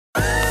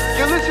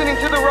You're listening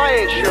to The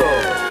Ryan Show.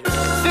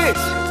 This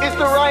is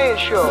The Ryan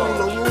Show.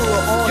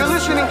 You're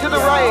listening to The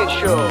Ryan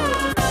Show.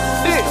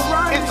 This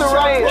is The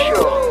Ryan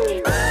Show.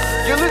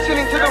 You're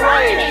listening to The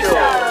Ryan Show.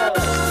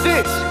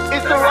 This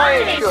is The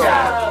Ryan Show.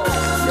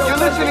 You're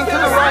listening to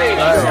The Ryan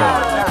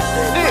Show.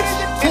 This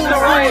is The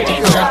Ryan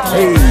Show.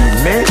 Hey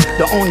man,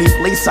 the only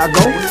place I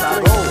go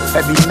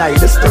every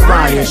night is The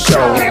Ryan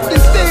Show. Captain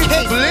Stage,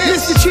 hey,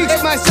 Mr.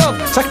 Cheeks, myself.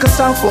 Check us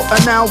out for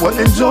an hour,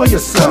 enjoy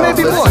yourself. Or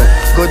maybe more.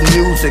 Good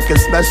music and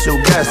special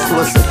guests.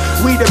 Listen,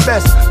 we the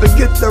best,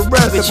 forget the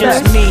rest. It's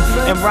just me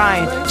and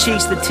Ryan,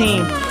 Cheeks the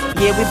team.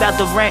 Yeah, we about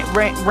to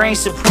reign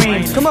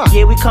supreme. Come on.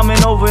 Yeah, we coming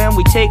over and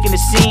we taking the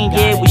scene.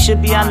 Yeah, we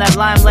should be on that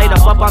limelight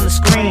up on the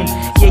screen.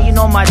 Yeah, you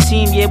know my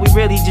team, yeah, we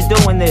really just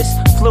doing this.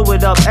 Flew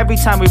it up every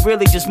time, we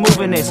really just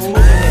moving this.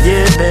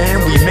 Yeah,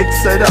 man, we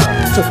mix it up.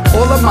 So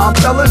all of my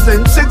fellas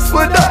and chicks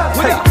with up.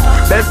 Hey,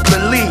 best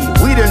believe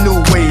we the new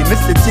wave.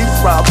 Mr.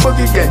 Cheeks, Rob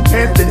Boogie, and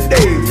Hampton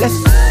Dave. Let's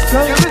go.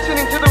 You're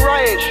listening to The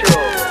Ryan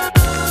Show.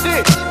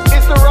 This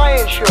is The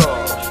Ryan Show.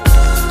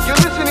 You're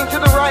listening to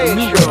The Ryan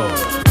Show.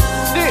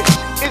 This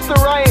is The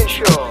Ryan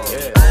Show.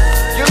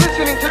 You're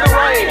listening to The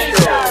Ryan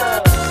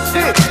Show.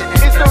 This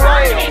is The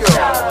Ryan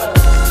Show.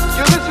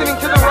 You're listening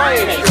to The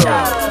Ryan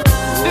Show.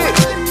 This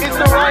is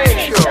The Ryan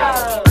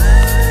Show.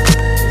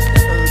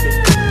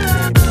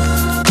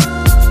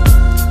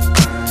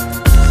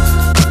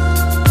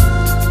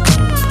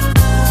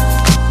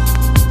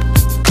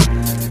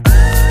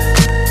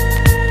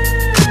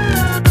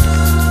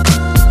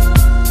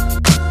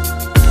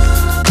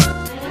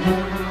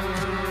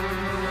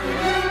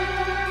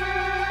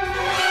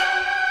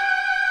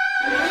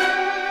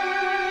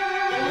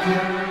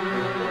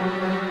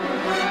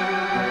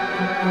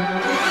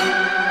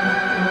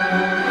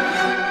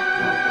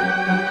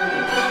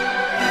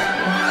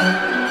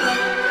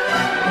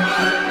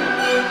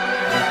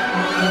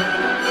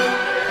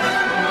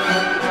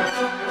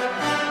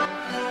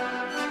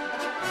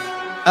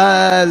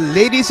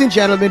 Ladies and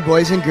gentlemen,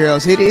 boys and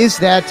girls, it is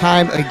that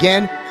time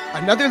again.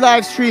 Another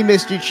live stream,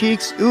 Mr.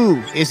 Cheeks.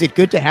 Ooh, is it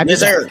good to have you? Yes,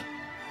 sir.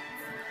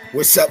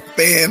 What's up,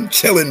 fam?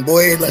 Chilling,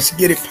 boy. Let's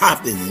get it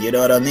popping. You know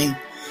what I mean?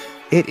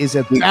 It is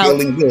We about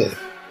feeling good.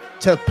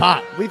 to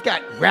pop. We've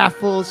got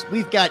raffles.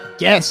 We've got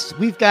guests.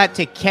 We've got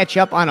to catch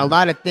up on a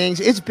lot of things.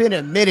 It's been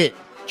a minute,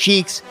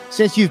 Cheeks,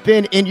 since you've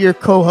been in your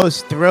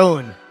co-host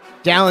throne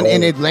down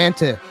in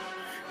Atlanta.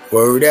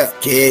 Word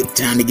up, kid.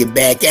 Time to get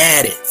back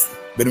at it.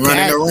 Been running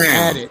At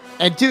around. it.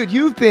 And dude,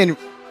 you've been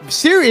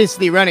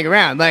seriously running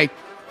around, like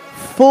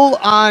full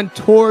on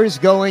tours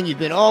going. You've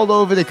been all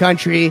over the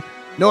country,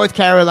 North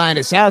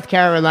Carolina, South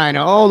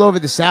Carolina, all over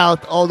the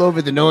South, all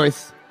over the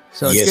North.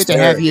 So it's Yes, good to sir.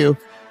 have you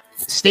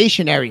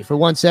stationary for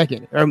 1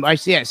 second.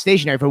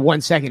 Stationary for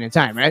 1 second in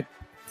time, right?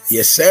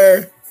 Yes,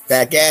 sir.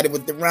 Back at it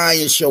with the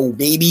Ryan Show,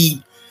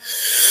 baby.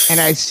 And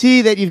I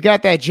see that you've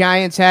got that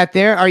Giants hat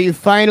there. Are you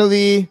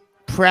finally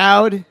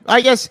proud?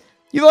 I guess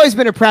you've always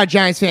been a proud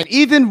Giants fan,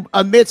 even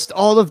amidst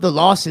all of the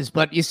losses,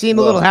 but you seem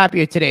a little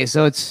happier today.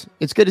 So it's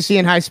good to see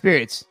you in high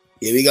spirits.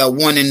 Yeah, we got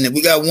one in.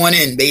 We got one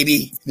in,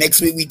 baby.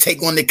 Next week we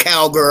take on the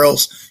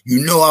Cowgirls.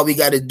 You know how we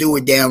got to do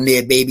it down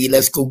there, baby.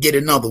 Let's go get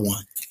another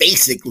one.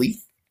 Basically,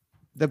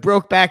 The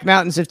Brokeback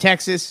Mountains of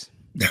Texas.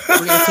 We're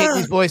going to take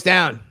these boys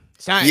down.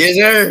 It's time. yes,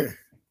 sir.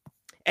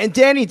 And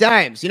Danny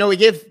Dimes. You know, we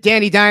give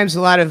Danny Dimes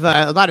a lot of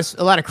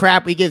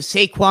crap. We give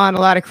Saquon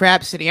a lot of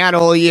crap sitting out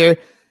all year.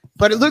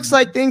 But it looks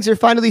like things are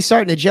finally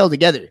starting to gel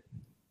together.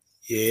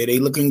 Yeah, they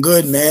looking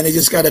good, man. They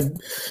just gotta.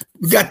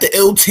 We got the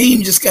ill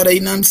team. Just gotta,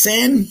 you know what I'm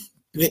saying?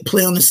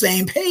 Play on the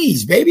same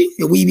page, baby.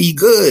 And we be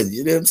good.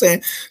 You know what I'm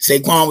saying?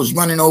 Saquon was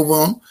running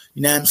over him.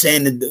 You know what I'm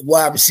saying? The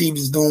wide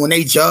receivers doing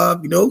their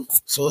job, you know?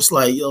 So it's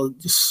like, yo,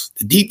 just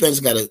the defense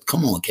got to,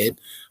 come on, kid.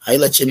 I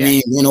let your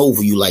man win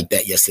over you like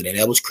that yesterday.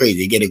 That was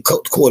crazy. Get a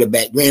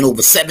quarterback, ran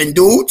over 7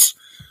 dudes.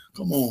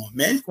 Come on,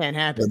 man. Can't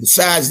happen. But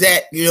besides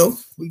that, you know,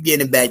 we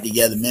getting it back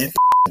together, man.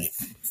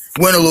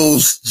 Win or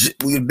lose,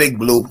 we the big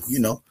blue, you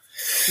know.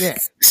 Yeah.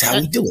 That's how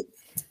we do it.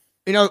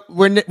 You know,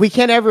 we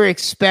can't ever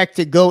expect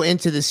to go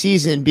into the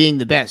season being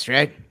the best,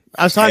 right?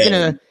 I was talking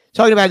about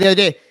it the other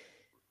day.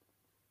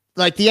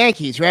 Like the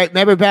Yankees, right?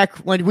 Remember back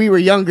when we were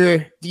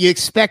younger, you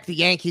expect the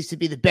Yankees to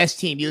be the best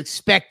team. You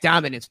expect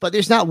dominance, but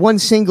there's not one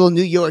single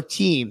New York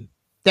team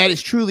that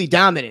is truly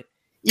dominant.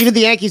 Even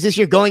the Yankees this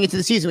year going into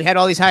the season, we had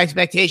all these high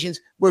expectations.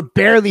 We're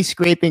barely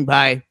scraping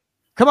by.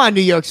 Come on,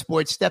 New York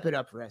sports, step it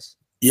up for us.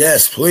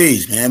 Yes,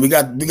 please, man. We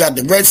got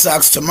the Red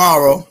Sox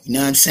tomorrow. You know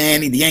what I'm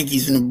saying? The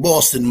Yankees in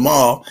Boston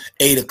tomorrow,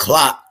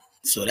 8:00.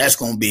 So that's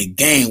gonna be a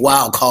game.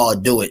 Wild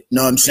card, do it. You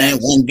know what I'm saying?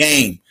 One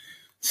game.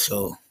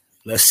 So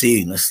let's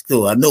see. Let's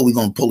do it. I know we're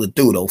gonna pull it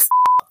through though.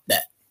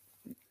 That.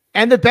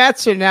 And the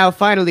bats are now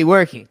finally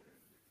working.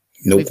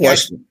 No We've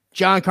question. got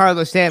John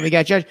Carlos Stanton. We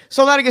got Judge.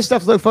 So a lot of good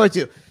stuff to look forward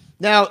to.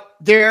 Now,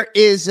 there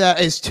is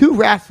 2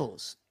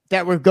 raffles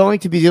that we're going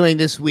to be doing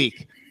this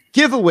week.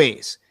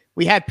 Giveaways.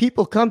 We had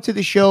people come to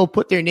the show,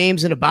 put their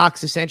names in a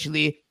box,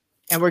 essentially,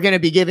 and we're going to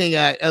be giving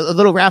a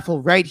little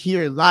raffle right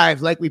here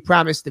live like we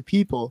promised the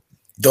people.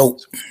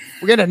 Dope.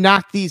 We're going to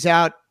knock these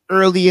out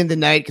early in the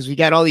night because we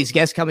got all these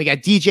guests coming. We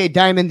got DJ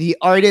Diamond, the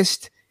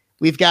artist.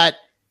 We've got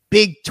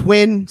Big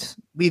Twins.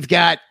 We've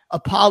got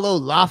Apollo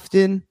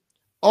Lofton,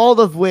 all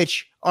of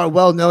which are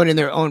well known in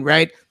their own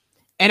right.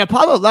 And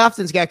Apollo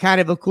Lofton's got kind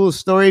of a cool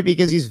story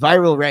because he's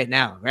viral right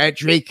now, right?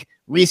 Drake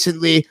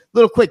recently,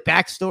 little quick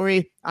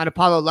backstory on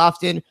Apollo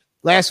Lofton.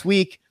 Last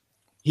week,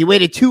 he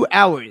waited 2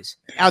 hours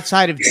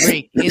outside of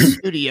Drake in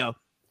studio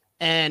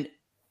and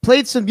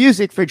played some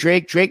music for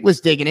Drake. Drake was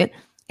digging it,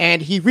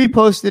 and he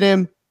reposted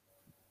him,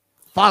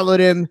 followed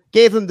him,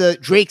 gave him the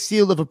Drake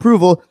seal of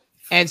approval,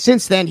 and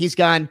since then, he's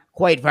gone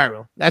quite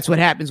viral. That's what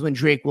happens when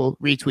Drake will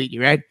retweet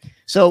you, right?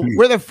 So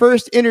we're the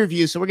first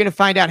interview, so we're going to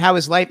find out how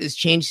his life has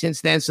changed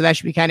since then, so that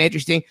should be kind of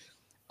interesting.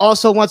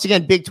 Also, once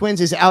again, Big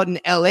Twins is out in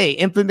L.A.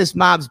 Infamous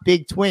Mob's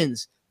Big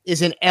Twins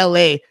is in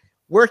L.A.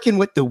 working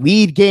with the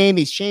weed game.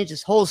 He's changed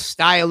his whole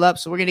style up,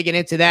 so we're going to get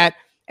into that.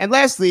 And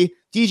lastly,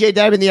 DJ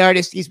Diamond, the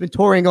artist, he's been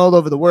touring all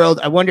over the world.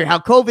 I wonder how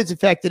COVID's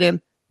affected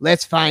him.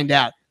 Let's find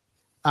out.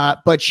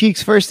 But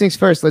Cheeks, first things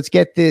first, let's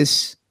get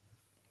this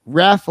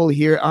raffle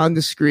here on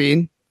the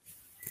screen.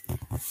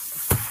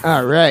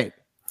 All right.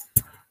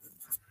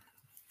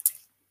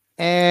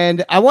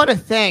 And I want to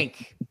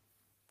thank,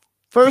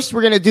 first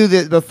we're going to do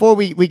the, before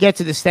we get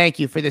to this thank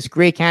you for this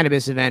great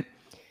cannabis event,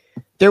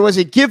 there was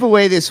a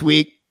giveaway this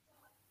week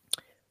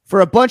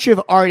for a bunch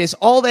of artists.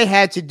 All they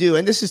had to do,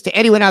 and this is to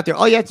anyone out there,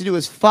 all you have to do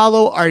is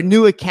follow our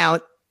new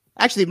account,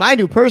 actually my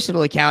new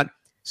personal account,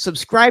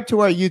 subscribe to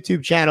our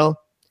YouTube channel,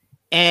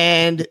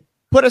 and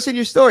put us in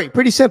your story.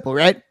 Pretty simple,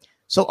 right?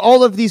 So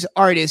all of these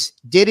artists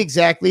did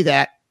exactly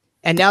that,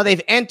 and now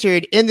they've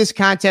entered in this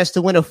contest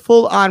to win a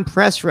full-on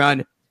press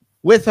run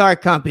with our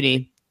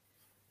company.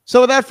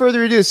 So without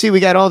further ado, see, we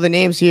got all the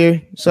names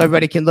here so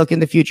everybody can look in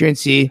the future and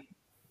see.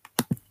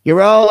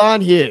 You're all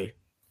on here.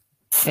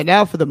 And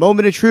now for the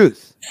moment of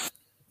truth.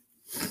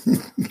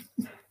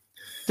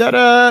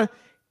 Ta-da!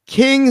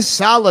 King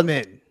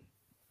Solomon.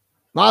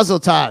 Mazel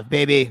tov,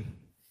 baby.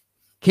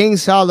 King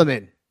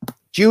Solomon.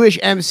 Jewish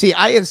MC.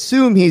 I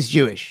assume he's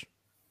Jewish.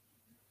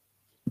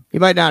 He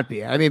might not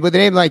be. I mean, with a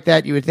name like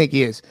that, you would think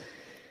he is.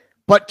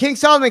 But King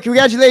Solomon,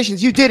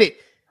 congratulations. You did it.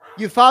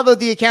 You followed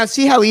the account.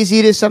 See how easy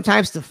it is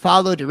sometimes to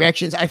follow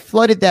directions. I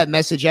flooded that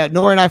message out.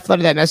 Nora and I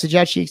flooded that message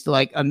out, Cheeks, to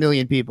like 1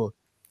 million people.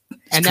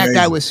 And that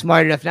guy was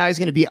smart enough. Now he's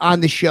going to be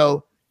on the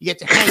show. You get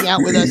to hang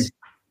out with us.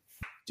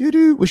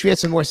 Doo-doo. Wish we had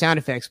some more sound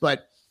effects.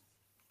 But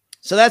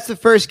so that's the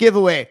first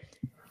giveaway.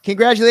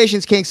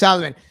 Congratulations, King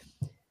Solomon.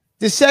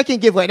 The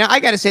second giveaway. Now, I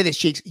got to say this,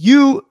 Cheeks.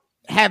 You're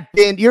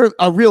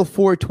a real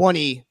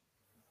 420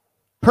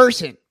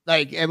 person.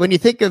 Like, when you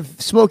think of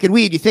smoking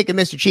weed, you think of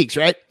Mr. Cheeks,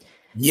 right?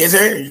 Yes,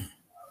 sir.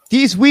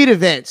 These weed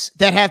events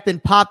that have been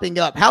popping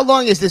up, how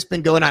long has this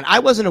been going on? I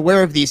wasn't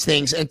aware of these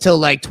things until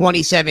like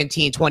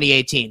 2017,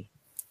 2018.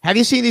 Have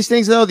you seen these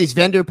things, though? These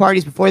vendor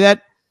parties before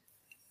that?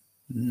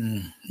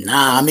 Nah,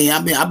 I mean,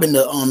 I've been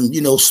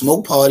to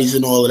smoke parties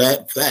and all of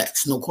that.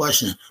 Facts, no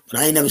question. But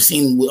I ain't never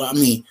seen. I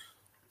mean,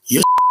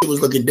 your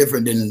was looking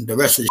different than the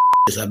rest of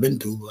the I've been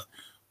through. But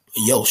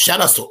yo, shout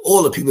outs to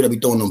all the people that be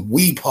throwing them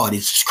weed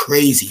parties. It's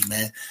crazy,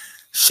 man.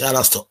 Shout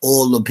outs to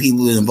all the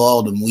people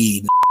involved in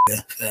weed.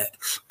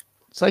 Facts.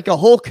 It's like a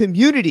whole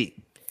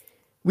community.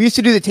 We used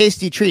to do the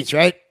Tasty Treats,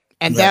 right?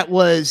 And Right.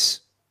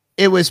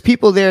 it was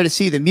people there to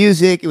see the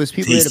music. It was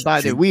people there to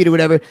buy their weed or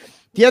whatever.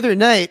 The other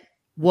night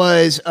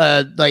was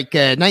like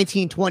a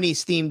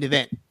 1920s themed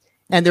event.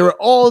 And there were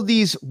all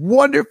these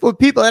wonderful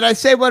people. And I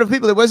say wonderful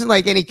people. There wasn't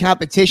like any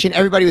competition.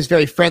 Everybody was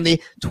very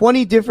friendly.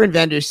 20 different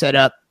vendors set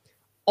up.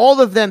 All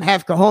of them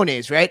have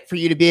cojones, right? For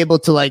you to be able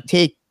to like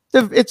take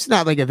it's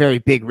not like a very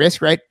big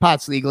risk, right?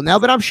 Pot's legal now,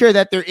 but I'm sure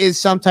that there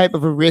is some type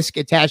of a risk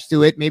attached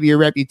to it. Maybe your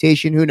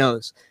reputation, who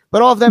knows?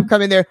 But all of them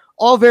come in there,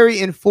 all very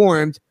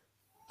informed,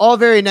 all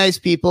very nice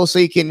people. So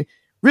you can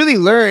really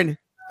learn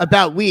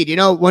about weed. You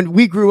know, when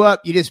we grew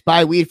up, you just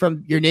buy weed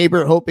from your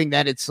neighbor, hoping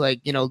that it's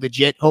like,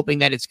 legit, hoping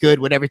that it's good,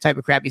 whatever type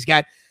of crap he's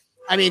got.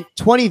 I mean,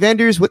 20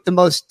 vendors with the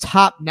most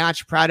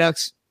top-notch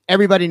products.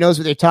 Everybody knows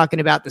what they're talking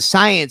about. The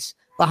science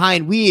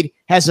behind weed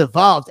has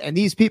evolved, and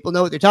these people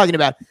know what they're talking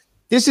about.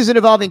 This is an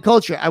evolving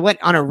culture. I went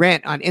on a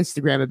rant on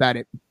Instagram about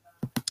it.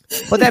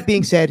 But that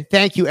being said,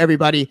 thank you,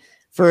 everybody,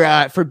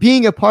 for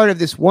being a part of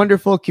this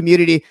wonderful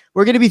community.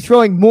 We're going to be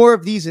throwing more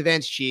of these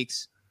events,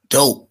 Cheeks.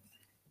 Dope.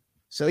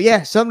 So,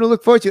 yeah, something to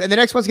look forward to. And the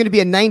next one's going to be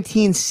a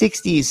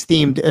 1960s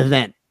themed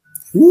event.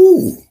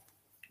 Ooh.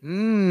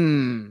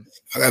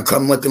 I got to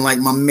come looking like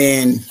my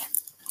man.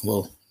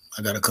 Well,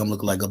 I got to come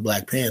looking like a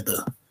Black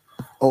Panther.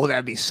 Oh,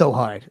 that'd be so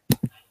hard.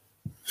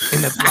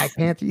 In the Black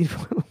Panther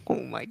uniform.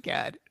 Oh, my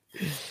God.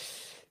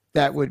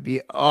 That would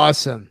be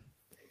awesome.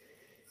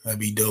 That'd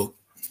be dope.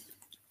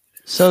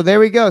 So there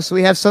we go. So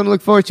we have something to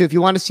look forward to. If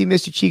you want to see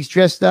Mr. Cheeks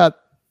dressed up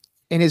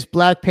in his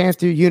Black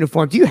Panther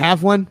uniform, do you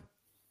have one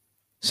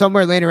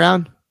somewhere laying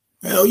around?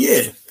 Hell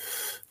yeah.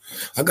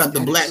 I got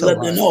the black so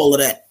leather and all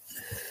of that.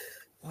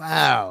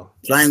 Wow.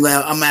 So I'm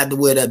gonna have to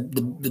wear the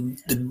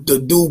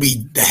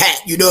doobie, the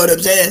hat. You know what I'm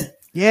saying?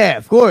 Yeah,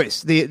 of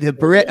course. The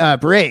beret, I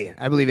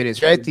believe it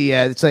is, right?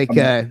 It's like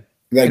an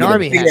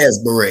army hat. Big ass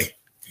beret.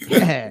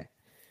 Yeah.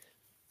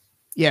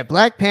 Yeah,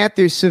 Black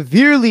Panther's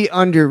severely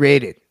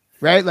underrated,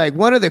 right? Like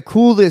one of the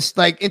coolest,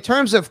 like in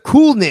terms of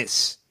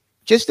coolness,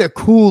 just a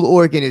cool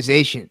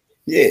organization.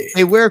 Yeah.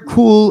 They wear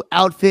cool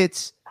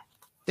outfits.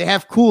 They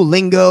have cool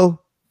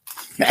lingo.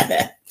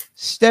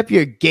 Step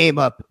your game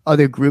up,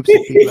 other groups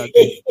of people out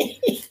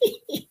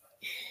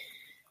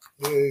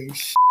there.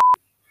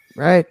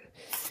 Right?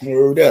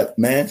 Word up,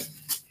 man.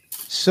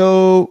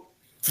 So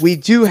we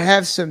do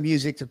have some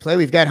music to play.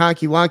 We've got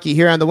Honky Wonky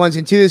here on the ones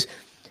and twos.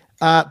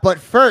 But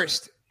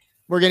first,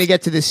 we're going to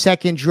get to the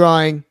second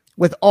drawing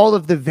with all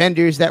of the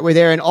vendors that were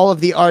there and all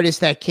of the artists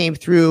that came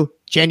through.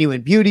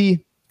 Genuine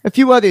Beauty. A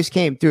few others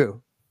came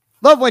through.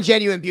 Love when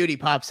Genuine Beauty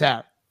pops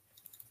out.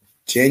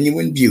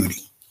 Genuine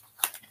Beauty.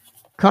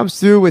 Comes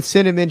through with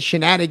Cinnamon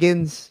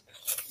Shenanigans.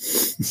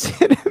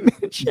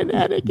 Cinnamon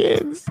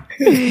Shenanigans.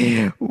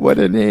 What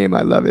a name.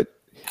 I love it.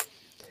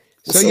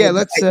 So yeah,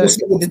 let's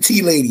what's up with the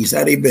Tea Ladies?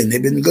 How they been? They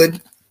been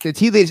good? The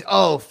Tea Ladies.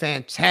 Oh,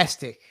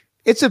 fantastic.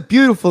 It's a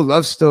beautiful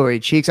love story,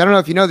 Cheeks. I don't know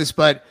if you know this,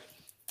 but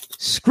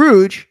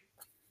Scrooge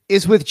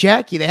is with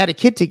Jackie. They had a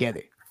kid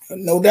together.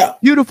 No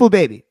doubt. Beautiful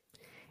baby.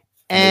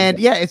 And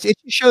yeah, it just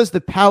shows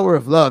the power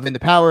of love and the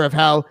power of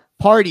how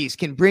parties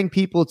can bring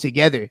people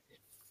together.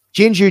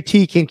 Ginger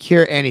tea can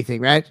cure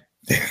anything, right?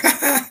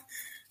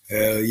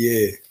 Hell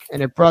yeah.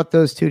 And it brought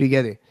those two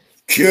together.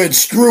 Cured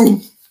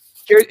Screw.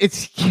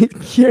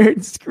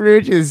 Cured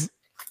Scrooge's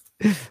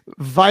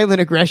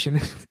violent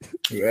aggression.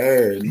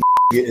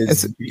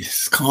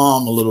 He's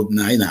calm a little.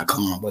 No, he's not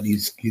calm, but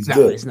he's no,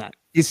 good. He's not.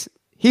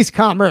 He's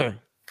calmer.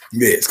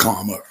 Yeah, it's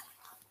calmer.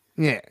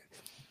 Yeah.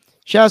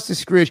 Shouts to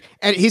Scrooge.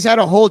 And he's had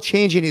a whole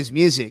change in his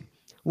music.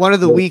 One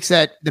of the weeks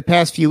that the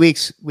past few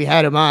weeks we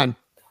had him on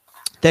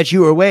that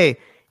you were away,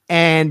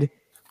 and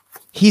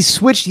he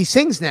switched. He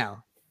sings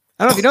now.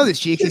 I don't know if you know this,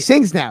 Cheek. He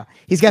sings now.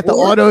 He's got the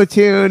auto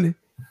tune.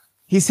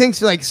 He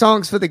sings like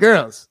songs for the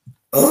girls.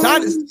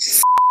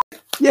 It's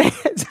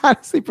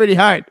honestly pretty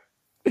hard.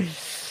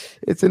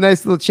 It's a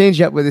nice little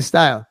change up with his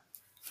style.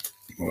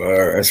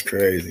 Wow, that's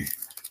crazy.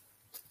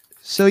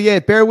 So yeah,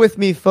 bear with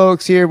me,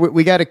 folks. Here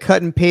we got to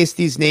cut and paste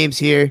these names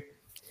here.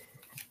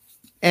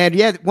 And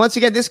yeah, once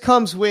again, this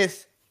comes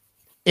with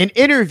an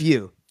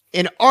interview,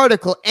 an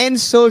article, and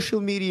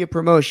social media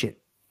promotion.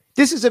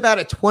 This is about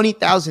a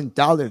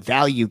 $20,000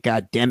 value,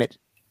 God damn it.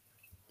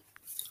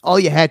 All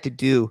you had to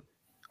do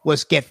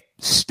was get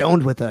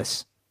stoned with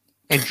us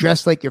and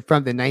dress like you're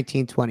from the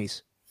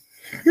 1920s.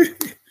 We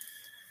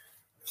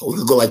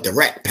could go like the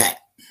Rat Pack.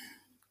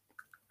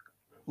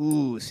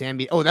 Ooh,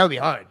 Sammy. Oh, that would be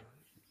hard.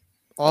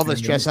 All of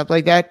us dress up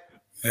like that?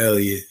 Hell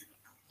yeah.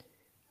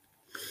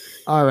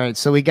 All right,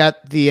 so we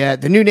got the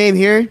new name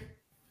here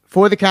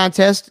for the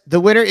contest. The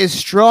winner is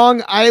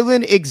Strong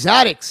Island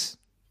Exotics,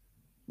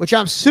 which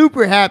I'm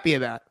super happy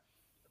about.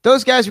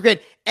 Those guys were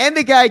great. And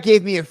the guy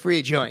gave me a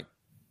free joint.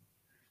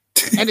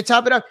 And to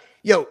top it up,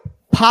 yo,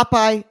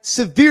 Popeye,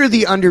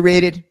 severely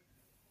underrated.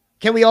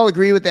 Can we all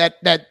agree with that?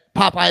 That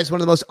Popeye is one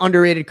of the most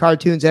underrated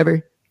cartoons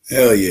ever?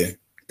 Hell yeah.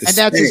 And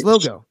that's his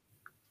logo.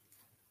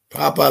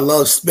 Popeye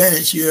loves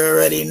spinach, you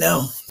already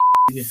know.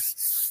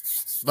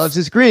 Loves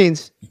his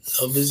greens.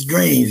 Love his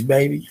greens,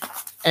 baby.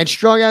 And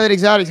Strong Island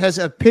Exotics has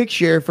a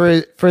picture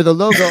for the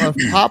logo of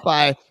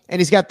Popeye, and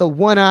he's got the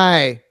one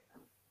eye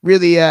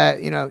really,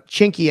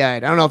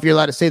 chinky-eyed. I don't know if you're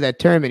allowed to say that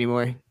term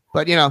anymore,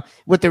 but,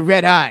 with the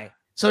red eye.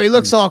 So he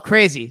looks all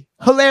crazy.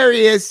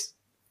 Hilarious.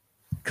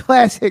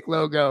 Classic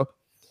logo.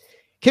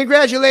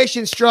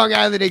 Congratulations, Strong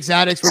Island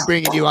Exotics, for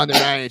bringing you on the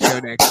Ryan Show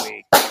next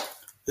week.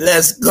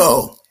 Let's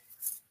go.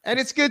 And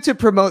it's good to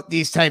promote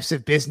these types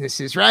of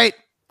businesses, right?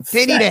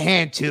 They need a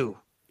hand, too.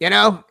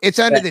 It's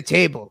under the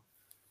table.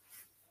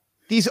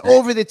 These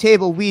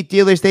over-the-table weed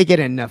dealers, they get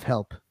enough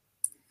help.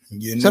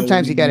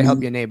 Sometimes you got to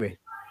help your neighbor.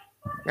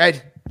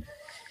 Right?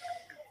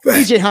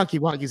 DJ Honky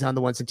Wonky's on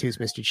the ones and twos,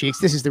 Mr. Cheeks.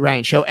 This is the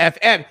Ryan Show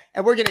FM,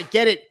 and we're going to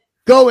get it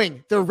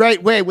going the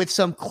right way with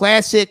some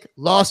classic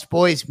Lost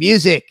Boys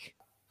music.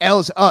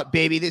 L's up,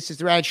 baby. This is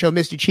the Ryan Show.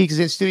 Mr. Cheeks is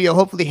in studio.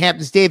 Hopefully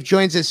Hamptons Dave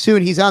joins us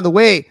soon. He's on the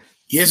way.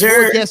 Yes,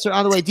 sir. More guests are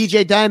on the way.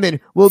 DJ Diamond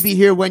will be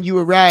here when you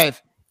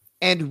arrive,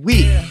 and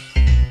we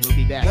will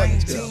be back.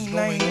 Let's go.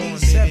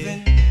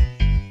 1997.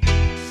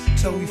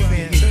 Toby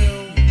fans,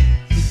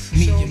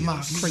 meet in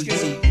my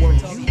crazy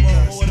world. You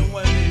know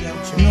what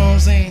I'm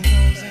saying?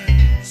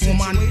 For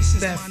my niggas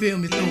that feel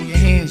me, throw your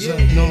hands up.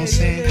 You know what I'm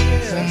saying?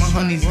 For my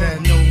honeys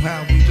that know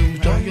how we do,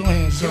 throw your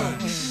hands up.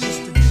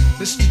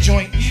 This the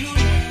joint.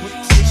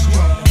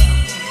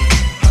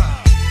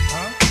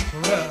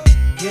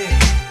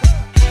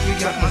 We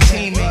got my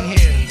team in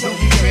here.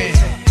 Toby fans,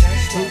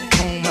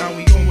 home how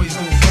we always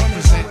do.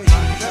 Represent.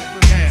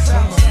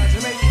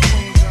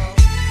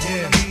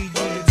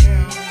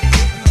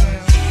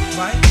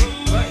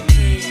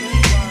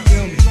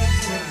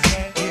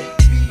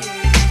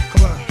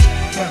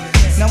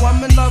 Now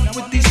I'm in love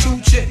with these two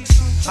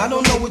chicks. I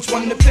don't know which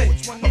one to pick.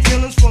 My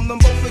feelings for them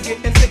both are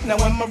getting thick. right,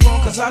 now am I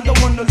wrong? Cause I don't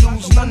wanna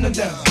lose none of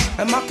them.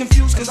 Am I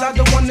confused? Cause I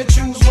don't wanna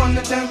choose one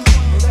of them.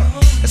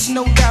 There's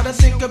no doubt I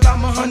think about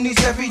my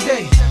honeys every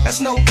day.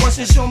 That's no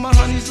question, show my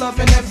honeys love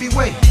in every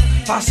way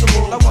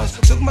possible. I once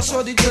took my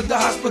shorty to the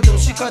hospital.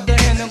 She cut her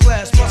hand in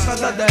glass, plus I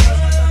love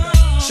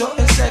that. Short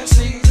and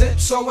sexy,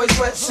 lips always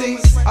wet, see.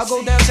 I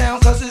go downtown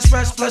cause it's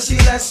fresh, plus she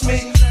lets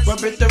me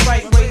rub it the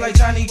right way like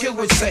Johnny Gill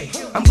would say.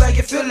 I'm glad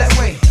you feel that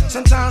way.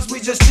 Sometimes we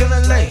just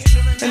chillin' late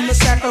in the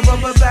sack of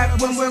rubber back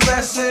when we're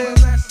resting.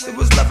 It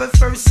was love at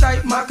first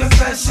sight, my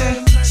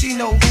confession. She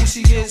know who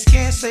she is,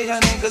 can't say her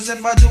name, cause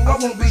if I do, I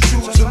won't be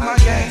true to my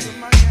game.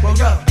 Well,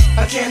 yo,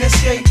 I can't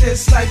escape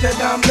this life that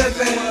I'm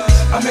living.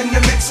 I'm in the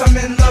mix, I'm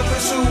in love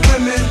with two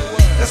women.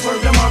 That's where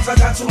the moms, I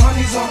got two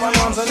honeys on my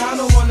arms, and I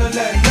don't wanna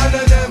let none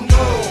of them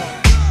go.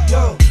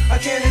 Yo, I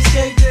can't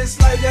escape this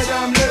life that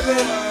I'm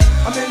living.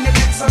 I'm in the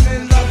mix, I'm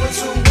in love with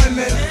two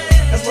women.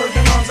 That's where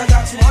the moms, I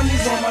got two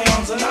honeys on my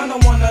arms, and I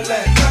don't wanna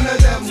let none of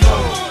them go.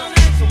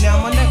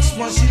 Now my next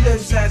one, she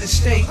lives out of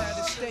state.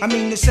 I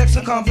mean, the sex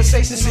and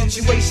conversation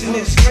situation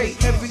is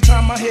great. Every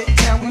time I hit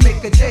town, we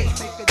make a date.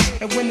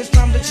 And when it's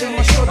time to chill,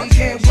 my shorty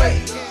can't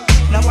wait.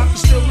 Now I can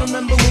still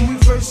remember when we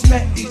first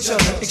met each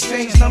other.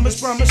 Exchange numbers,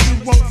 promise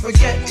we won't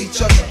forget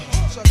each other.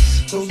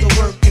 Go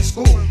to work in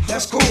school,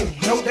 that's cool,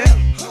 no doubt.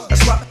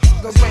 That's why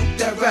I rank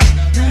that rap.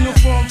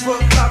 Uniform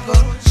foot locker,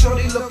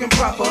 shorty looking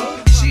proper.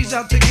 She's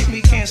out to get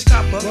me, can't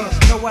stop her.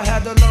 Know I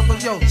had to love her,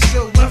 yo,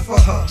 still went for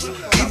her.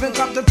 Even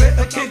copped a bit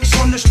of kicks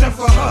on the strength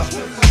for her.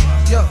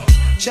 Yo,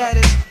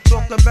 chatted,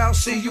 talked about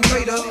see you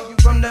later.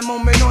 From that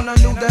moment on I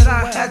knew that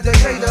I had to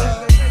date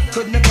her.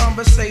 Couldn't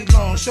conversate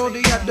long,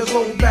 shorty had to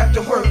go back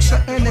to work.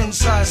 Something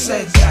inside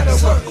said gotta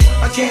work.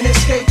 I can't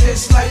escape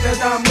this life that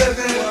I'm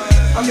living.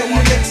 I'm in the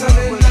mix, I'm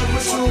in love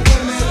with two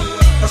women.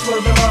 That's where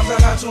the moms, I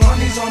got two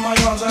honeys on my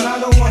arms, and I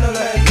don't wanna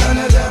let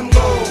none of them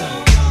go.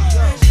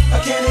 I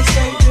can't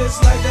escape this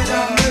life that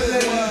I'm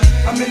living.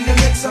 I'm in the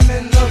mix, I'm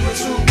in love with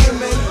two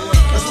women.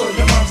 That's where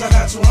the moms, I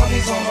got two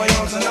honeys on my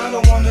arms, and I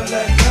don't wanna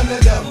let none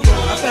of them go.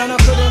 I found I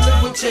couldn't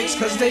live with chicks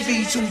cause they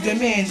be too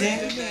demanding,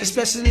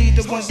 especially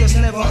the ones that's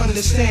never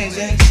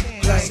understanding.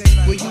 Like,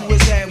 where you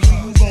was at,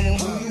 where you going,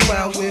 who you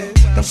out with.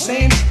 Them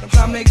same,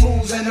 I make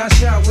moves and I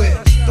shout with.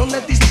 Don't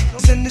let these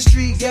in the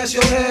street gas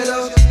your head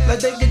up like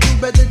they can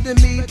do better than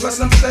me, plus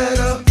I'm fed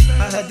up.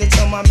 I had to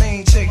tell my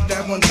main chick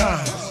that one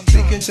time,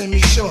 thinking to me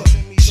short,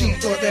 she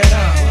thought that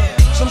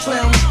I'm some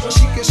clown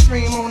she could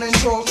scream on and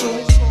talk to.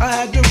 I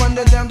had to run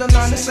her down the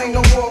line, this ain't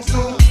no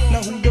walkthrough.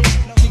 Now who the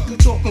f*** you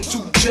talking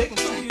to, chick?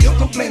 Your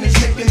complaint is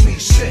making me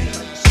sick.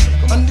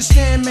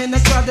 Understand, man, I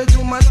try to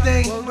do my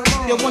thing.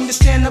 You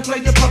understand, I play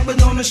the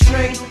puppet on the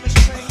string.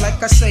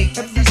 Like I say,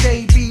 every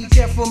day be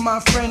careful, my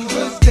friend.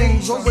 Good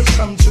things always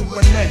come to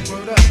an end.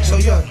 So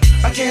yo,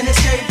 I can't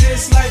escape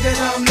this life that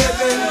I'm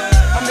living.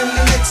 I'm in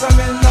the mix, I'm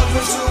in love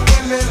with two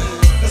women.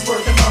 That's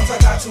where the moms, I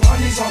got two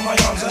honeys on my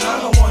arms, and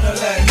I don't wanna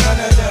let none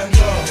of them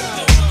go.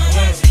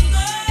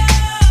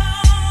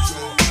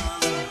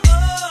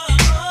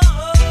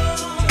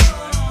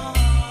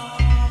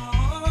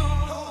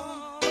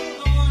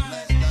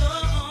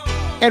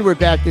 And we're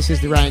back. This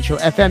is the Ryan Show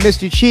FM.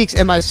 Mr. Cheeks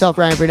and myself,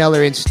 Ryan Burnell,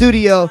 are in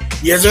studio.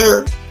 Yes,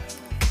 sir.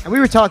 And we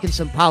were talking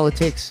some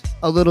politics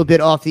a little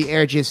bit off the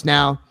air just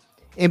now,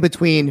 in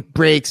between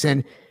breaks.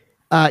 And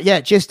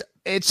just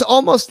it's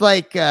almost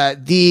like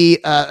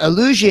the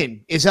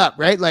illusion is up,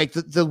 right? Like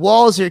the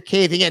walls are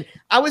caving in.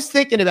 I was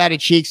thinking about it,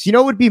 Cheeks. You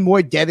know what would be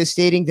more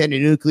devastating than a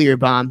nuclear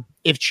bomb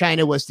if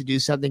China was to do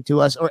something to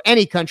us, or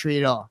any country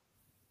at all?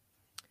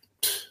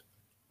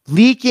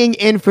 Leaking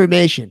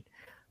information.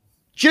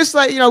 Just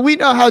like, we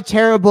know how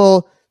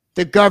terrible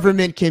the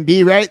government can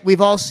be, right?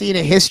 We've all seen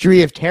a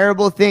history of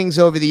terrible things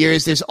over the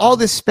years. There's all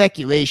this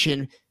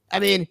speculation. I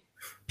mean,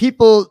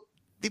 people,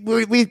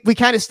 we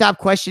kind of stopped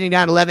questioning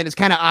 9/11. It's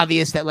kind of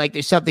obvious that like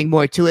there's something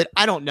more to it.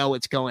 I don't know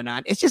what's going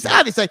on. It's just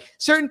obvious. Like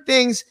certain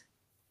things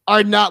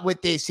are not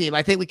what they seem.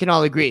 I think we can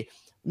all agree.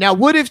 Now,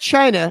 what if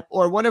China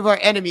or one of our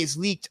enemies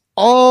leaked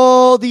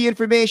all the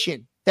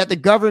information that the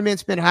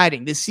government's been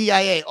hiding, the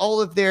CIA,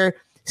 all of their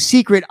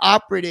secret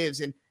operatives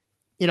and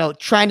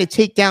trying to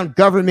take down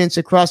governments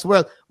across the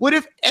world? What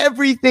if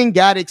everything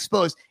got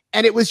exposed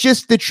and it was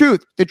just the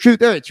truth? The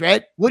truth hurts,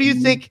 right? What do you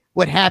think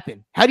would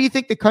happen? How do you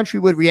think the country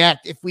would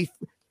react if we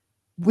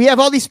have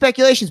all these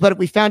speculations, but if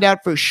we found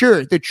out for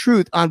sure the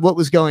truth on what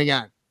was going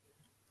on?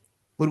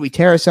 Would we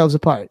tear ourselves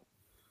apart?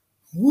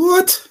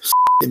 What?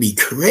 It'd be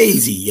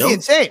crazy, yo. It'd be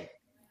insane.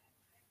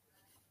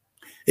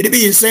 It'd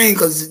be insane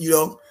because,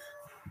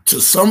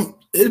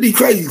 it'd be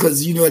crazy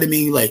because, you know what I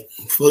mean? Like,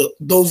 for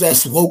those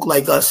that's woke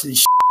like us and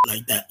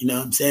like that, you know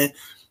what I'm saying?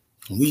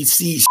 We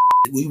see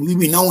we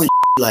be knowing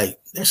like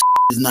that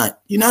is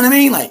not, you know what I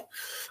mean? Like,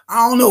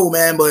 I don't know,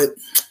 man, but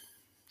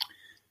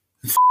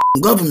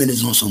government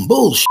is on some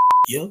bullshit,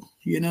 yo.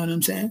 You know what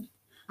I'm saying?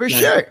 For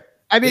sure.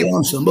 I mean,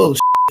 on some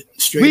bullshit.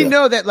 We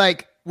know that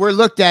like we're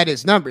looked at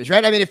as numbers,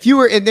 right? I mean, if you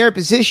were in their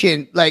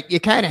position, like you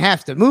kind of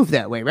have to move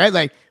that way, right?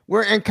 Like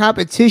we're in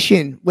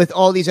competition with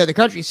all these other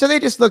countries. So they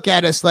just look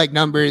at us like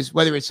numbers,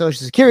 whether it's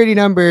social security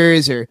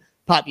numbers or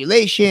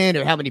population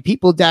or how many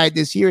people died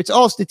this year. It's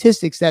all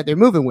statistics that they're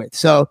moving with.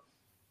 So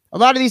a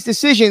lot of these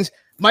decisions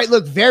might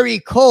look very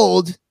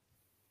cold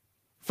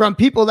from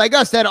people like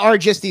us that are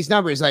just these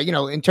numbers, like,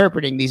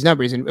 interpreting these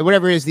numbers and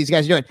whatever it is these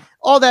guys are doing.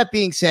 All that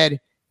being said,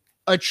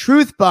 a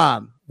truth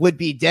bomb would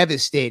be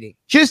devastating,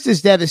 just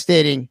as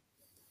devastating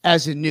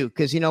as a nuke.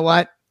 Because you know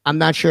what? I'm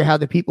not sure how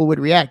the people would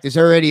react. There's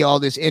already all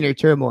this inner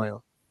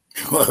turmoil.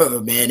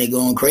 Man, they're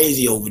going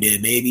crazy over there,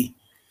 baby.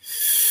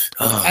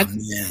 Oh,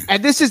 man.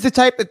 And this is the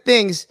type of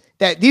things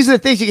these are the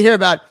things you can hear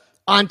about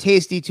on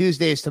Tasty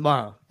Tuesdays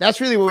tomorrow.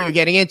 That's really what we're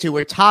getting into.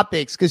 We're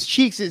topics, because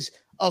Cheeks is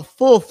a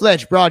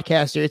full-fledged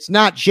broadcaster. It's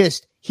not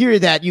just hear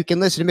that. You can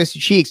listen to Mr.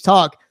 Cheeks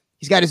talk.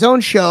 He's got his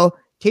own show,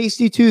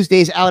 Tasty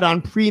Tuesdays, out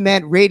on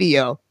Pre-Ment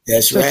Radio.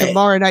 That's right. So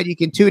tomorrow night you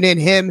can tune in,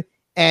 him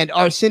and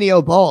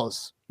Arsenio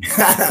Balls,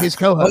 his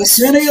co-host.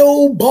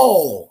 Arsenio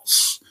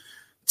Balls.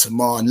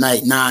 Tomorrow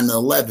night, 9 to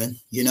 11.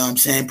 You know what I'm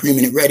saying?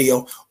 Pre-Minute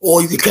Radio.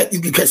 Or you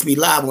can catch me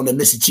live on the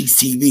Mr. Cheeks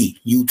TV,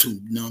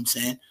 YouTube. You know what I'm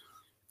saying?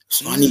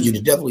 So I need you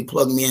to definitely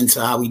plug me into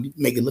how we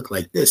make it look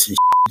like this. And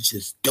it's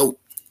just dope.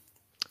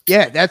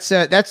 Yeah, that's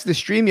the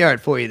StreamYard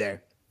for you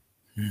there.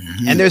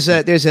 Mm-hmm. And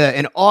there's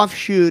an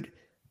offshoot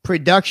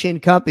production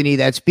company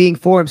that's being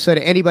formed, so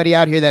to anybody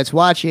out here that's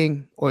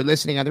watching or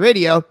listening on the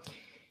radio,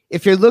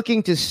 if you're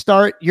looking to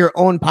start your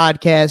own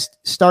podcast,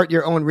 start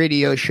your own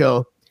radio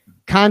show,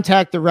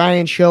 contact the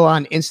Ryan Show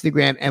on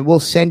Instagram, and we'll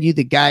send you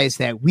the guys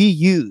that we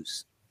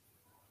use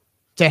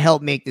to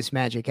help make this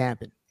magic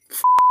happen.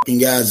 F***ing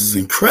guys is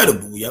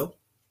incredible, yo.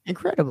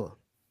 Incredible.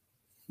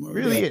 It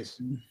really is.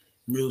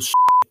 Real shit.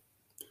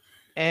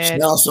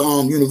 And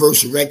also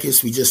Universal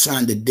Records, we just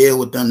signed a deal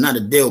with them. Not a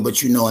deal, but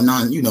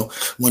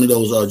one of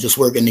those just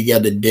working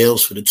together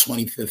deals for the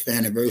 25th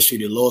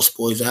anniversary of the Lost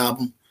Boys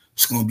album.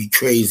 It's gonna be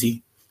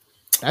crazy.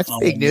 That's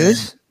big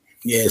news.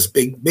 Yeah, it's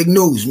big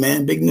news,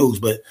 man. Big news.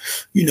 But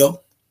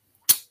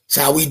it's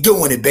how we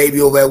doing it,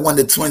 baby. Over at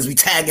Wonder Twins, we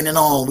tagging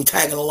along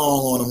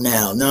on them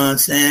now. Know what I'm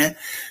saying?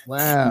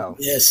 Wow.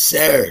 Yes,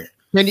 sir.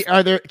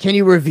 Can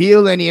you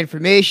reveal any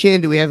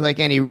information? Do we have like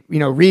any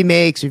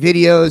remakes or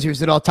videos, or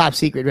is it all top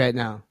secret right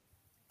now?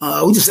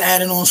 We just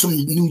adding on some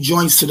new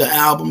joints to the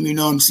album, you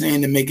know what I'm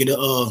saying, to make it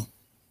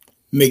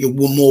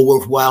more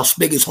worthwhile.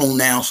 Spig is home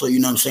now, so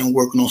you know what I'm saying,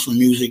 working on some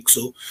music.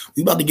 So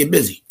we about to get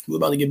busy.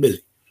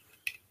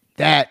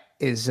 That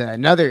is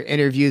another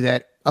interview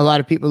that a lot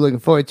of people are looking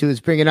forward to,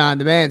 is bringing on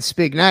the man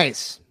Spig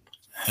Nice.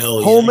 Hell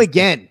yeah. Home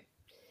again.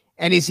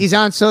 And he's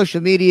on social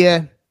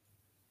media.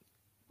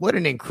 What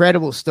an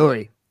incredible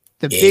story.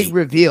 The big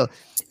reveal.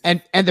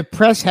 And the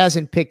press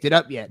hasn't picked it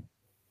up yet,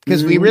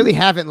 because we really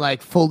haven't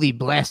like fully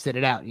blasted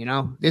it out,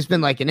 There's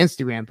been like an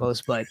Instagram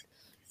post, but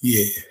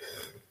yeah.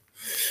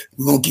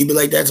 We're going to keep it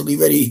like that till we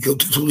ready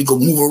till we go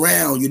move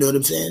around, you know what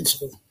I'm saying?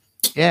 So,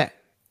 yeah.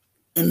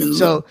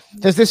 So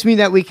does this mean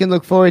that we can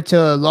look forward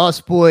to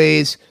Lost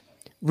Boys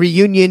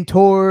reunion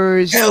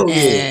tours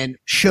and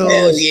shows?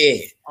 Hell yeah.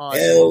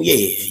 Awesome. Hell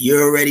yeah.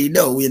 You already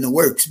know we're in the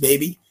works,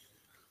 baby.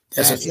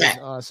 That's a fact.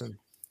 Awesome.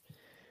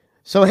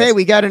 So, hey,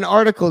 we got an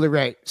article to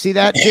write. See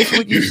that? Just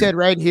what you said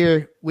right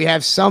here. We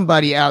have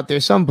somebody out there,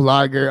 some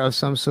blogger of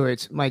some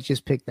sorts, might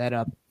just pick that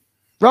up.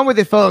 Run with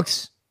it,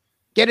 folks.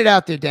 Get it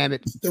out there, damn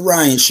it. The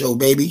Ryan Show,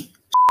 baby.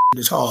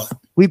 It's hard.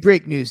 We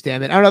break news,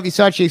 damn it. I don't know if you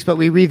saw, Cheeks, but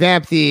we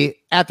revamped the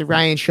at the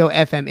Ryan Show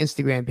FM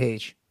Instagram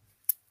page.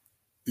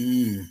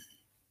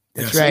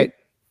 That's right. It?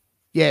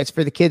 Yeah, it's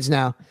for the kids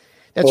now.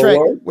 That's right.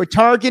 We're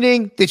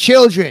targeting the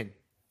children.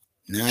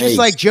 Nice. Just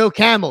like Joe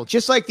Camel,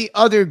 just like the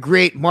other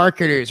great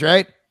marketers,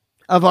 right,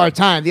 of our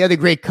time. The other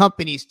great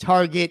companies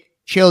target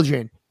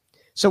children.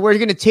 So we're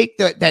going to take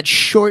that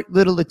short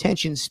little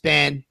attention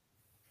span,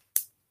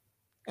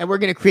 and we're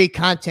going to create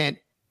content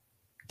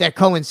that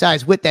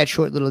coincides with that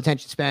short little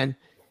attention span.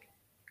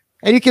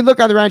 And you can look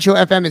on the Ryan Show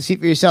FM and see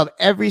for yourself.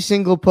 Every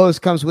single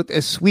post comes with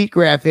a sweet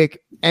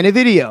graphic and a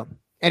video.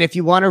 And if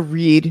you want to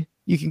read,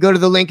 you can go to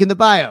the link in the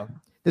bio.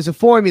 There's a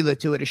formula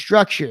to it, a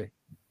structure.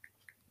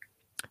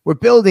 We're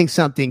building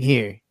something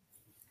here.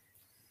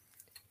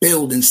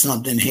 Building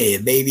something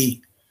here,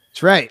 baby.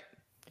 That's right.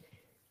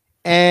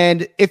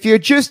 And if you're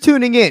just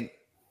tuning in,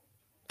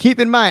 keep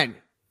in mind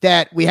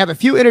that we have a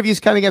few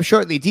interviews coming up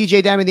shortly.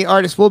 DJ Diamond, the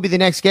artist, will be the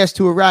next guest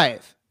to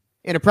arrive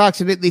in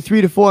approximately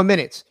 3 to 4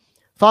 minutes.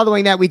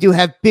 Following that, we do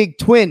have Big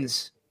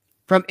Twins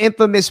from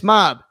Infamous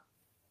Mob.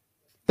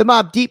 The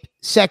Mob Deep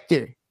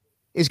sector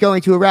is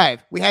going to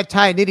arrive. We had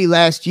Ty Nitty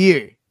last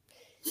year.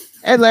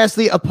 And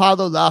lastly,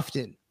 Apollo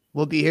Lofton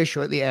will be here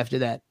shortly after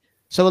that.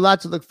 So a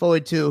lot to look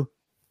forward to.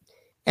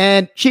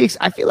 And Cheeks,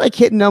 I feel like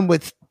hitting them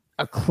with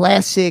a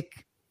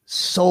classic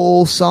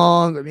soul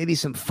song or maybe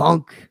some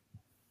funk.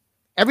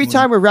 Every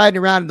time we're riding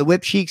around in the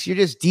whip, Cheeks, you're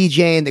just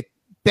DJing the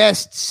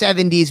best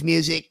 70s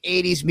music,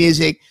 80s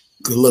music.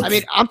 Good luck. I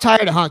mean, I'm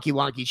tired of honky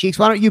wonky. Cheeks,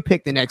 why don't you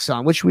pick the next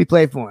song? What should we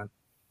play for him?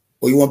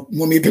 Well, you want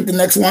me to pick the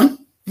next one?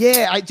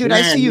 Yeah, I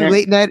see you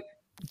late night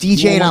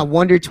DJing on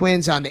Wonder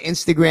Twins on the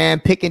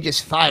Instagram, picking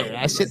just fire.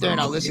 I sit there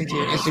and I'll listen to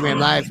your Instagram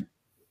live.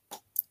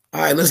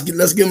 All right, let's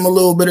give him a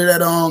little bit of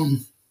that.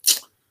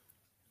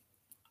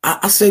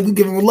 I say we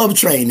give him a Love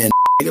Train then.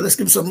 Let's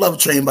give some Love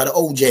Train by the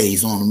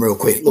OJs on them real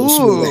quick.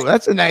 Ooh,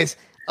 that's a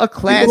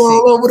classic. People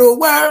all over the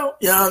world,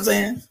 you know what I'm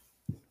saying?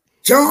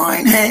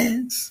 Join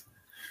hands.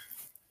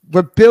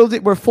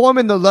 We're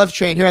forming the Love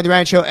Train here on the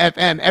Ryan Show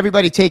FM.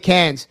 Everybody take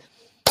hands.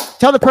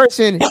 Tell the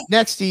person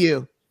next to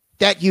you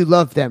that you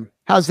love them.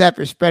 How's that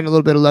for spreading a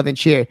little bit of love and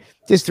cheer?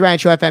 This is the Ryan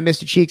Show FM,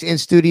 Mr. Cheeks in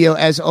studio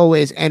as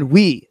always, and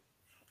we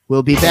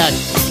will be back.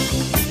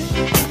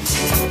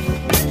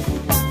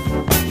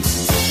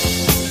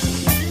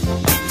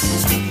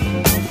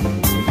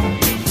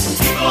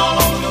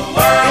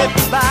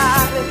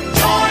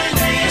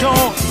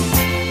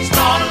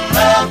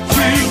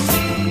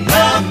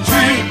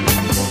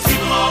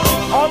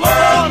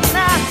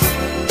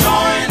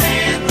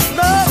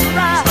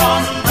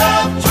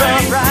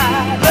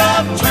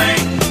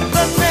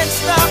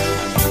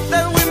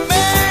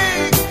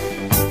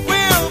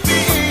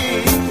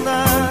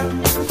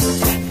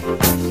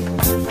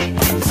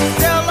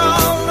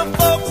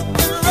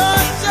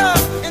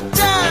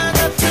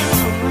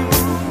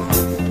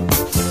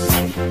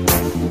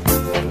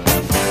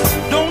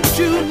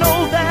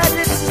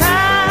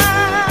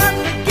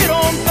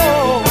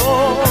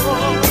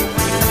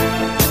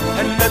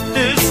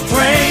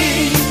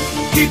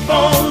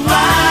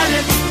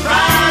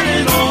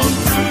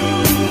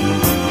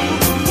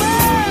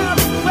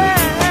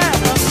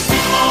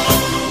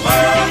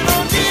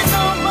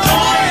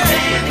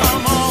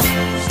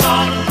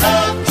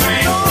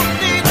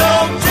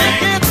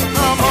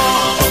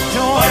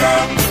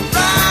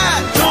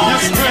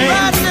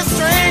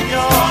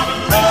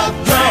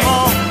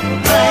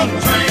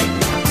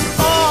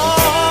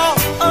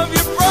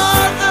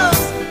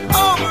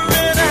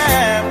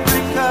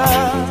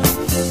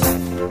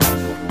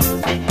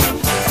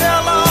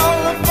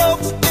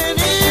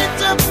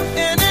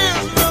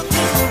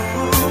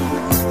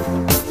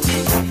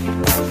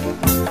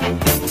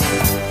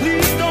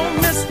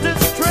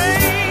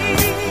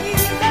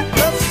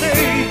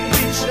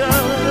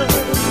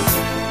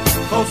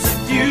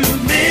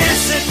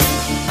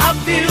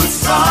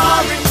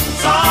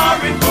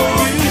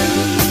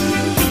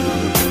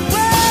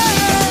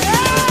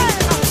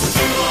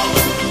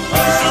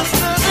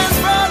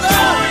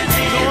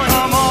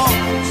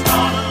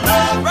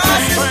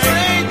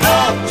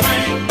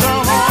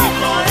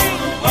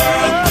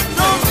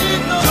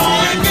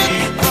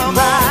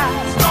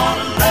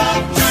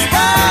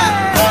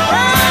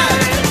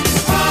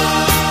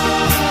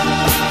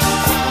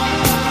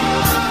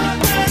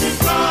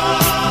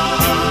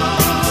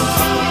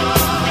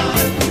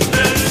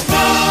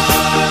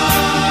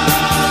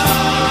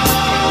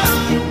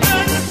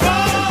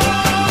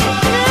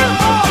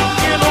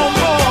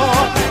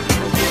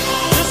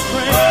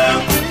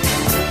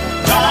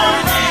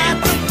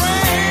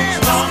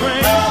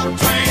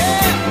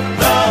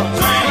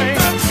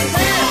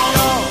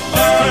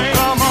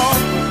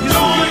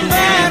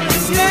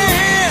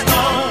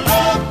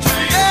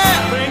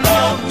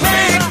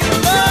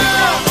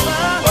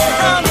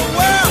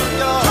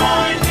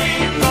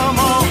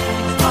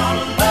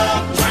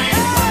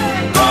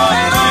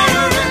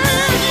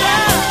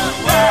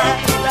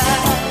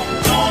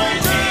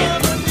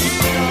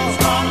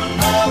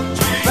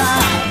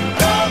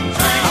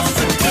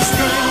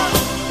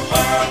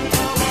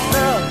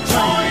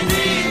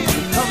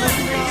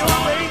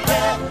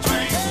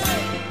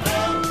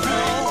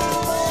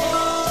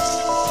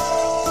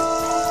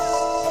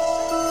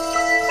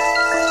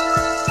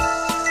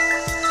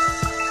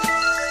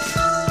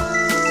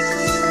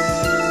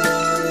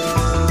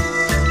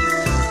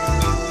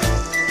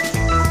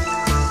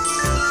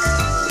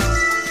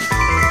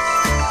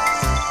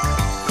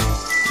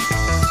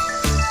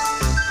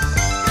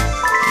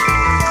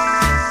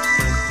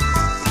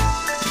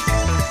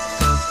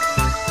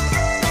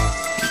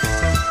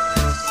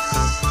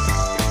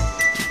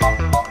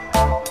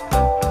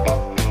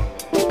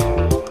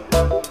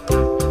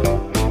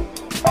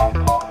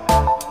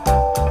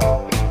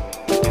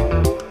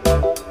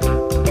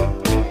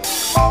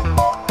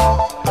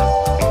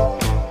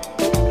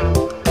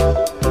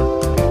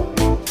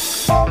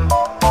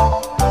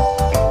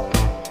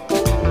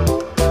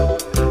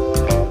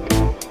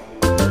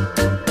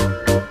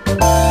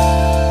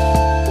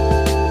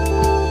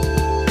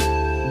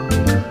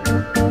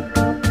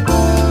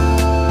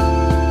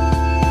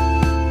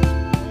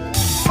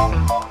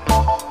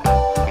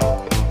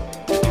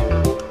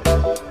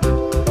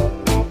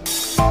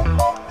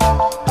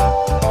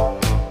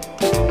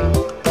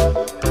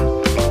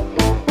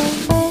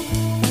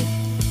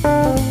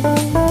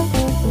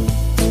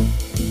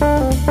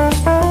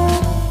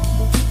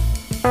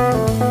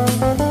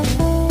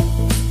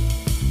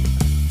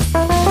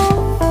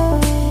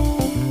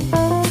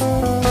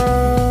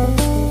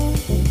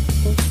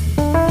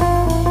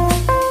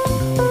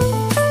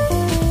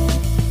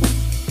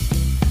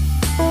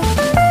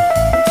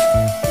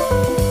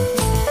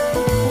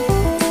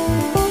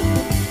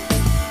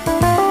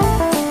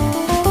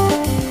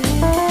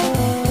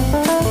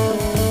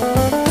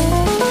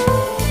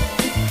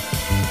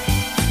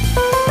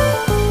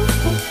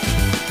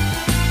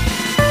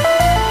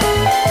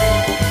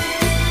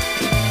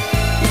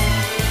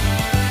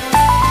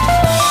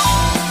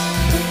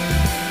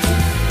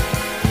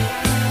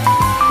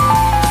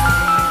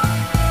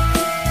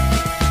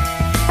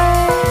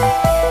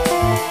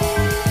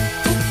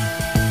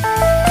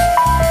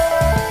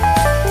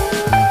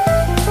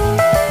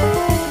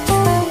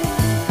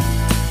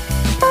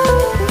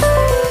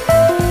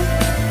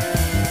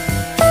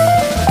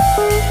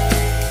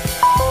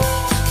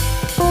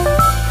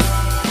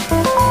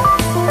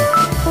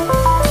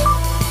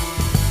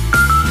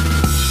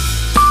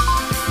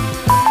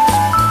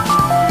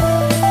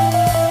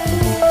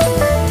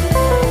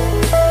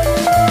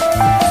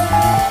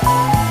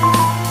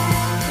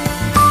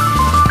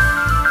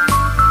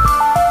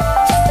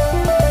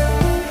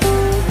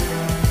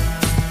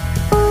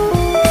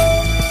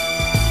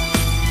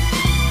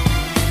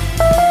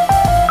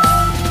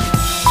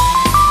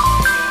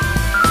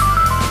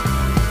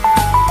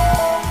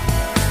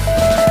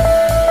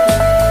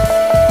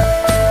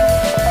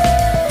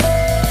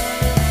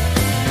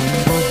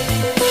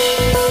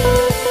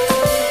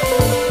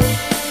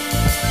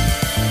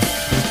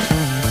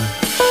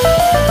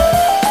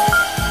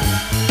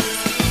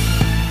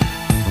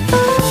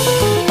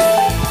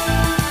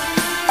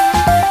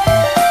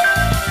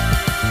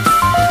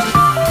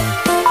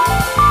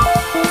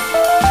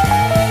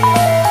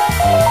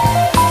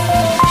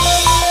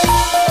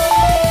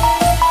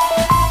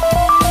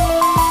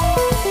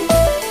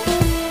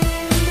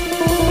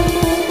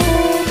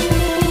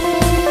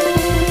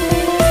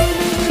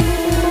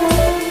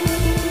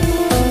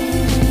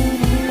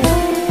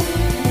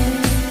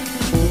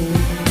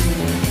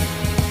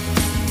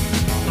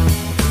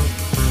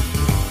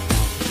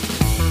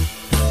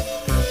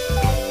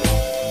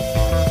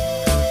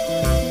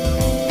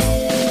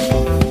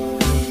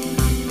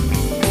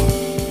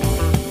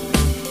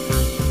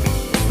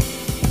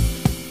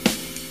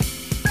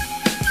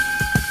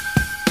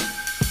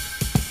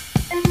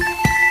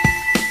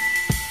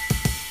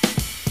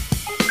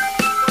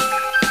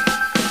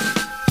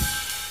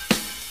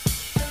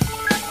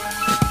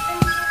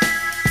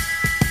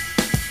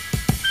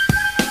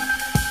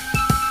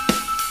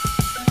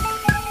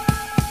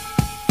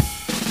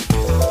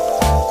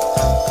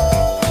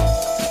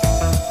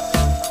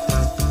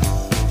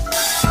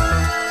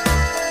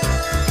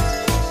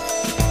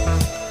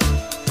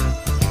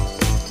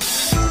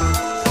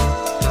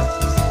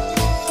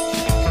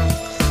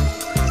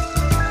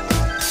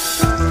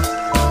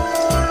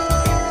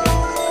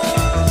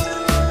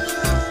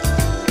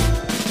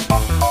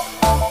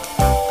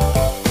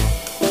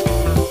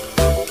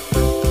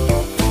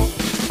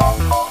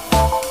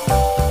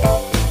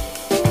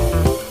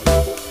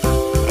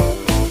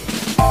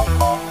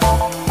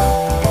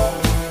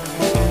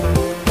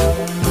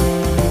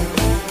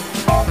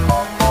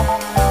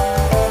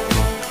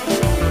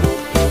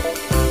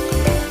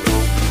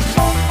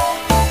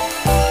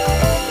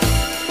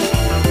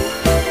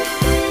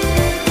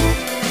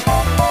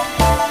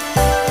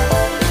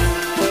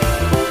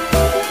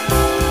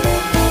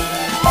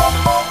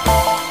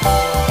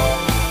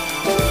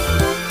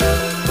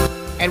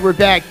 we're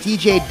back.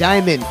 DJ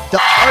Diamond,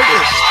 the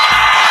artist.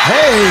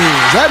 Hey,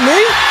 is that me?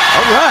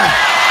 All right.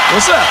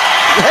 What's up?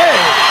 Hey,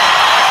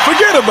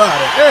 forget about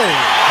it. Hey.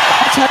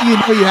 That's how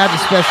you know you have a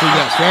special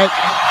guest, right?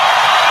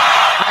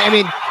 I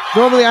mean,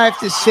 normally I have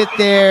to sit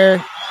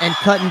there and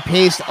cut and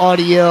paste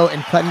audio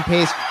and cut and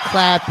paste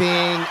clapping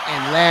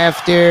and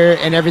laughter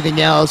and everything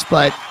else,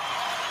 but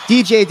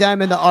DJ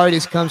Diamond, the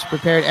artist, comes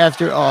prepared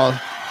after all.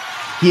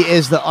 He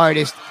is the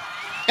artist.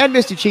 And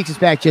Mr. Cheeks is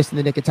back just in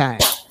the nick of time.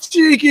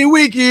 Cheeky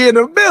Weeky in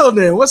the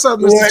building. What's up,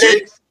 Mr.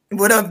 Cheeks?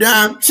 What up,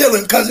 Dom?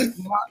 Chilling, cousin.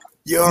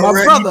 You My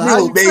already brother, how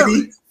know, you baby.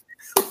 feeling?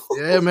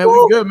 Yeah, man,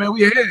 we good, man.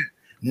 We here.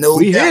 No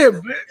We doubt. here,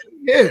 man.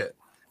 Yeah. No doubt.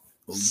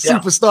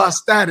 Superstar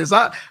status.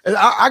 I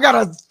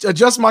gotta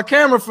adjust my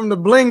camera from the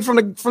bling from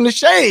the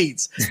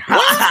shades.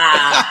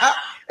 I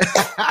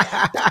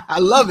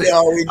love it. That's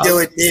how we do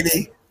it,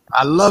 baby.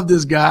 I love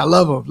this guy. I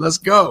love him. Let's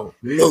go.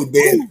 No,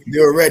 baby.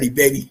 You're ready,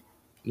 baby.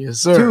 Yes,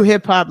 sir. Two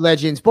hip-hop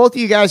legends. Both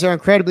of you guys are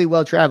incredibly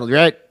well-traveled,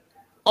 right?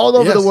 All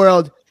over the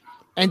world.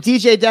 And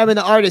DJ Diamond,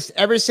 the artist,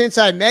 ever since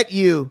I met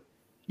you,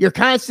 you're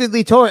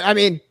constantly touring. I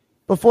mean,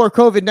 before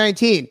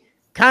COVID-19,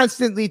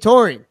 constantly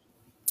touring.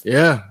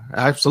 Yeah,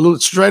 absolutely.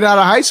 Straight out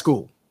of high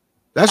school.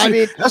 That should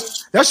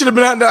have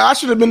been. I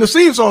should have been the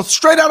theme song.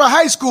 Straight out of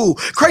high school.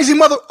 Crazy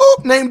mother.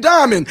 Oop, named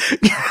Diamond. For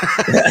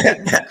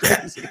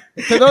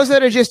those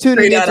that are just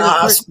tuning Straight into out of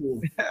high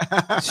school.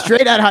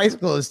 Straight Out of High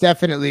School is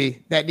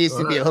definitely that needs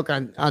to be a hook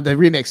on the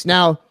remix.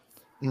 Now,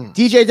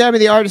 DJ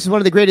Diamond, the artist, is one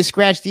of the greatest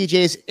scratch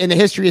DJs in the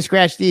history of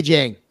scratch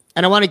DJing,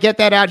 and I want to get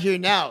that out here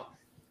now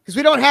because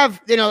we don't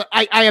have.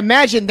 I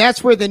imagine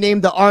that's where the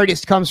name the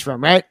artist comes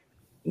from, right?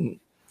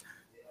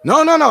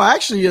 No.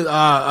 Actually,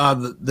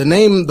 the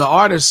name the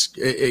artist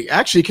it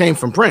actually came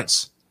from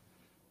Prince.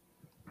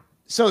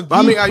 So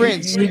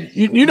Prince.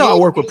 You know, I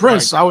work with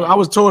Prince. I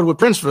was toured with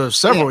Prince for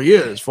several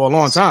years, for a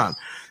long time.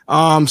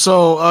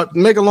 So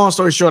make a long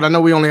story short, I know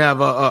we only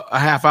have a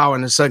half hour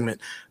in this segment.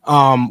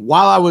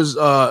 While I was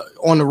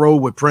on the road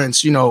with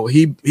Prince, you know,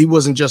 he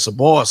wasn't just a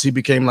boss; he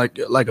became like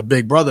a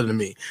big brother to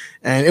me,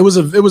 and it was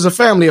a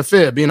family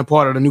affair being a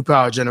part of the New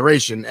Power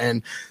generation.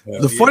 And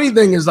the funny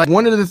thing is, like,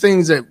 one of the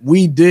things that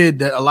we did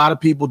that a lot of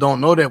people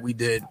don't know that we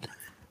did.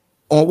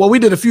 Well, we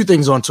did a few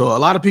things on tour. A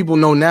lot of people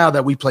know now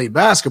that we played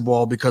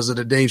basketball because of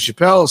the Dave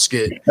Chappelle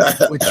skit,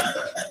 which.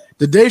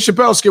 The Dave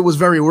Chappelle skit was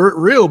very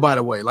real, by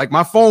the way. Like,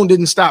 my phone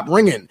didn't stop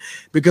ringing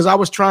because I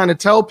was trying to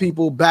tell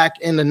people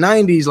back in the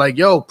 90s, like,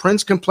 yo,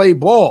 Prince can play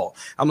ball.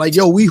 I'm like,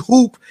 yo, we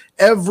hoop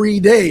every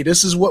day.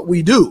 This is what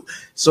we do.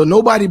 So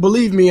nobody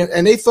believed me.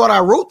 And they thought I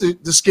wrote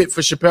the skit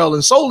for Chappelle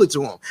and sold it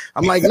to him.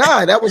 I'm like,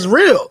 nah, that was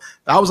real.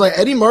 I was like,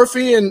 Eddie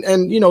Murphy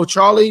and you know,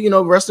 Charlie, you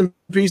know, rest in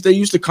peace. They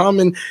used to come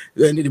and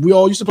we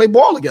all used to play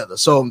ball together.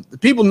 So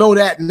people know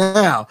that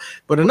now.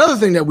 But another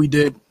thing that we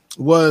did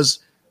was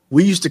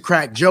we used to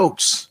crack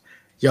jokes.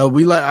 Yo,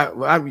 we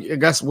I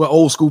guess what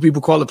old school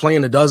people call it,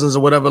 playing the dozens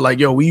or whatever. Like,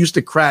 yo, we used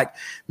to crack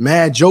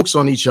mad jokes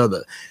on each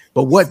other.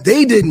 But what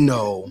they didn't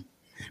know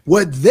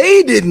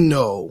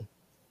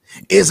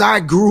is I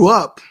grew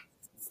up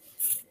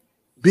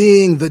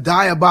being the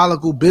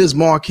diabolical Biz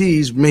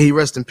Marquis, may he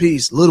rest in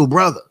peace, little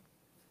brother.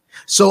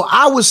 So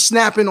I was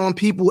snapping on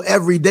people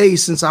every day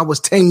since I was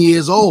 10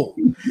 years old.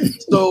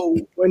 So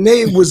when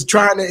they was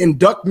trying to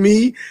induct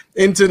me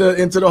into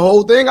the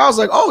whole thing, I was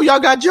like, oh, y'all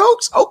got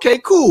jokes? Okay,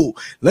 cool.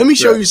 Let me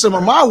show you some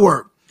of my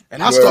work.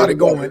 And I started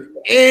going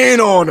in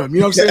on them.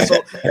 You know what I'm saying?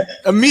 So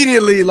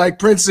immediately, like,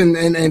 Prince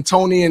and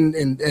Tony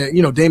and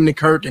you know, Damon and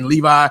Kirk and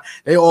Levi,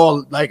 they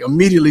all like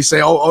immediately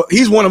say, oh,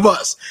 he's one of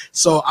us.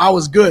 So I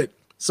was good.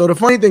 So the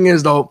funny thing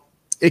is, though,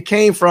 it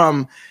came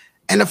from,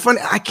 and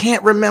I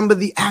can't remember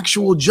the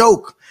actual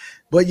joke,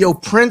 but yo,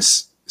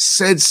 Prince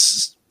said,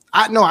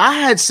 I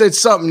had said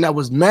something that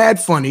was mad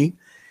funny.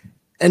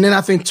 And then I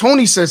think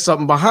Tony said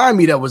something behind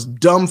me that was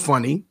dumb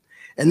funny.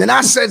 And then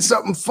I said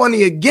something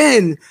funny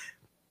again,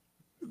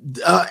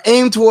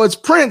 aimed towards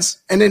Prince.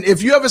 And then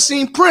if you ever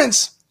seen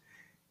Prince,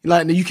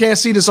 like, you can't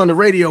see this on the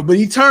radio, but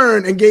he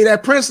turned and gave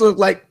that Prince look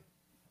like,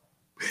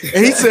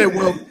 and he said,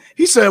 well,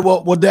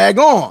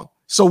 daggone.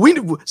 So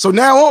from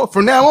now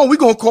on, we're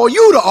gonna call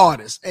you the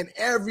artist. And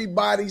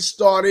everybody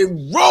started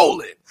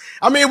rolling.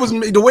 I mean, it was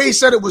the way he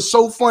said it was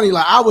so funny.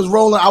 Like, I was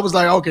rolling. I was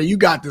like, okay, you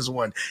got this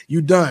one.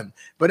 You done.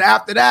 But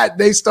after that,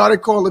 they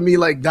started calling me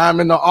like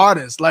Diamond the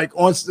Artist, like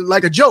on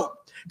like a joke.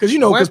 Because, you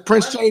know, because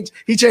Prince changed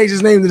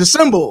his name to the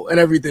symbol and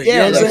everying.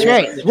 Yeah, you know that's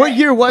right. What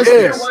year was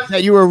this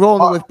that you were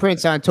rolling with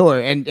Prince on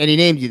tour and he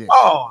named you this?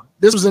 Oh,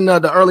 this was in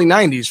the early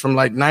 90s, from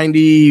like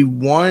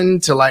 91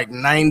 to like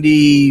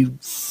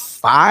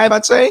 95,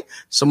 I'd say,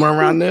 somewhere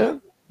around there.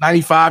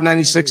 95,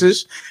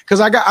 96-ish. Because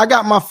I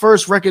got my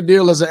first record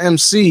deal as an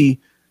MC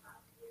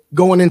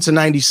going into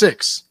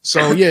 96.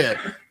 So yeah,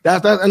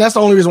 that's the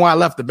only reason why I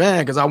left the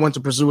band, because I went to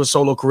pursue a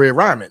solo career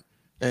rhyming.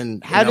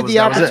 And how did the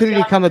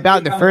opportunity come about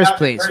in the first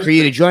place for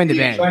you to join the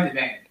band?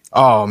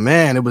 Oh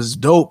man, it was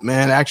dope,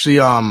 man. Actually,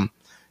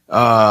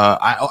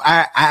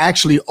 I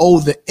actually owe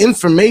the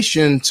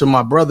information to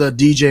my brother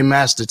DJ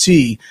Master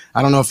T.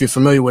 I don't know if you're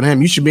familiar with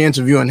him. You should be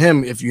interviewing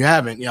him if you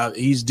haven't.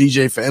 He's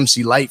DJ for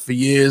MC Light for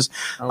years.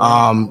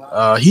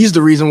 He's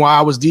the reason why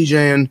I was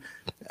DJing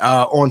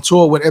on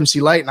tour with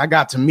MC Light, and I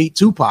got to meet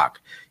Tupac.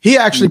 He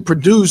actually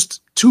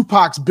produced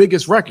Tupac's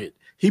biggest record.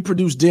 He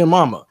produced Dear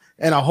Mama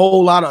and a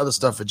whole lot of other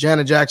stuff for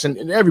Janet Jackson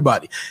and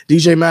everybody.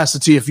 DJ Master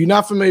T. If you're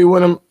not familiar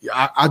with him,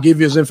 I'll give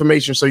you his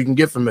information so you can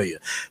get familiar.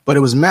 But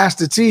it was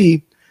Master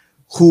T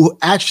who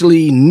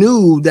actually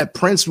knew that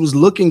Prince was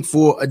looking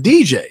for a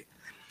DJ.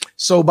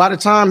 So by the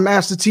time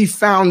Master T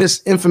found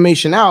this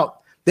information out,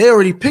 they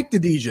already picked the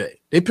DJ.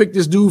 They picked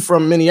this dude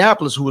from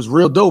Minneapolis who was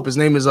real dope. His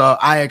name is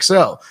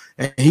IXL,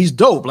 and he's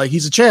dope. Like,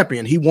 he's a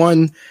champion. He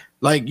won,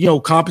 like,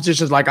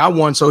 competitions like I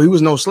won, so he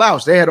was no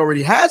slouch. They had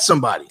already had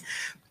somebody.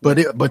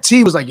 But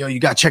T was like, yo, you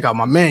got to check out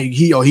my man.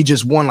 He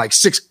just won like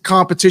 6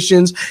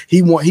 competitions.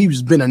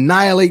 He's been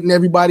annihilating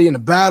everybody in the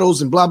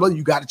battles and blah, blah.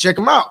 You got to check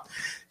him out.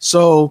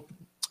 So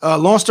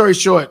long story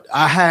short,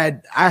 I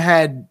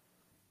had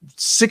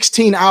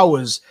 16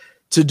 hours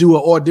to do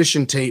an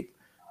audition tape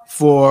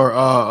for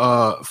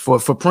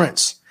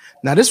Prince.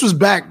 Now, this was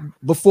back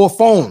before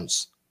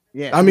phones.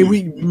 Yeah, I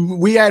mean,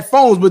 we had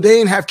phones, but they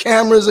didn't have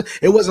cameras.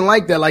 It wasn't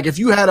like that. Like, if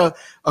you had a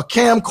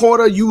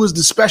camcorder, you was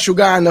the special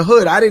guy in the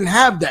hood. I didn't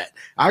have that.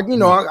 I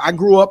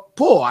grew up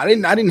poor. I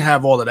didn't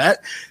have all of that.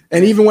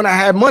 And even when I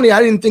had money,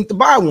 I didn't think to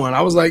buy one.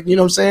 I was like, you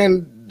know what I'm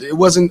saying? It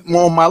wasn't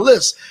on my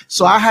list.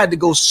 So I had to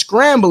go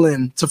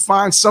scrambling to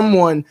find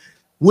someone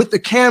with the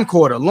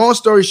camcorder. Long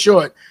story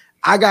short,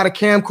 I got a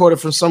camcorder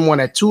from someone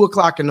at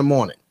 2:00 in the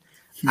morning.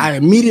 I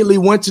immediately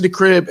went to the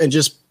crib and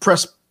just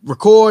pressed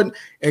record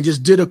and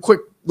just did a quick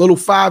little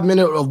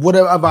 5-minute of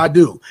whatever I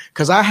do.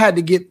 Cause I had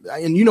to get,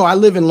 and I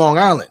live in Long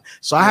Island.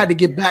 So I had to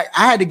get back.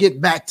 I had to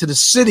get back to the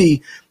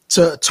city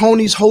to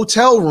Tony's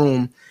hotel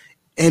room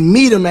and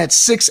meet him at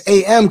 6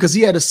 a.m. because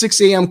he had a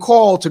 6 a.m.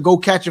 call to go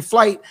catch a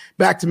flight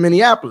back to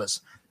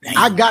Minneapolis. Damn.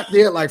 I got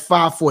there at like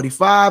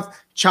 5:45,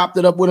 chopped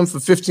it up with him for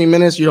 15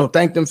 minutes,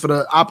 thanked him for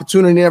the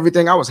opportunity and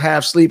everything. I was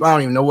half asleep. I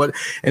don't even know what.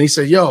 And he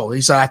said,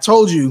 I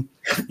told you,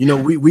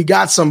 we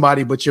got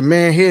somebody, but your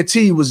man here,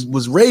 T,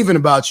 was raving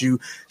about you.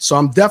 So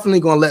I'm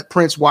definitely going to let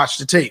Prince watch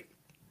the tape.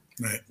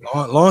 Right.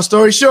 Long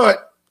story short.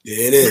 Yeah,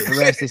 it is. The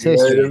rest is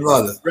history.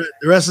 The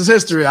rest is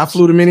history. I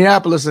flew to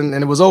Minneapolis and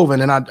it was over.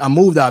 And then I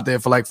moved out there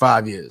for like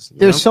 5 years.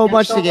 There's so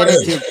much to get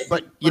into.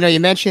 But, you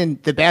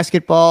mentioned the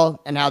basketball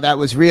and how that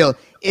was real.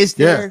 Is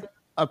there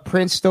a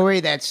Prince story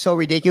that's so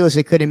ridiculous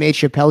it could have made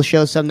Chappelle's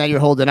Show something that you're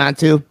holding on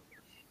to?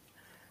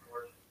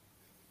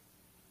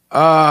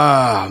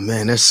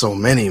 Man, there's so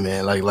many,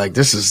 man. Like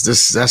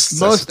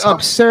that's most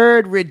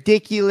absurd,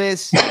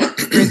 ridiculous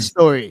Prince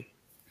story.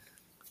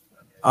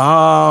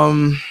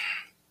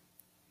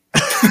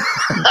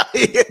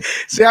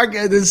 See,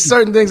 there's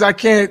certain things I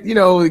can't,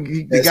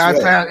 the guy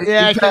passed.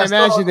 Yeah, I can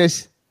imagine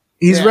this.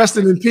 He's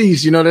resting in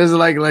peace.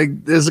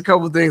 There's a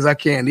couple things I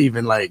can't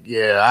even man.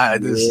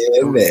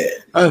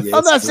 I'm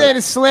not saying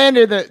to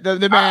slander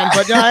the man,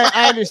 but no,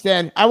 I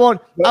understand. I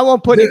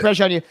won't put any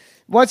pressure on you.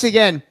 Once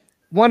again,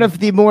 one of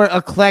the more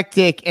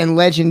eclectic and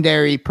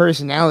legendary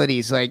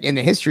personalities, like in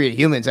the history of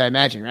humans, I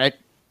imagine, right?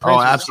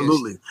 Prince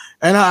absolutely.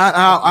 And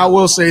I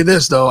will say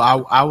this though.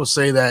 I will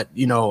say that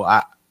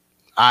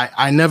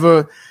I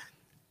never.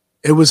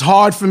 It was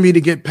hard for me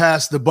to get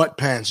past the butt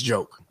pants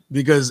joke.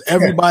 Because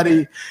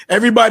everybody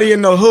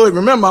in the hood,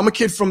 remember, I'm a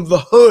kid from the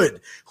hood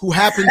who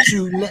happened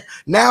to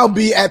now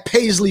be at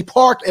Paisley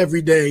Park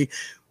every day,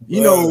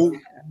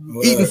 eating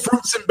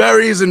fruits and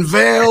berries and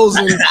veils.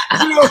 And, you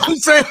know what I'm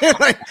saying?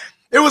 Like,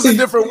 it was a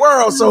different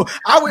world. So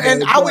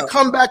I would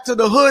come back to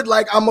the hood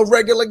like I'm a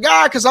regular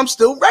guy because I'm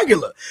still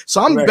regular.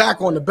 So I'm back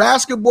on the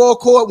basketball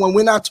court when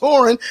we're not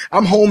touring.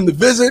 I'm home to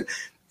visit.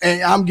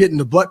 And I'm getting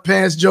the butt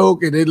pants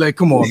joke, and they're like,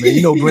 "Come on,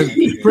 man!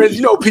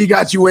 Prince, P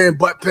got you wearing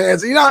butt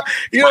pants." It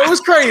was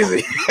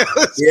crazy.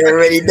 You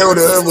already know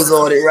the hood was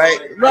on it, right?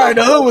 Right,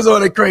 the hood was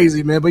on it,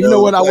 crazy, man. But you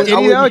know what?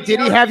 Did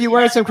he have you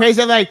wearing some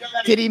crazy? Like,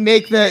 did he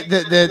make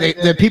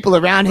the people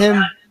around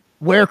him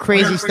wear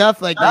crazy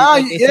stuff? Like,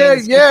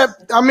 yeah.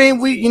 I mean,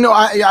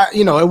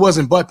 it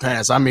wasn't butt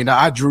pants. I mean,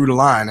 I drew the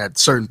line at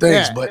certain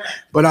things,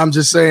 but I'm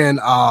just saying,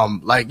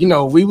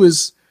 we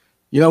was.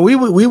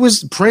 We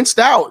was princed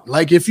out.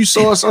 Like, if you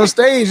saw us on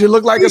stage, it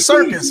looked like a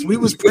circus. We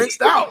was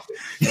princed out.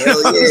 You know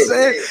what I'm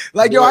saying?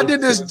 Like, I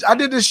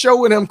did this show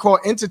with him called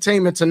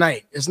Entertainment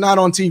Tonight. It's not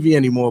on TV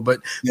anymore, but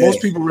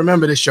most people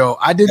remember the show.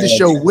 I did the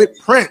show with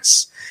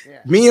Prince. Yeah.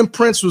 Me and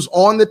Prince was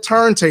on the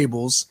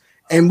turntables,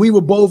 and we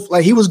were both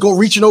like, he was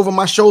reaching over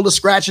my shoulder,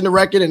 scratching the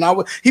record, and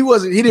he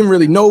didn't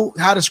really know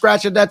how to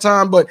scratch at that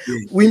time, but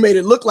we made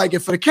it look like it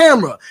for the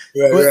camera.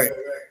 Right.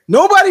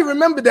 Nobody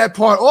remembered that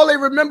part. All they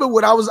remember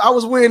what I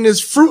was wearing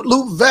this Fruit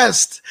Loop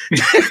vest.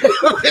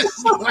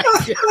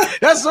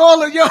 That's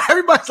all.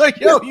 Everybody's like,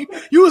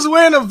 you was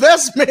wearing a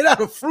vest made out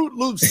of Fruit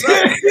Loops.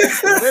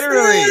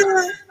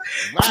 Literally.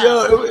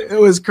 Wow. It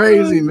was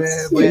crazy,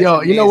 man. But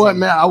you know what,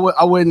 man?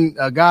 I wouldn't.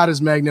 God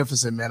is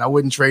magnificent, man. I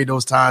wouldn't trade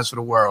those times for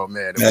the world,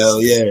 man.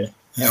 It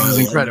was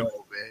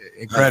incredible, man.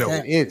 Incredible.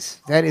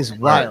 That is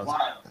wild.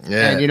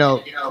 Yeah.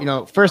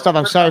 And first off,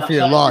 I'm sorry for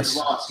your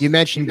loss. You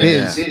mentioned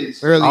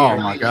Biz earlier. Oh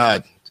my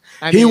God.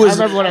 I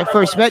remember when I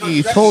first met you,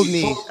 you told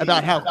me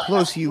about how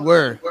close you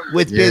were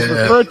with Biz,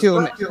 referred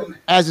to him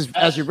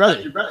as your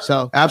brother.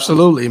 So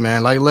absolutely,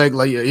 man. Like,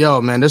 yo,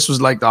 man, this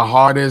was like the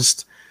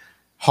hardest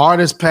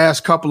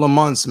past couple of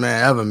months,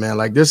 man, ever, man.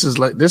 Like this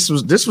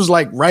was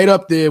like right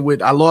up there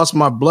with, I lost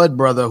my blood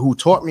brother who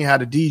taught me how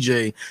to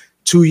DJ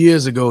 2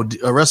 years ago.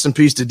 Rest in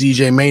peace to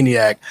DJ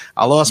Maniac.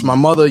 I lost my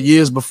mother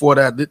years before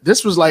that.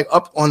 This was like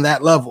up on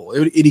that level.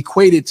 It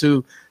equated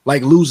to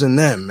like losing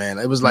them, man.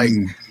 It was like,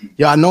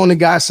 yo, I known the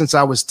guy since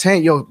I was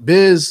 10. Yo,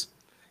 Biz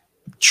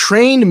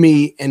trained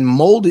me and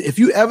molded. If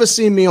you ever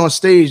see me on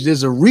stage,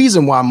 there's a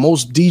reason why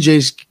most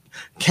DJs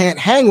can't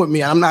hang with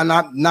me. I'm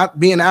not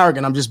being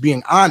arrogant. I'm just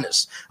being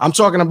honest. I'm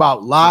talking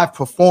about live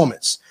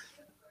performance.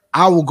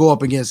 I will go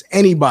up against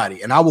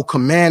anybody and I will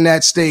command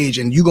that stage,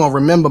 and you're going to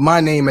remember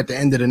my name at the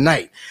end of the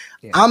night.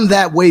 Yeah. I'm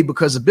that way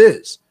because of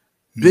Biz.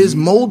 Biz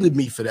molded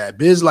me for that.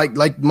 Biz,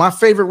 like my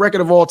favorite record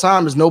of all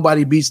time is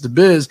Nobody Beats the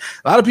Biz.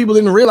 A lot of people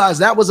didn't realize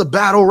that was a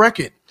battle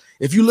record.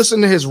 If you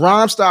listen to his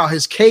rhyme style,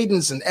 his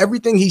cadence, and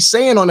everything he's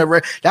saying on that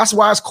record, that's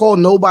why it's called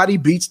Nobody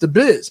Beats the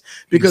Biz.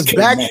 Because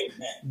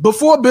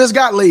before Biz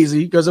got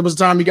lazy, because it was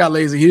the time he got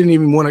lazy, he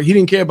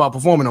didn't care about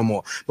performing no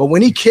more. But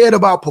when he cared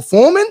about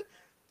performing,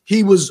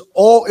 it was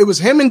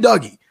him and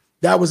Dougie.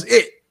 That was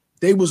it.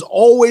 They was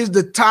always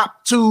the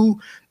top two,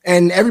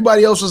 and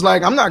everybody else was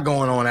like, I'm not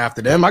going on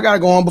after them. I got to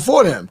go on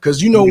before them,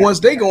 because once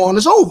they go on,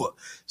 it's over.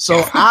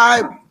 So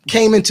I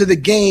came into the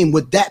game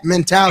with that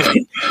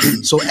mentality.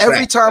 So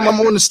every time I'm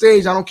on the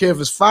stage, I don't care if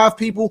it's 5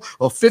 people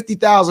or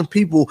 50,000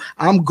 people,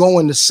 I'm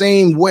going the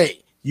same way.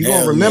 You're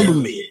going to remember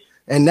me.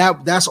 And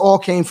that's all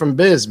came from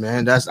Biz,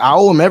 man. I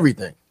owe him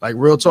everything. Like,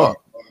 real talk.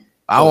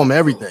 I owe him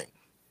everything.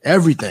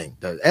 Everything.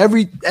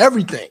 Everything.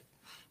 Everything.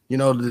 You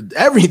know what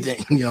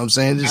I'm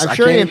saying? I'm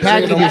sure it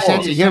impacted your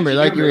sense of humor,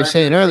 like you were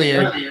saying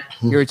earlier.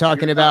 You were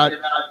talking about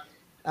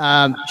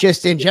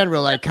just in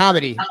general, like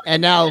comedy.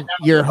 And now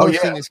you're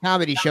hosting this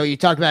comedy show. You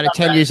talk about at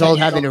 10 years old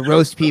having to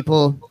roast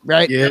people,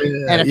 right? Yeah.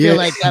 And I feel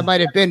like that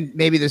might have been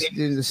maybe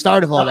the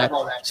start of all that.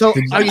 So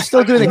are you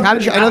still doing the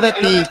comedy show? I know that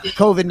the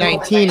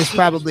COVID-19 has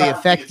probably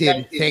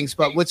affected things,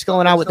 but what's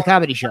going on with the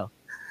comedy show?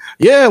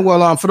 Yeah,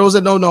 well, for those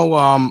that don't know,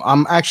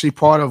 I'm actually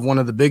part of one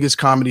of the biggest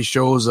comedy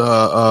shows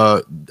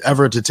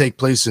ever to take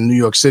place in New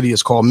York City.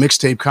 It's called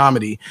Mixtape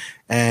Comedy,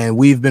 and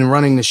we've been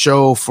running the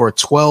show for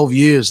 12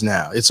 years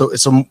now. It's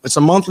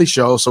a monthly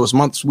show, so it's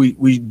months.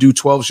 We do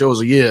 12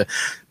 shows a year,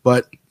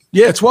 but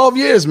yeah, 12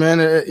 years,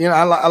 man.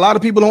 A lot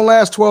of people don't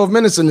last 12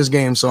 minutes in this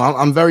game, so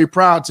I'm very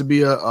proud to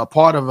be a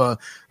part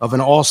of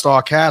an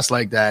all-star cast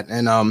like that.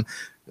 And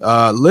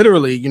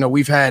literally,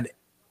 we've had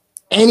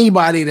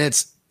anybody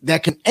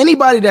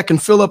that can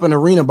fill up an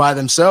arena by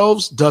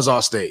themselves does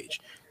our stage.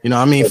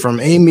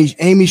 From Amy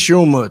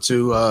Schumer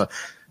to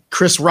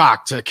Chris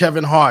Rock to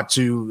Kevin Hart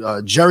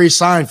to Jerry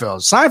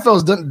Seinfeld.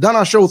 Seinfeld's done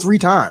our show 3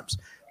 times.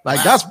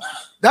 Like,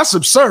 that's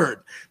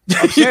absurd.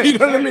 You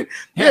know what I mean?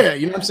 Yeah,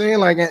 you know what I'm saying?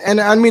 Like,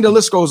 and I mean, the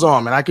list goes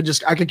on, man. I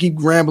could keep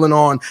rambling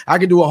on. I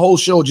could do a whole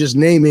show just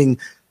naming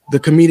the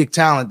comedic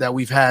talent that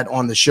we've had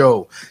on the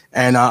show.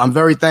 And I'm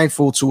very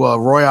thankful to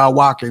Royale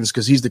Watkins,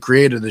 because he's the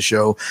creator of the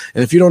show.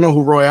 And if you don't know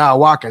who Royale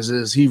Watkins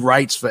is, he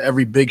writes for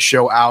every big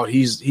show out.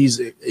 He's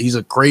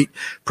a great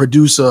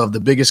producer of the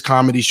biggest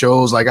comedy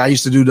shows. Like, I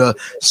used to do the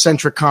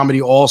Centric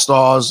Comedy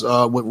All-Stars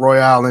with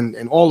Royale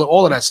and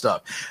all of that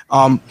stuff.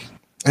 And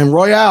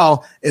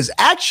Royale is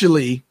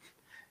actually,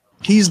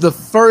 he's the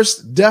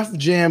first Def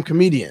Jam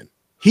comedian.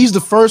 He's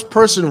the first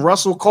person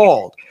Russell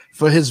called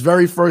for his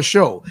very first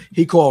show.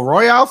 He called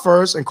Royale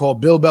first and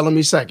called Bill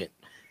Bellamy second.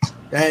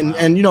 And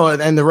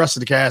the rest of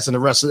the cast and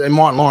and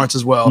Martin Lawrence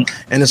as well.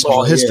 And it's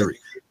all history.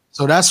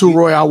 So that's who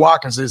Royale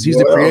Watkins is. He's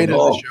the creator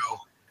of the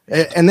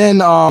show. And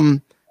then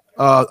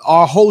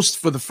our host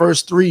for the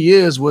first 3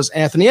 years was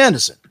Anthony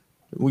Anderson.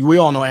 We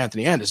all know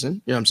Anthony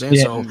Anderson. You know what I'm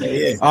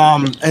saying?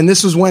 So, and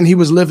this was when he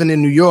was living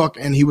in New York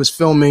and he was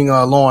filming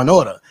Law and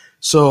Order.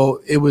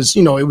 So he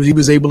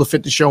was able to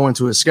fit the show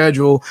into his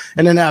schedule.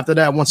 And then after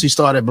that, once he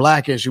started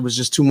Blackish, it was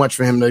just too much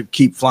for him to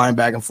keep flying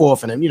back and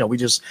forth. And then,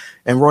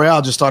 and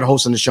Royale just started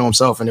hosting the show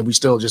himself. And then we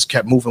still just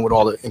kept moving with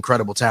all the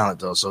incredible talent,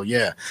 though. So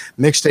yeah,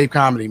 Mixtape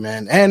Comedy,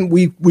 man. And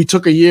we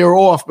took a year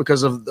off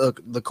because of the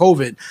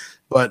COVID.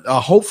 But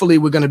hopefully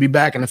we're going to be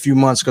back in a few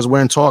months, because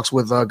we're in talks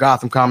with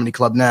Gotham Comedy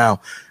Club now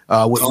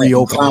with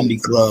reopening. Comedy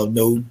Club,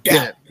 no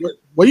doubt. Yeah.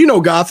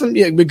 Well, Gotham,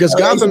 because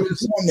Gotham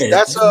is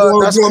that's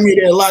brought me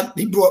there a lot.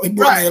 He brought me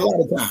a lot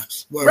of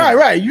times.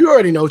 Right. You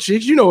already know,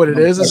 Cheeks. You know what it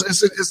is.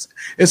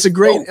 It's a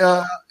great,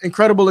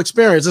 incredible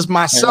experience. It's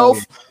myself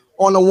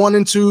on the 1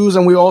 and 2s,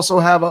 and we also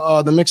have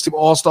the Mixtape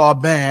All-Star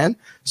Band.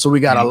 So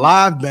we got a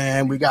live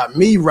band. We got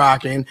me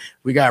rocking.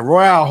 We got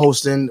Royale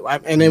hosting,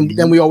 and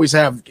then we always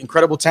have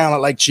incredible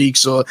talent like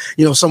Cheeks or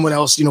someone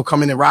else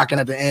coming and rocking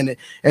at the end.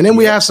 And then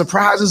we have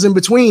surprises in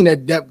between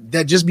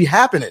that just be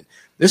happening.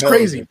 It's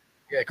crazy.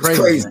 Yeah, It's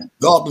crazy.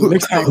 Golf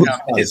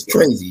is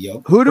crazy,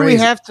 yo. Who do we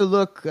Crazy. have to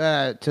look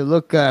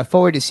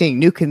forward to seeing?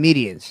 New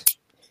comedians.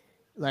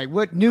 Like,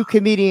 what new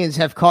comedians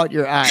have caught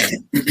your eye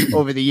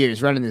over the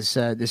years running this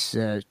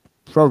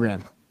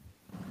program?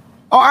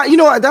 Oh, you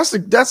know what?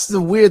 That's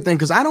the weird thing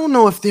because I don't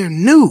know if they're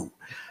new,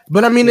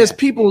 but I mean, there's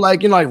people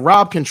like like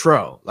Rob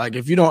Cantrell. Like,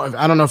 I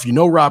don't know if you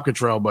know Rob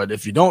Cantrell, but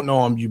if you don't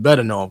know him, you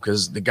better know him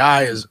because the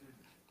guy is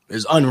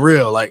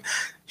unreal. Like,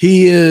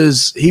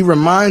 he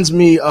reminds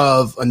me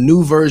of a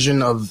new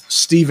version of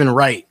Stephen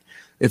Wright.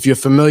 If you're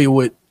familiar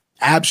with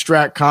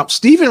abstract comp,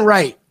 Stephen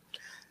Wright.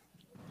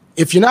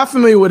 If you're not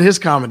familiar with his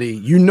comedy,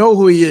 you know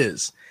who he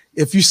is.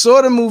 If you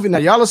saw the movie, now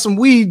y'all are some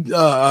weed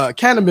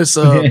cannabis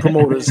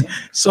promoters.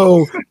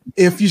 So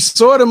if you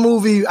saw the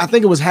movie, I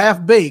think it was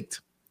Half Baked.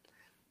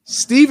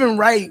 Stephen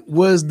Wright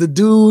was the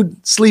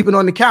dude sleeping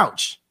on the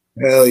couch.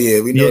 Hell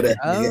yeah, we know that.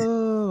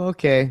 Oh,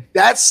 okay.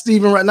 That's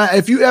Stephen Wright. Now,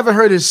 if you ever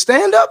heard his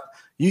stand-up,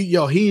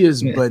 he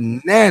is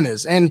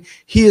bananas. And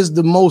he is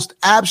the most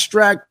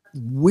abstract,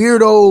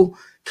 weirdo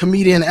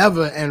comedian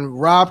ever. And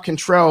Rob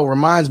Cantrell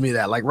reminds me of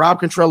that. Like, Rob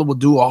Cantrell will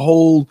do a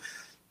whole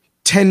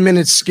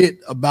 10-minute skit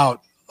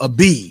about a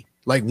bee,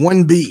 like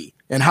one bee,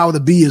 and how the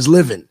bee is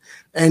living.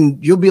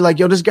 And you'll be like,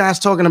 yo, this guy's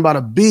talking about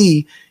a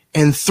bee,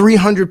 and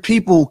 300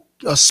 people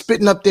are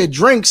spitting up their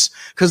drinks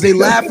because they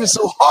laughing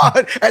so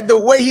hard at the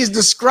way he's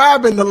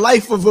describing the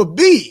life of a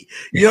bee.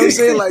 You know what I'm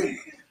saying? Like,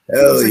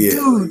 hell like,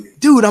 yeah.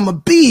 dude, I'm a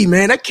bee,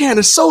 man. That can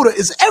of soda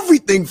is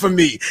everything for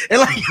me. And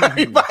like,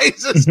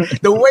 everybody's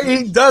just, the way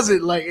he does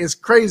it, like, it's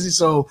crazy.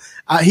 So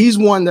he's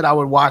one that I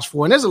would watch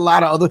for. And there's a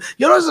lot of other,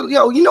 you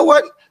know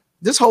what?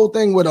 This whole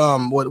thing with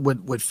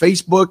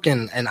Facebook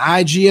and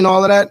IG and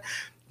all of that,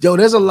 yo,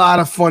 there's a lot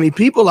of funny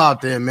people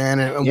out there, man.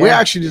 And we're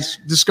actually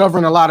just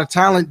discovering a lot of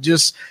talent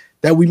just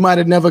that we might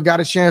have never got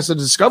a chance to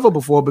discover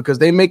before because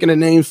they're making a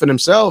name for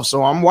themselves.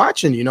 So I'm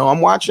watching,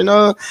 what's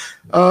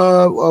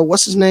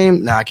his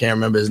name? Nah, I can't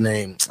remember his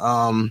name.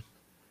 My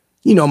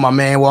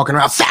man walking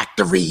around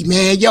Factory,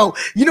 man. Yo,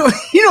 you know,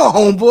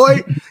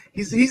 homeboy.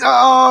 He's Is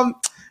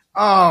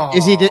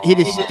he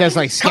just does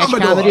like sketch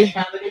comedy?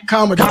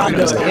 Commodore.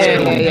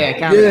 Yeah.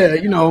 Yeah,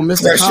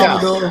 Mr. Fresh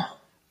Commodore. Out.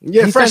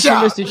 Yeah, He's fresh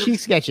done out. some Mr. Cheek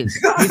sketches.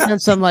 He's done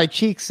some like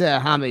Cheeks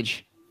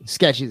homage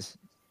sketches.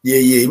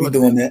 Yeah, we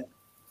doing that.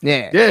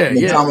 Yeah.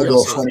 The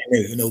Commodore funny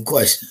nigga, no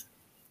question.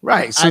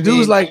 Right. So I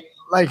dudes mean-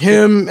 like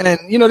him, and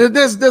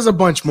there's a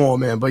bunch more,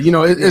 man. But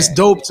it's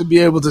dope to be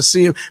able to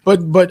see him.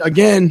 But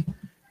again,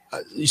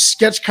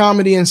 sketch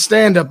comedy and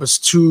stand up is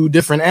two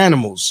different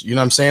animals. You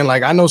know what I'm saying?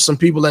 Like, I know some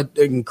people that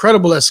are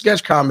incredible at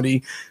sketch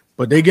comedy,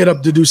 but they get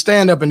up to do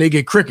stand up and they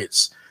get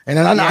crickets. And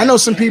then I know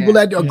some people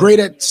that are great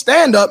at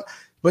stand up,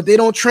 but they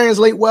don't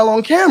translate well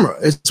on camera.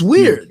 It's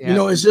weird.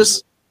 Yeah. It's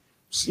just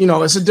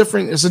it's a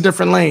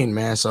different lane,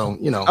 man. So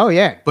Oh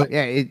yeah, But-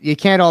 but you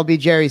can't all be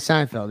Jerry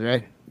Seinfeld,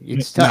 right?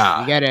 It's tough.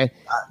 Nah. You gotta.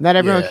 Not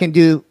everyone can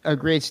do a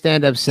great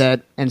stand-up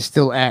set and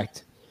still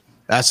act.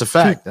 that's a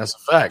fact. That's a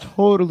fact.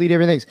 Totally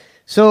different things.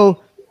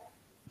 So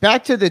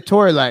back to the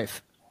tour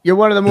life. You're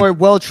one of the more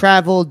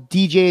well-traveled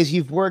DJs.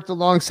 You've worked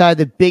alongside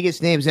the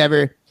biggest names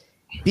ever.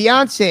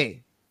 Beyonce,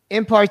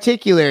 in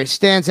particular,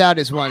 stands out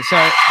as one. So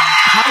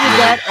how did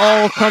that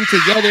all come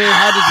together?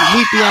 How did you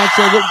meet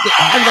Beyonce?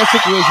 How did that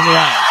situation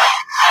arise?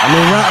 I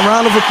mean,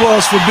 round of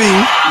applause for B. You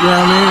know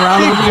what I mean?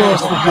 Round of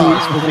applause for B.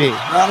 For B.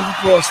 Round of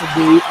applause for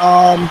B.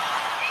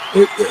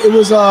 It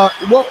was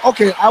well,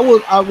 okay. I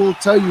will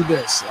tell you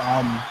this.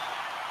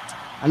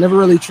 I never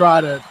really try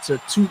to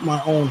toot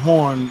my own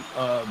horn,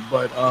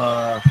 but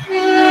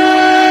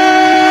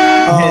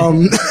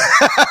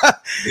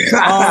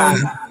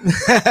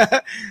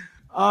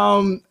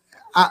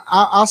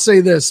I'll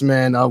say this,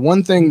 man.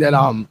 One thing that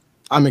I'm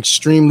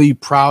extremely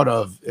proud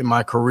of in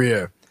my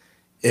career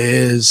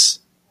is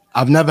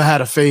I've never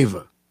had a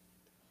favor.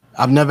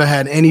 I've never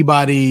had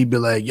anybody be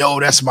like, yo,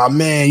 that's my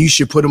man, you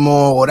should put him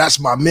on, or that's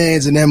my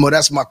man's and them, or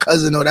that's my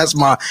cousin, or that's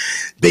my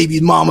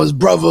baby mama's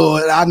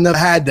brother. I've never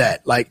had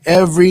that. Like,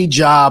 every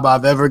job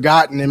I've ever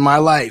gotten in my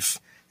life,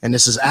 and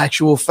this is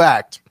actual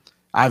fact,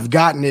 I've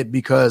gotten it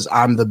because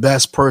I'm the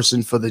best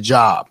person for the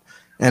job.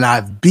 And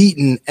I've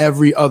beaten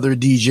every other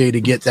DJ to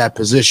get that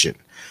position.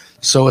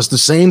 So it's the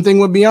same thing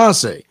with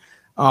Beyonce.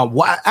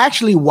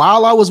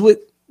 While I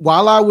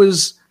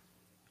was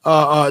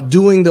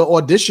doing the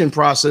audition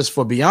process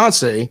for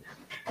Beyonce,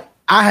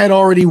 I had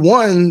already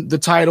won the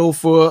title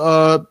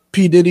for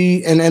P.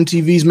 Diddy and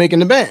MTV's Making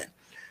the Band.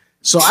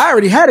 So I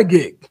already had a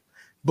gig,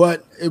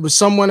 but it was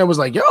someone that was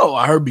like, yo,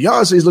 I heard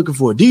Beyonce's looking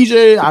for a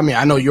DJ. I mean,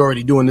 I know you're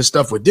already doing this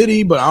stuff with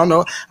Diddy, but I don't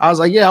know. I was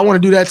like, yeah, I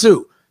want to do that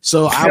too.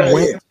 So I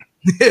went.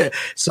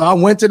 So I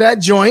went to that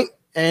joint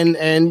and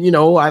I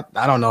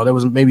don't know, there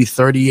was maybe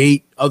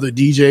 38 other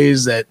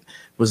DJs that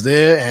was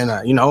there. And,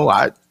 I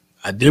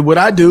did what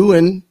I do,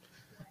 and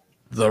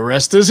the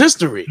rest is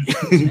history.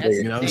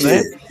 You know what I'm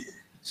saying?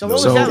 So what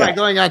was that like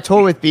going on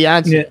tour with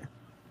Beyonce?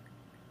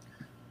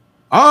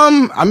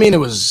 I mean, it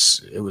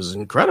was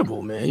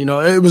incredible, man.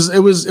 It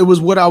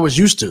was what I was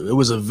used to. It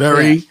was a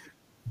very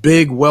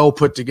big, well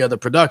put together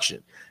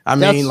production. I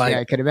mean, like,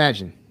 I could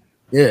imagine.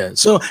 Yeah.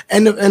 So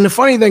and the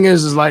funny thing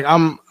is like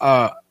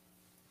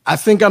I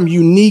think I'm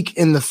unique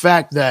in the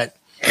fact that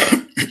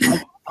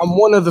I'm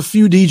one of the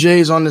few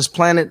DJs on this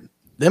planet.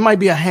 There might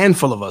be a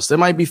handful of us. There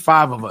might be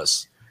 5 of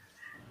us,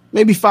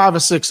 maybe 5 or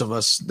 6 of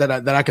us that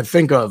I could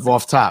think of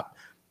off top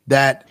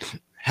that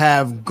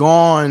have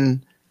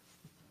gone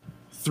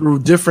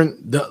through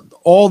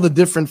all the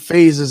different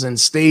phases and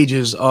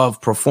stages of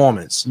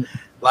performance.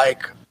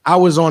 Like I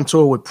was on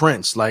tour with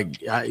Prince.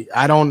 Like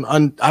I don't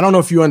know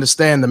if you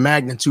understand the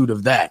magnitude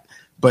of that,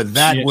 but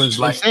that was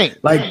like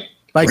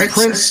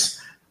Prince.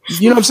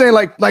 You know what I'm saying?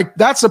 Like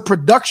that's a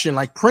production.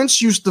 Like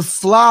Prince used to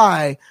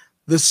fly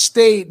the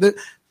stage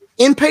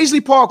in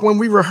Paisley Park when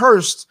we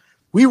rehearsed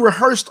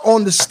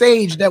on the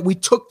stage that we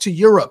took to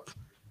Europe.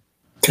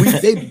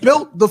 They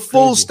built the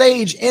full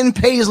stage in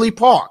Paisley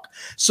Park.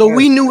 So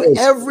we knew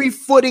every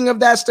footing of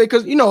that stage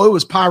because, you know, it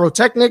was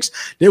pyrotechnics.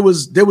 There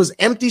was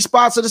empty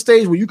spots of the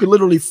stage where you could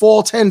literally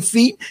fall 10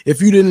 feet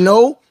if you didn't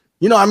know.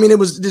 You know, I mean, it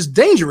was just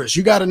dangerous.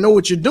 You got to know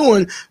what you're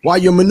doing while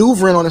you're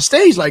maneuvering on a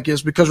stage like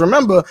this. Because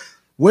remember,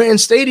 we're in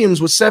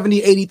stadiums with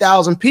 70,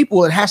 80,000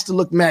 people. It has to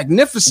look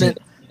magnificent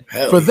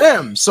for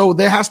them. So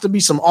there has to be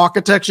some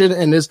architecture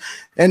and there's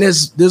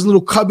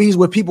little cubbies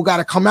where people got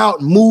to come out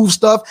and move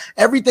stuff.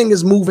 Everything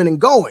is moving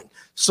and going.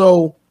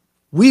 So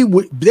they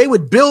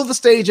would build the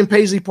stage in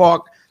Paisley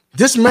Park,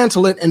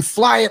 dismantle it, and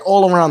fly it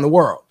all around the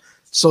world.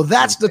 So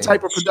that's the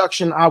type of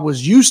production I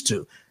was used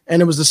to.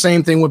 And it was the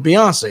same thing with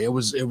Beyonce. It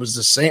was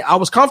the same. I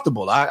was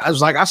comfortable. I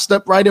was like, I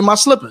stepped right in my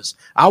slippers.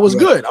 I was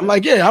good. I'm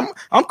like, yeah,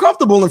 I'm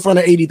comfortable in front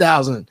of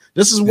 80,000.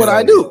 This is what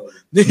I do.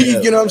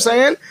 You know what I'm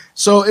saying?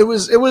 So it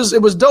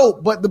was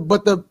dope. But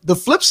the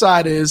flip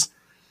side is,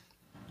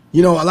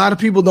 you know, a lot of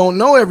people don't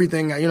know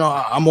everything. You know,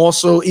 I'm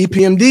also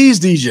EPMD's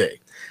DJ.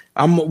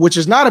 Which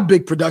is not a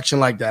big production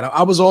like that.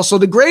 I was also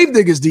the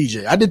Gravediggers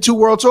DJ. I did 2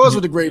 world tours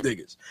with the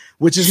Gravediggers,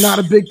 which is not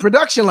a big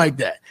production like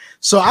that.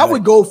 So I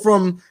would go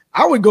from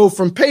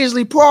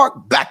Paisley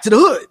Park back to the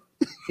hood.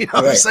 You know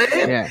what I'm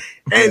saying? Yeah.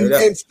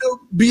 And still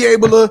be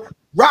able to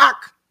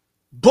rock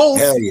both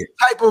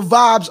type of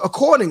vibes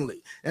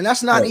accordingly. And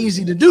that's not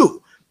easy to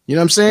do. You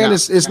know what I'm saying?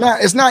 No.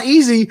 It's not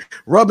easy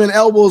rubbing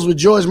elbows with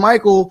George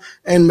Michael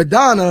and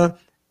Madonna.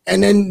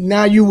 And then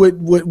now you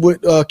would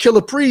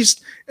Killer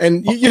Priest,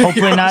 and you know,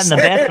 hopefully not in the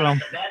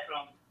bathroom.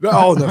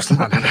 Oh no, it's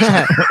not.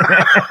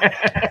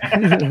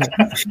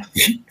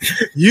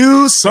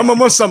 You some of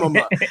my.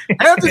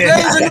 After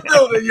days in the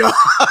building,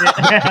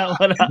 y'all.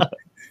 What up?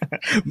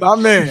 My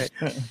man.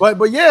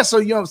 But yeah, so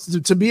you know,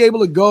 to be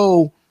able to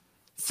go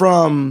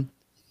from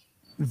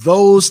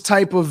those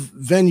type of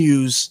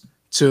venues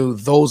to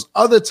those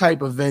other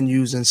type of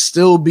venues and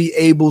still be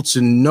able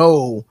to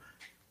know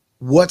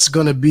what's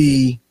gonna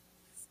be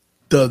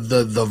the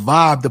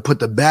vibe to put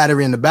the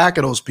battery in the back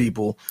of those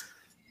people,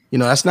 you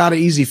know, that's not an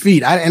easy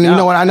feat. You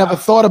know what? I never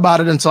thought about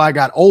it until I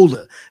got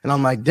older, and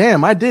I'm like,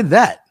 damn, I did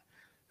that.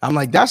 I'm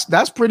like,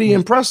 that's pretty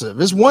impressive.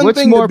 It's one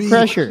thing. What's more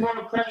pressure?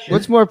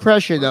 What's more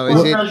pressure though?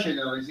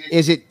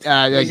 Is it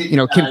you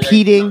know,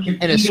 competing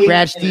in a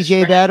scratch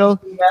DJ battle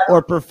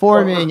or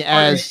performing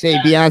as say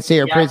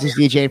Beyonce or Prince's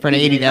DJ in front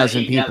of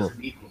 80,000 people?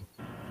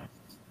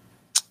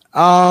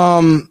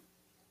 I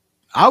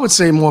would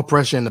say more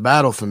pressure in the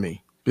battle for me.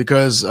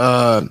 Because,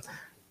 I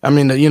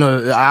mean, you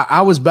know,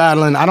 I was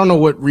battling. I don't know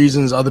what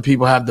reasons other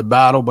people have to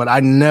battle, but I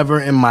never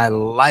in my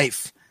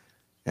life,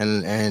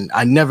 and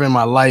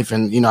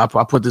you know,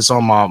 I put this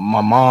on my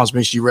mom's,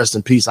 may she rest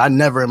in peace. I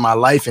never in my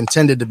life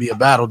intended to be a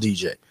battle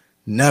DJ.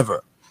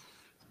 Never.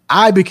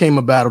 I became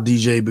a battle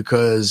DJ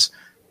because,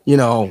 you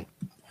know,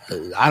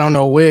 I don't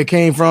know where it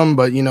came from,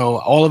 but, you know,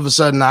 all of a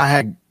sudden I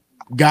had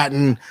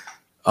gotten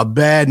a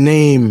bad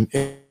name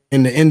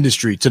in the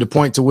industry to the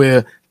point to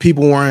where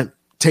people weren't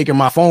taking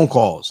my phone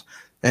calls,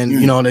 and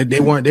you know,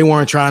 they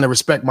weren't trying to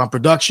respect my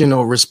production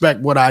or respect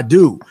what I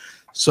do.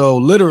 So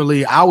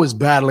literally I was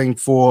battling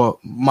for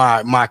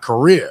my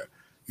career.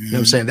 You know what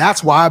I'm saying?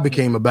 That's why I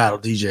became a battle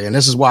DJ, and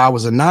this is why I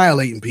was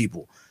annihilating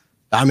people.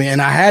 I mean,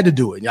 and I had to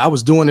do it. I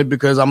was doing it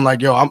because I'm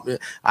like, yo,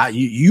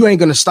 you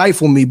ain't gonna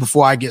stifle me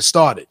before I get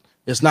started.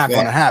 It's not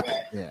going to happen.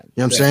 You know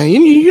what I'm saying?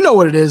 You know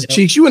what it is,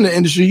 Cheeks. You in the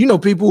industry. You know,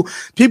 people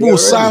will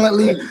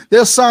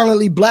they'll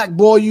silently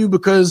blackball you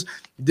because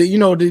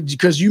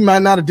because you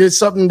might not have did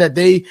something that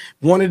they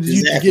wanted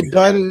you to get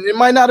done. And it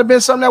might not have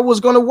been something that was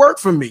going to work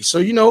for me. So,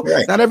 you know,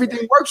 not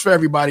everything works for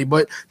everybody,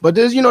 but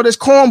there's, you know, there's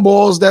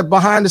cornballs that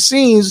behind the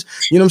scenes,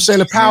 you know what I'm saying?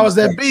 The powers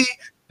that be,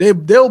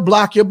 they'll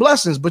block your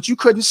blessings, but you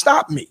couldn't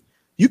stop me.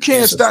 You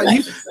can't stop.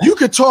 You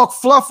could talk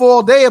fluff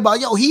all day about,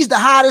 yo, he's the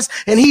hottest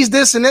and he's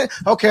this and that.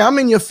 Okay, I'm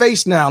in your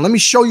face now. Let me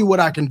show you what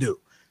I can do.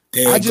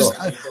 I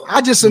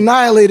just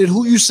annihilated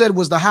who you said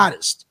was the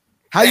hottest.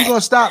 How you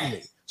gonna stop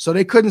me? So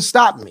they couldn't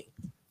stop me.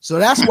 So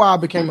that's why I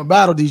became a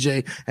battle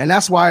DJ, and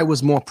that's why it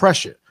was more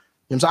pressure. You know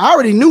what I'm saying? I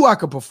already knew I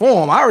could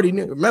perform. I already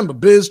knew. Remember,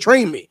 Biz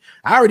trained me.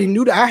 I already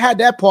knew that. I had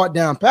that part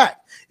down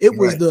pat. It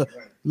was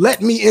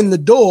let me in the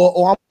door,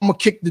 or I'm gonna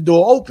kick the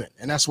door open,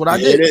 and that's what I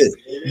did.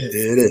 It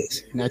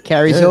is. Now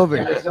carries over.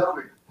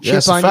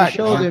 Chip on your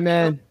shoulder,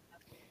 man.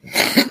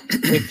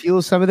 It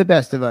fuels some of the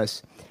best of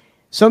us.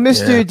 So,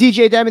 Mr.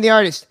 DJ Diamond the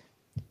Artist,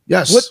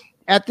 Yes. what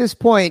at this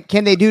point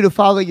can they do to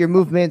follow your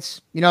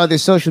movements? You know,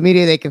 there's social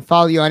media. They can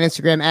follow you on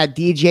Instagram at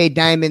DJ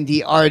Diamond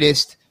the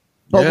Artist.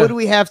 But what do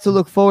we have to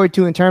look forward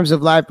to in terms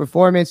of live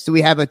performance? Do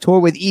we have a tour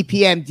with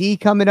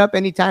EPMD coming up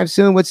anytime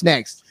soon? What's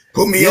next?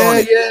 Put me on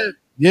it.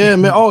 Yeah,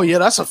 man. Oh, yeah,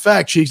 that's a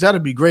fact, Cheeks.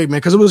 That'd be great, man.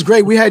 Because it was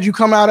great. We had you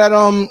come out at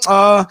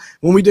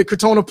when we did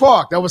Cortona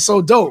Park. That was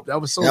so dope.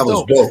 That was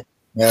dope.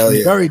 Hell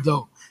yeah. Very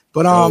dope.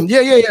 But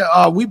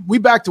we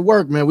back to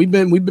work, man. We've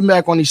been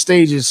back on these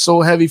stages so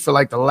heavy for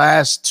like the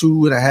last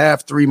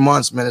 2.5, 3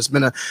 months, man. It's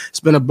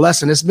been a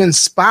blessing. It's been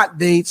spot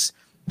dates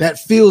that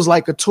feels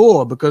like a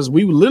tour because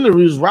we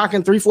literally was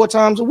rocking 3-4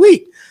 times a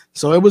week.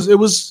 So it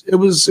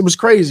was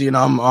crazy.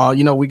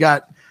 And we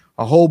got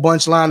a whole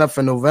bunch lined up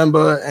for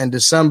November and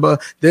December.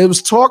 There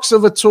was talks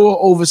of a tour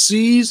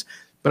overseas,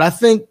 but I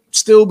think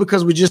still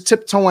because we're just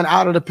tiptoeing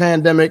out of the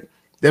pandemic,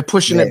 they're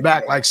pushing it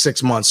back like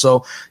 6 months.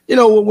 So,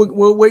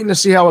 we're waiting to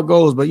see how it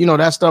goes. But,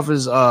 that stuff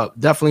is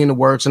definitely in the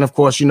works. And, of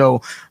course,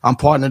 I'm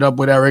partnered up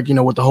with Eric,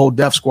 with the whole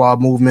Def Squad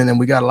movement. And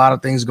we got a lot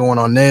of things going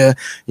on there.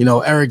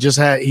 Eric just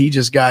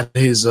got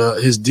his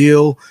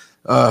deal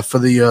for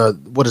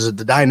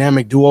the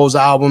Dynamic Duos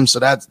album. So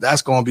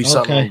that's going to be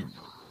something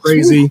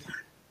crazy.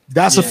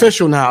 That's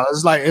official now.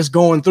 It's like it's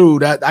going through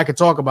that. I could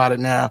talk about it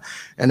now.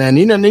 And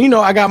then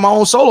I got my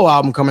own solo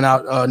album coming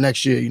out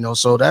next year.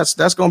 So that's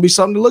going to be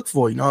something to look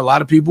for. A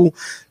lot of people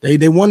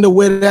they wonder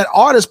where that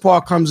artist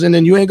part comes in,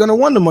 and you ain't going to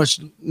wonder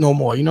much no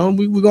more.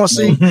 We're going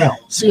to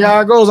see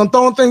how it goes. I'm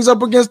throwing things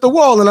up against the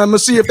wall, and I'm going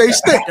to see if they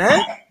stick.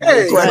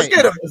 Hey, let's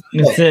get them.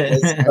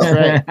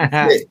 That's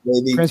right.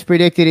 Prince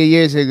predicted it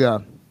years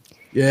ago.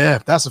 Yeah,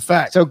 that's a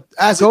fact. So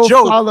go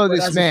follow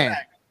this man.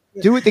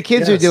 Do what the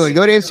kids are doing.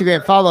 Go to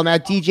Instagram, follow him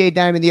at DJ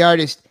Diamond the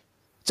Artist.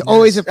 It's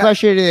always a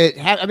pleasure to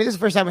have. I mean, this is the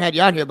first time we had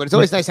you on here, but it's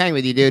always nice hanging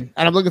with you, dude.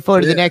 And I'm looking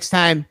forward to the next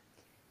time.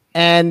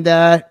 And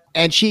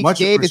Sheik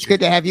Dave, it's good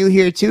to have you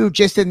here too.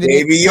 Just in the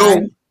baby,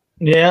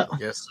 yeah,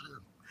 yes.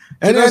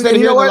 And those that are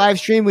here on the live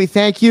stream, we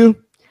thank you.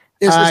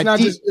 It's not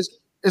just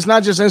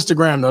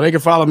Instagram though. They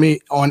can follow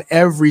me on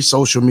every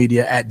social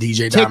media at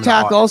DJ Diamond.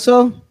 TikTok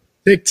also.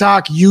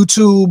 TikTok,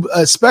 YouTube,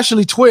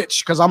 especially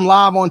Twitch, because I'm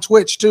live on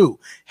Twitch too.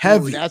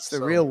 Heavy. Ooh, that's the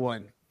real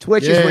one.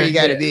 Twitch is where you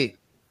got to be.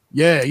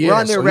 Yeah. We're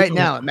on there right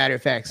now, as a matter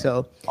of fact.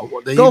 So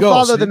go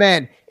follow the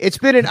man. It's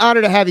been an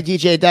honor to have you,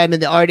 DJ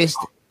Diamond, the Artist,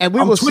 and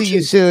we will see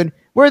you soon.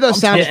 Where are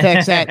those sound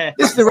effects at?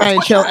 This is the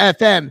Ryan Show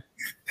FM.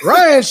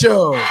 Ryan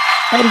Show.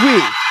 And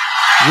we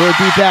will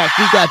be back.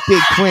 We got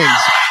big twins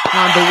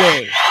on the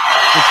way.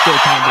 It's go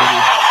time,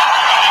 baby.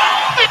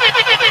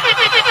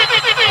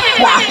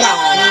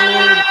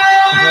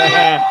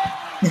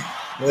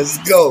 Let's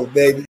go,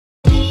 baby.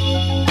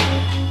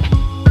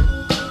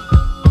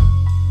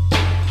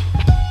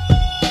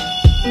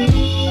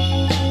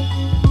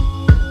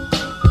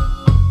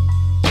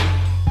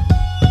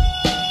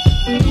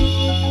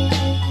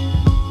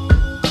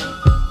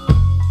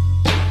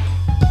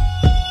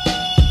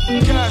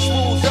 Cash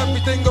rules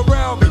everything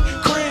around me.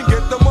 Cream,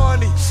 get the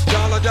money.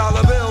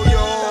 Dollar bill, yo.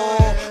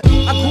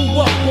 I grew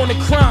up on the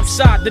crime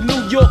side, the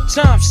New York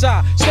Times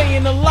side.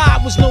 Staying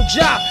alive was no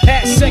job,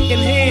 had second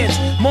hands.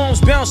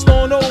 Moms bounced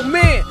on old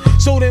men.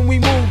 So then we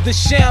moved to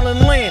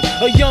Shaolin Land,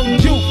 a young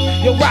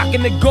youth. You're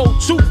rocking the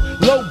go-to,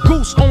 low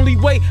goose. Only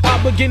way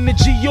I begin to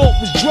G-York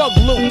was drug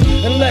loot.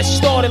 And let's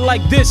start it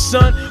like this,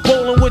 son.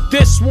 Rolling with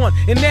this one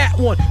and that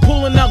one,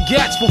 pulling out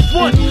gats for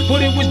fun.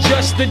 But it was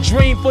just a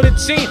dream for the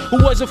team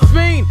who was a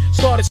fiend.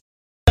 Started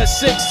at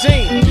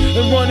 16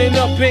 and running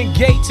up in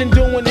gates and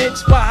doing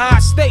hits for high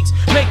stakes,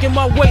 making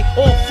my way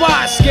on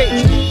fire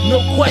skates.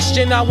 No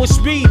question I was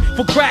speed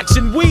for cracks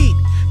and weed.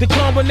 The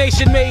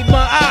combination made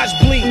my eyes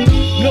bleed.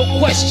 No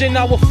question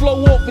I would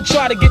flow off and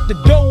try to get the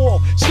dough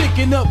off.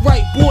 Sticking up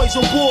right boys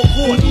on board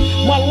court.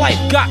 My life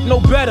got no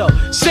better.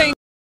 Same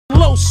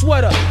low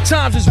sweater.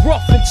 Times is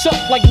rough and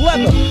tough like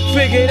leather.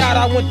 Figured out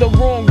I went the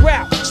wrong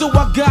route. So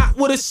I got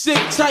with a sick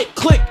tight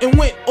click and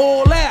went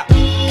all out.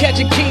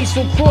 Catching keys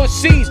from cross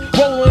seas,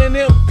 rolling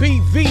in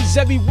MPVs.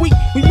 Every week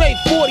we made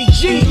 40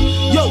 G.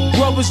 Yo,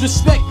 brothers,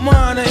 respect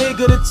mine. I ain't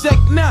gonna tech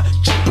now.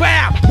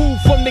 Bow,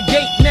 move from the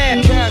gate now.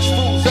 Cash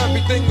rules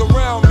everything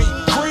around me.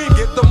 Cream,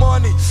 get the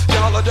money.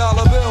 Dollar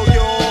bill,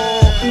 yo.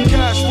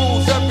 Cash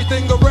rules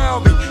everything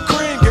around me.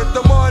 Cream, get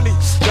the money.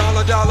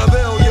 Dollar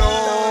bill, yo.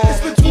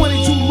 It's been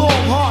 22 long,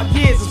 hard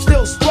years. I'm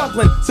still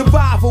struggling.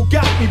 Survival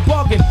got me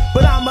bugging,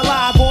 but I'm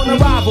alive on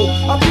arrival.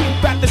 I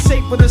peep at the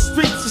shape of the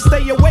streets to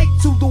stay awake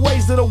to the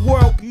ways of the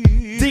world.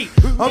 Deep,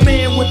 a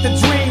man with a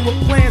dream with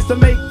plans to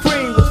make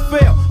cream was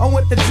fail. I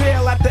went to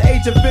jail at the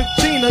age of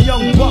 15, a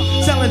young buck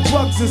selling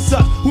drugs and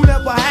such, who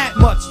never had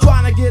much,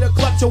 trying to get a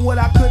clutch on what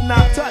I could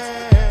not touch.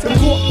 The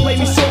court played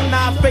me short,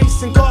 now I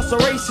face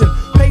incarceration.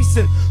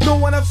 Pacing, no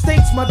one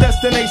upstates my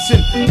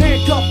destination.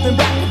 Handcuffed in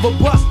back of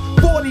a bus,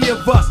 40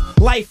 of us.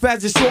 Life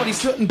as a shorty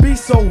shouldn't be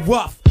so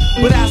rough.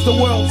 But as the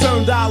world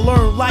turned, I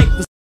learned life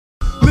was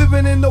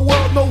living in the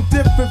world no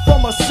different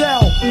from a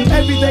cell.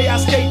 Every day I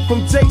skate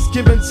from Jake's,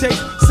 giving chase,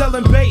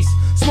 selling bass,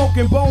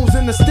 smoking bones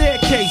in the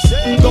staircase.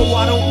 Though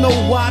I don't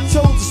know why I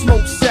chose to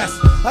smoke cess.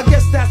 I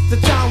guess that's the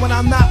time when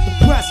I'm not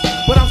depressed,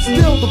 but I'm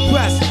still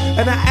depressed.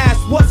 And I ask,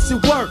 what's your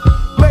work?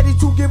 Ready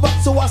to give up,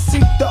 so I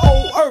seek the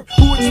old earth.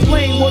 Who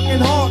explain working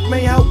hard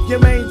may help you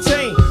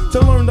maintain, to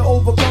learn to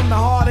overcome the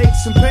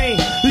heartaches and pain.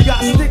 You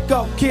got stick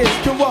up kids,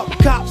 corrupt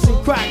cops and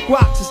crack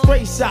rocks and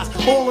stray shots,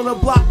 all in a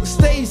block that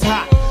stays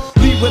hot.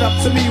 Leave it up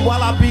to me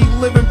while I be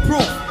living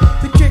proof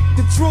to kick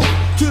the truth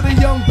to the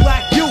young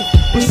black youth.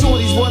 When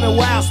shorties running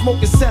wild,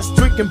 smoking cess,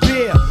 drinking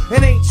beer,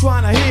 and ain't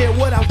trying to hear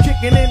what I'm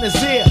kicking in his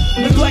ear.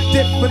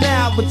 Neglected for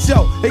now, but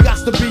yo, it got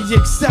to be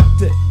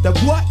accepted. That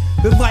what?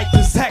 The life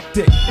is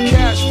hectic.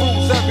 Cash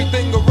rules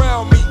everything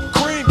around me.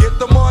 Cream, get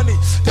the money.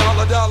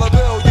 Dollar, dollar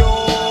bill,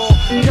 yo.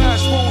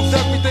 Cash rules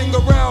everything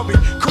around me.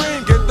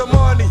 Cream, get the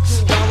money.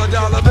 Dollar,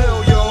 dollar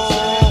bill, yo.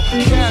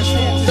 Cash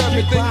rules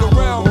everything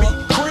around me.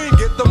 Cream,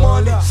 get the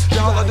money.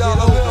 Dollar,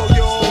 dollar bill,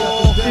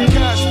 yo.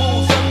 Cash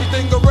rules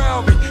everything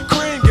around me.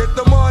 Cream, get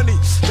the money.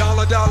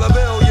 Dollar, dollar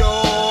bill, yo.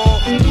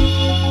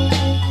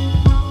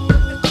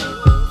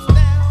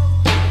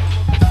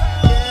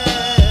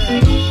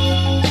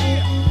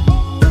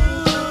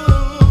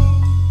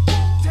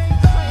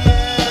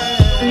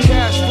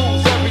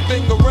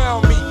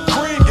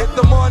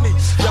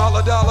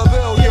 Dollar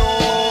bill, yo.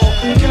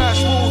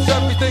 Cash rules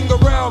everything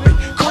around me.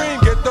 Cream,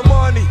 get the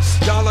money.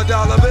 Dollar,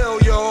 dollar bill,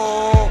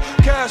 yo.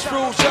 Cash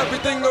rules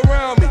everything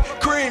around me.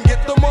 Cream,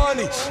 get the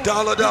money.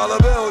 Dollar, dollar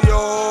bill,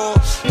 yo.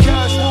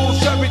 Cash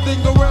rules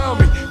everything around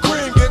me.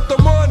 Cream, get the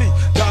money.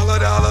 Dollar,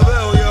 dollar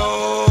bill,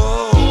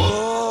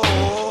 yo.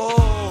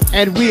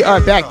 And we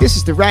are back. This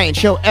is the Ryan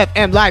Show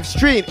FM live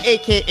stream,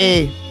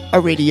 aka a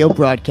radio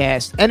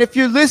broadcast. And if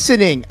you're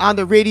listening on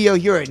the radio,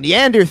 you're a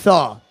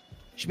Neanderthal.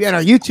 Should be on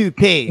our YouTube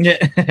page. Yeah.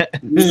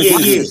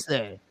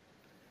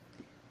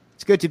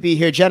 It's good to be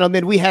here,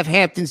 gentlemen. We have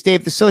Hampton's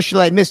Dave, the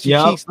socialite,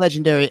 Mr. Cheeks,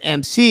 legendary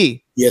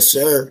MC. Yes,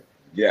 sir.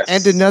 Yes.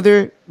 And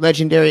another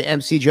legendary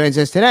MC joins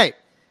us tonight.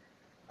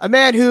 A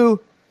man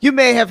who you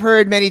may have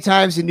heard many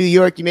times in New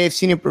York. You may have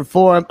seen him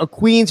perform. A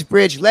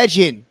Queensbridge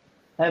legend.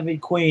 Heavy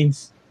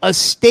Queens. A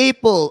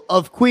staple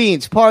of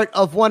Queens. Part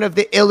of one of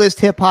the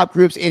illest hip-hop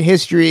groups in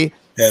history.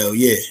 Hell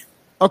yeah.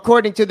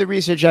 According to the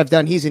research I've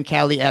done, he's in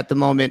Cali at the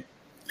moment.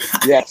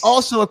 Yes.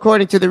 Also,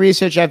 according to the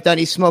research I've done,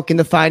 he's smoking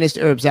the finest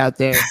herbs out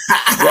there.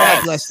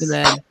 God bless the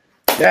man.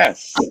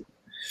 Yes.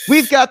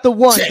 We've got the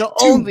one, the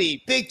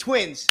only Big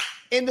Twins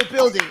in the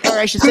building, or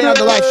I should say on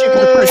the live stream for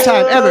the first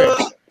time ever.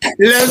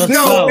 Let's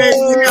go,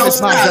 baby.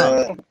 That's my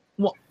job.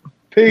 We need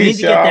Peace,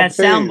 to get y'all. that Peace.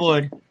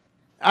 soundboard.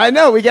 I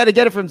know, we got to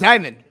get it from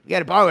Diamond. We got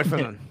to borrow it from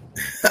him.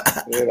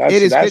 Yeah,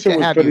 It is that good shit to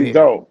was have you pretty here.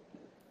 dope.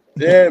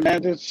 Yeah,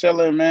 man, just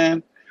chilling,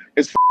 man.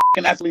 It's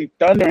fucking actually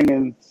thundering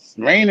and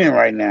raining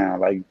right now.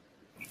 Like,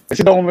 it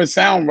don't even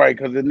sound right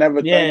because it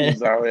never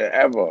thunders out here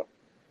ever.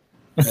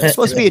 It's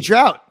supposed to be a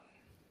drought.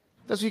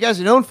 That's what you guys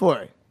are known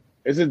for.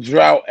 It's a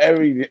drought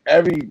every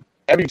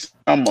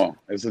summer.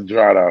 It's a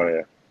drought out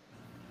here.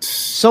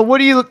 So what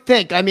do you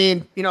think? I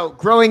mean, you know,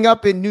 growing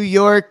up in New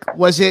York,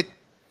 was it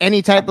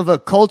any type of a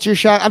culture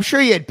shock? I'm sure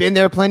you had been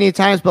there plenty of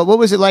times, but what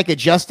was it like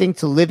adjusting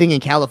to living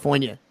in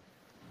California?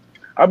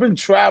 I've been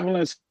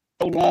traveling so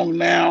long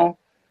now,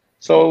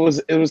 so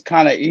it was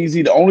kind of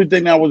easy. The only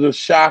thing that was a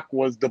shock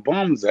was the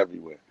bums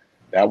everywhere.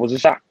 That was a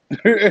shock.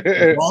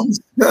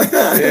 Bums? Yeah,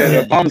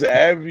 the bums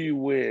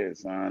everywhere,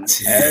 son.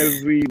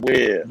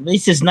 Everywhere. At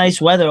least it's nice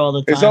weather all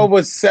the time. It's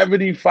over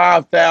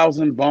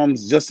 75,000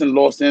 bums just in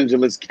Los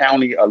Angeles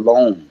County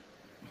alone.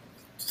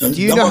 Do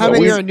you know how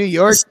many are in New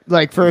York?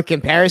 Like, for a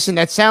comparison,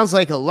 that sounds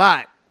like a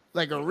lot.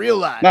 Like a real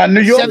lot. Now,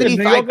 New York got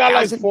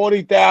like 75,000?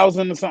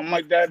 40,000 or something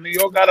like that. New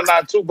York got a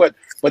lot too, but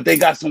they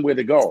got somewhere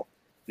to go.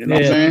 You know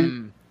what I'm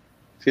saying?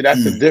 See,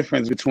 that's the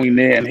difference between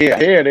there and here.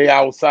 Here, they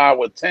outside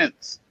with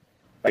tents.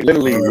 Like,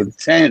 literally with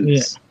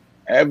tents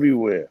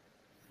everywhere.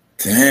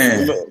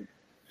 Damn.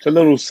 It's a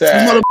little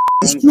sad. Some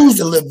motherfuckers choose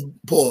to live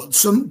poor.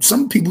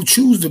 Some people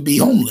choose to be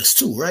homeless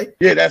too, right?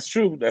 Yeah, that's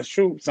true. That's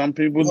true. Some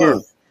people do.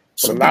 But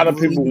Some a lot of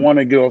people want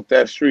to get off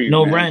that street.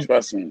 No man. rent.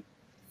 Trust me.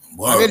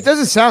 I mean, it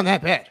doesn't sound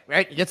that bad,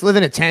 right? You get to live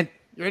in a tent.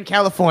 You're in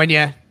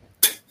California.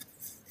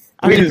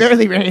 I mean, it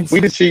barely rains.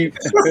 Weed is cheap.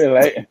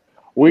 Like,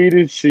 weed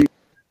is cheap.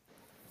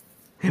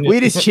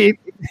 Weed is cheap.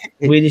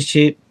 Weed is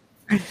cheap.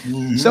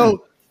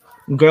 So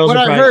girls what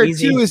are I probably heard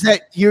easy. too is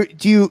that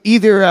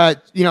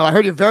I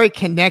heard you're very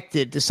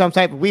connected to some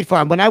type of weed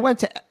farm. When I went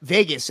to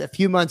Vegas a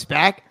few months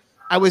back,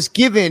 I was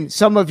given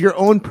some of your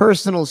own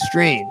personal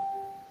strain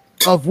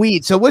of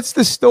weed. So what's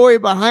the story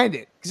behind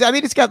it? Because I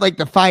mean, it's got like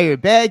the fire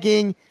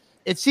bagging.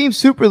 It seems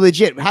super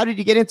legit. How did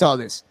you get into all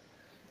this?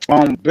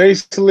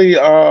 Basically,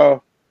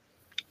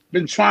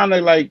 been trying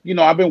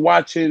to I've been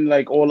watching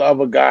like all the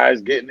other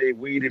guys getting their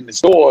weed in the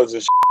stores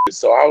and shit.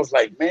 So I was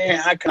like, man,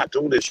 how can I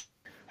do this?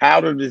 How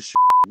does this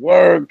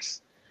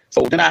works?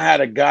 So then I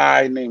had a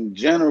guy named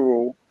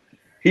General.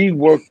 He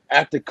worked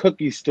at the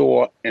cookie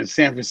store in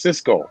San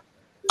Francisco,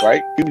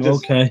 right?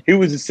 He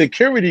was a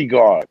security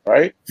guard,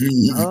 right?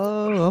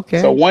 Oh,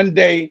 okay. So one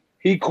day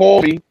he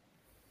called me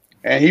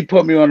and he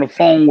put me on the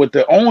phone with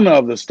the owner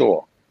of the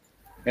store.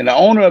 And the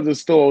owner of the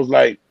store was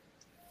like,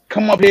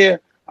 come up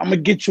here, I'm gonna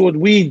get you a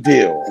weed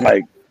deal. I'm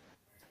like,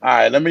 All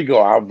right, let me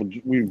go.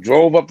 We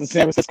drove up to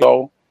San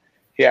Francisco.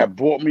 He had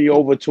brought me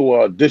over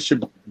to a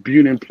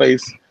distributing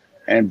place,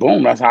 and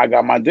boom, that's how I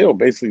got my deal.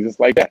 Basically, just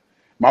like that.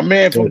 My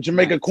man from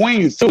Jamaica,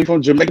 Queens, too. He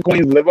from Jamaica,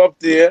 Queens, live up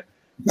there.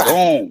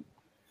 Boom.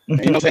 And,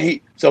 you know what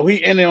I'm saying?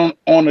 He in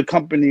on the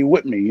company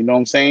with me. You know what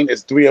I'm saying?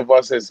 It's three of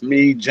us. It's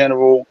me,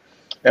 General,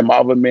 and my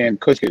other man,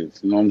 Cushes.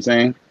 You know what I'm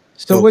saying?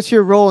 So what's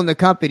your role in the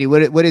company?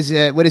 What is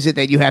it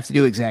that you have to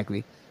do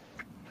exactly?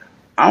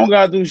 I don't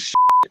gotta do shit.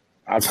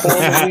 I call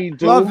the weed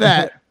dude. Love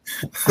that.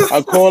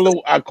 I call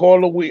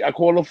the weed. I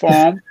call the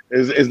farm.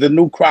 Is the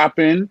new crop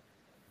in?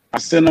 I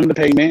send them the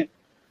payment.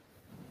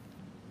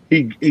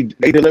 They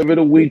deliver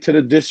the weed to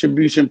the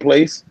distribution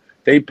place.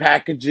 They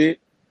package it,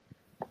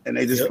 and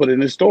they just put it in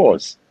the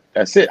stores.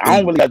 That's it. I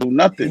don't really gotta do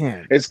nothing.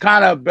 Damn. It's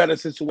kind of a better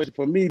situation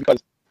for me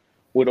because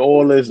with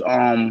all this,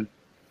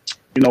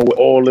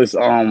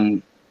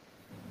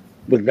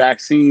 with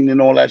vaccine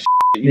and all that shit,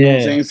 you know what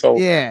I'm saying?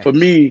 So for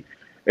me,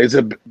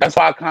 that's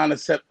why I kind of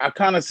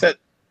set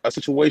a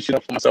situation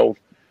up for myself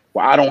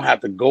where I don't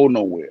have to go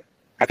nowhere.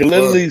 I can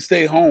literally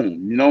stay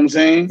home. You know what I'm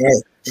saying?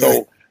 Right.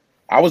 So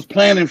I was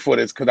planning for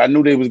this because I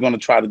knew they was going to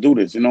try to do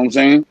this. You know what I'm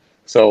saying?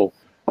 So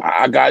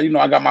I got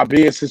my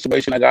beer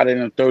situation. I got it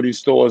in 30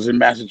 stores in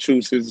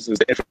Massachusetts. It's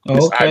the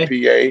infamous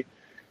IPA.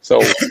 So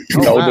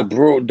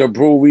the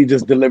brewery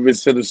just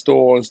delivers to the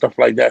store and stuff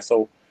like that.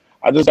 So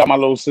I just got my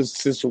little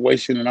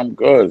situation and I'm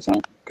good. So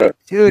I'm good.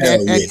 Dude,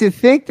 and to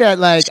think that,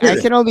 like, I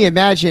can only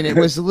imagine it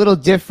was a little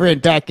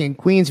different back in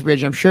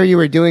Queensbridge. I'm sure you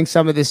were doing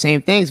some of the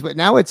same things, but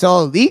now it's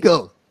all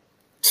legal.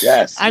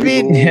 Yes. I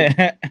mean,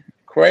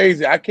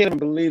 crazy. I can't even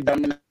believe that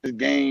I'm in this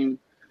game.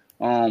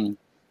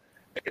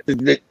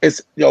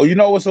 It's you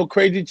know what's so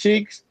crazy,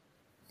 Cheeks?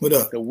 What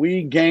up? The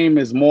weed game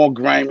is more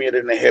grimier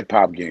than the hip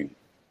hop game.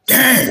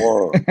 Damn.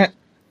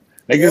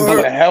 Niggas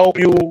gonna help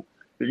you.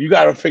 You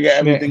gotta figure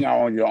everything out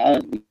on your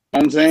own. You know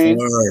what I'm saying?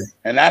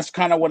 And that's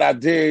kind of what I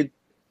did.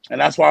 And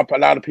that's why a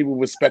lot of people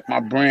respect my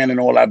brand and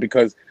all that,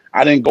 because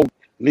I didn't go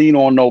lean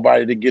on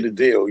nobody to get a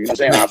deal. You know what I'm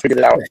saying? I figured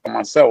it out for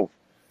myself.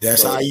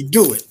 That's how you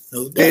do it.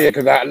 No doubt. Yeah,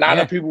 because a lot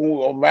of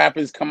people,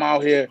 rappers come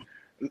out here,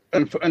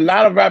 and a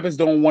lot of rappers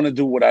don't want to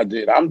do what I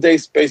did. I'm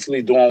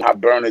basically doing how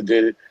Burner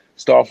did it,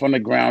 start from the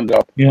ground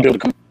up, build a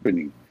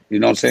company. You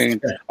know what I'm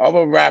saying?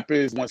 Other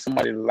rappers want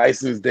somebody to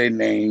license their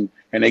name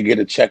and they get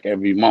a check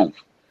every month.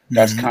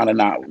 That's kind of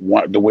not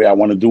the way I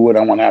want to do it.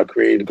 I want to have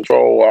creative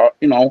control.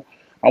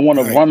 I want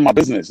to run my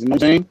business. You know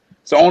what I'm saying?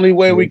 It's the only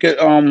way we could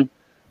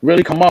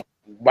really come up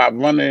by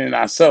running it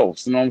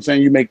ourselves. You know what I'm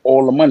saying? You make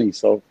all the money.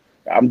 So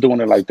I'm doing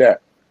it like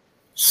that.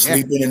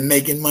 Sleeping and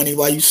making money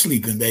while you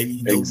sleeping,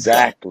 baby.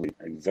 Exactly.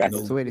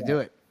 That's the way to do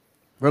it.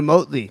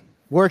 Remotely,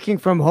 working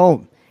from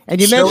home. And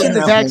you mentioned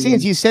the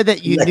vaccines. You said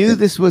that you knew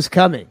this was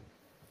coming.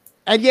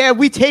 And yeah,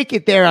 we take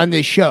it there on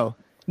this show.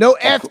 No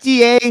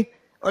FDA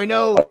or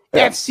no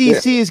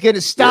FCC is going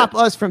to stop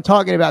us from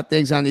talking about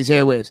things on these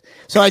airwaves.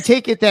 So I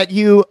take it that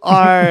you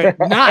are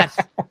not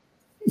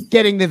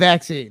getting the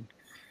vaccine.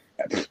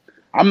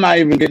 I'm not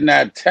even getting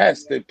that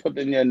test they put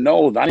in your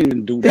nose. I didn't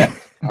even do that.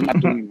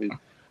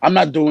 I'm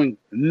not doing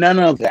none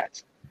of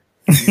that.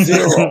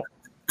 Zero.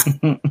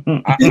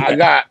 I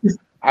got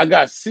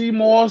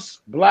CMOS,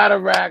 bladder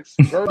racks,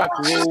 burdock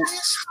root.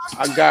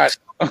 I got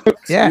you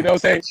know what I'm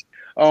saying?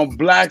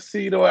 Black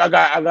seed oil. I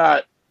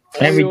got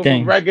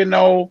everything.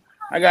 Oregano.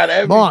 I got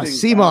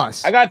everything.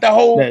 CMOS. I got the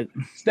whole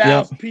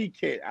Styles P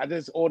kit. I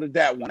just ordered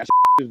that one. That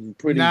is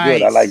pretty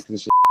good. I like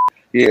this shit.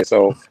 Yeah,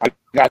 so I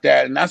got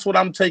that, and that's what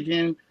I'm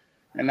taking.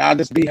 And I'll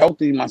just be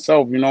healthy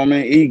myself. You know what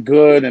I mean? Eat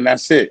good, and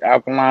that's it.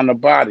 Alkaline the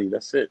body.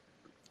 That's it.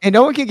 And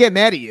no one can get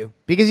mad at you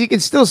because you can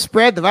still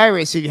spread the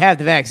virus if you have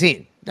the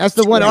vaccine. That's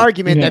the one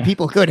argument that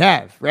people could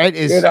have, right?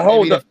 The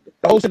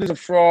whole shit is a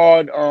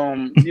fraud.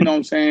 You know what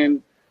I'm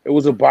saying? It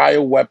was a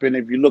bioweapon.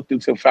 If you looked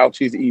into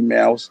Fauci's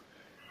emails,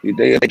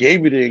 they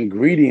gave you the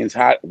ingredients.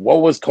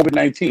 What was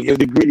COVID-19? Here's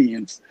the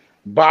ingredients.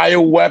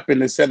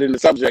 Bioweapon is said in the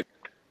subject.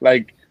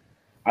 Like,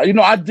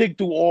 I dig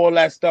through all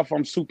that stuff.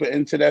 I'm super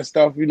into that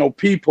stuff.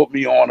 P put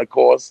me on, of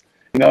course.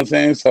 You know what I'm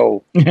saying?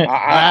 So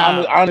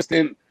I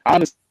understand. I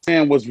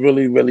understand what's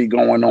really, really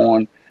going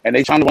on, and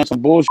they trying to run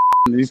some bullshit.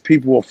 And these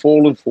people are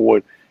falling for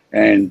it,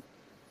 and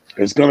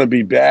it's gonna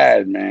be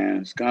bad, man.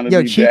 It's gonna be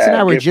bad. Cheeks and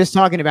I were just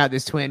talking about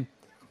this, Twin.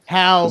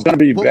 How it's gonna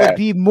be what bad. would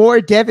be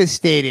more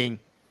devastating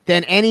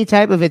than any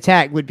type of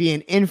attack would be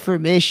an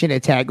information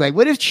attack. Like,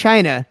 what if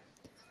China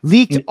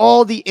leaked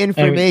all the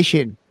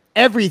information,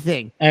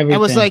 everything, and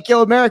was like,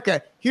 yo,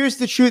 America, here's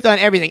the truth on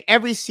everything.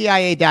 Every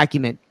CIA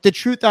document, the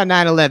truth on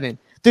 9/11,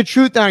 the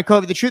truth on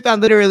COVID, the truth on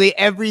literally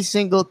every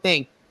single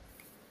thing.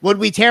 Would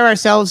we tear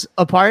ourselves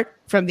apart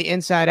from the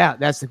inside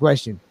out? That's the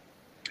question.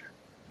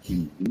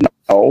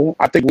 No,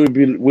 I think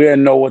we'll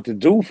know what to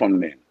do from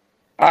then.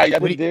 All right, I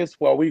did this.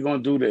 Well, we're gonna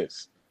do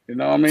this. You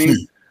know what I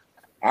mean?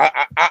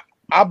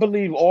 I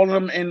believe all of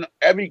them in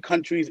every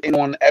country's in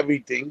on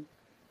everything.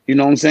 You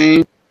know what I'm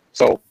saying?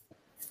 So,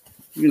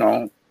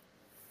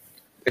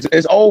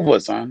 it's over,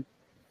 son.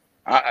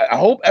 I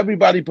hope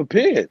everybody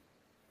prepared.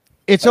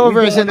 It's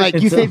over as in, like,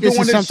 you think this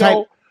is some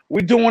type.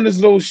 we doing this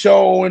little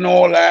show and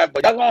all that,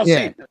 but y'all gonna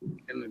see.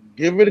 And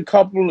give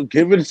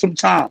it some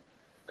time,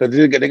 because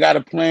they got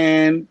a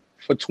plan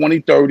for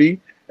 2030,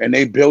 and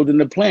they building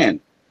the plan.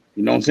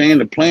 You know what I'm saying?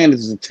 The plan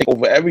is to take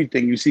over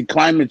everything. You see,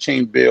 climate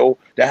change bill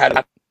that had a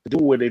lot to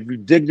do with it. If you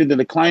dig into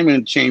the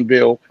climate change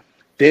bill,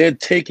 they're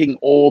taking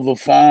all the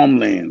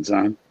farmlands,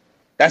 huh?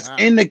 That's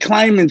in the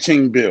climate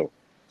change bill.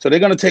 So they're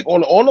gonna take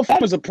all the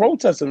farmers are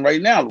protesting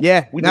right now.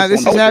 Yeah, now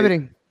this is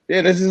happening.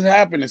 Yeah, this is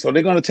happening. So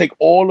they're gonna take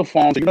all the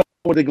farms. You know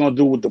what they're gonna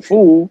do with the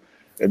food,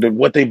 and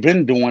what they've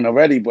been doing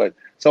already. But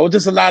so it's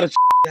just a lot of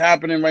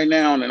happening right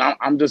now, and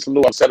I'm just a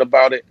little upset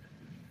about it.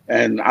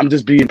 And I'm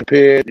just being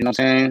prepared. You know what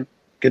I'm saying?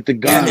 Get the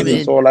gun. Yeah,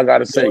 that's all I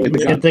gotta say.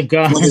 Get the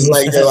gun. It's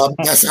like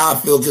that's how I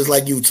feel, just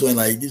like you, Twin.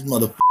 Like this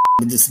motherfucker,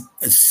 just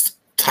it's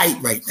tight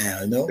right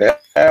now. You know?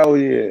 Hell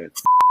yeah.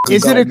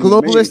 Is it a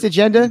globalist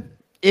agenda?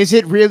 Is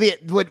it really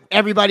what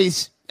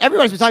everybody's been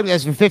talking about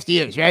this for 50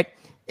 years, right?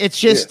 It's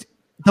just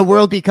the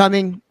world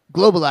becoming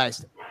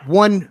globalized.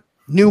 One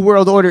new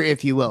world order,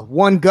 if you will.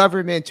 One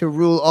government to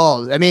rule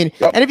all. I mean,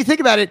 and if you think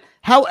about it,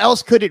 how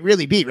else could it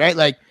really be, right?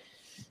 Like,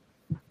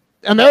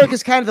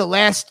 America's kind of the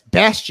last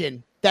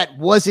bastion that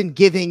wasn't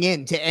giving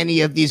in to any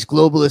of these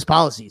globalist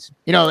policies.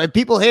 You know, if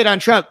people hate on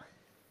Trump,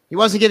 he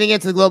wasn't giving in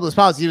to the globalist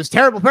policy. He was a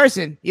terrible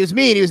person. He was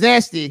mean. He was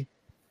nasty.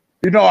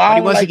 You know, I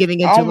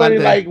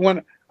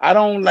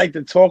don't like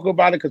to talk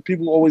about it because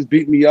people always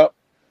beat me up.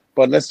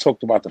 But let's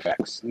talk about the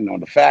facts. You know,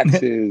 the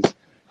facts is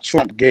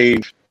Trump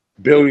gave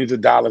billions of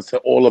dollars to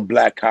all the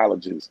black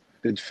colleges.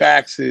 The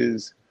facts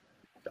is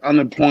the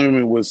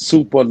unemployment was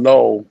super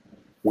low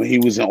when he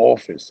was in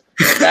office.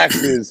 The facts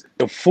is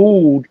the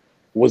food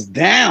was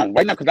down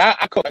right now, because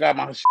I got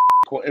my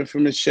called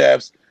Infamous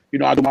Chefs. You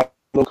know, I do my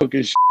little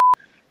cooking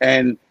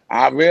and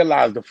I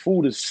realized the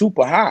food is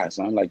super high,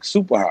 son, like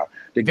super high.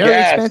 The Very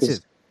gas expensive.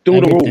 is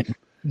through the roof.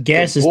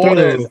 Gas is through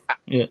the roof.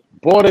 Yeah.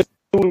 Borders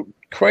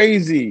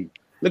crazy.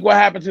 Look what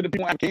happened to the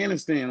people in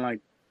Afghanistan.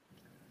 Like,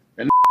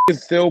 and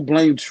still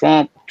blame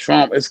Trump.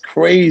 Trump, it's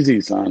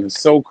crazy, son.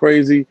 It's so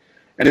crazy.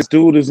 And this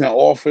dude is in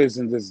office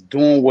and just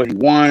doing what he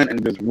wants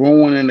and just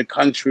ruining the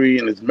country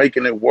and it's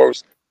making it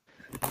worse.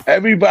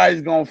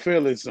 Everybody's gonna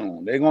feel it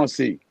soon. They're gonna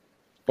see.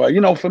 But you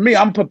know, for me,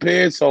 I'm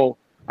prepared, so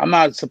I'm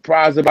not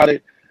surprised about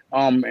it.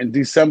 In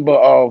December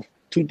of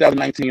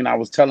 2019, I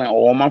was telling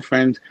all my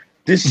friends,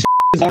 this shit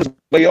is on its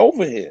way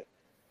over here.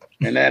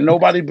 And then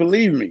nobody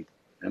believed me.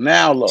 And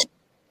now look,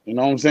 you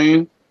know what I'm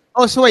saying?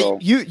 Oh, so wait,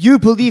 you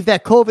believe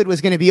that COVID was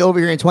going to be over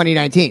here in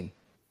 2019?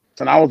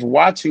 And I was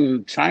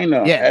watching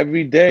China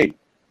every day.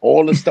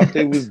 All the stuff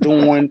they was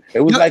doing, it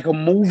was like a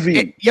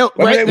movie.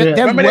 Remember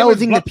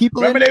the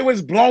people. Remember they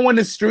was blowing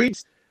the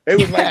streets. It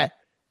was like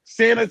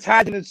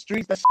sanitizing the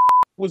streets. That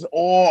was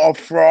all a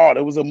fraud.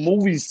 It was a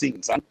movie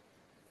scene, son.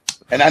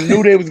 And I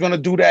knew they was gonna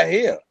do that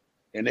here,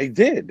 and they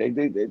did. They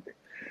did.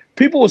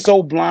 People were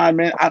so blind,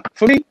 man.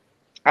 For me,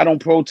 I don't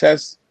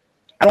protest.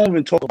 I don't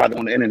even talk about it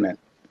on the internet.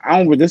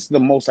 This is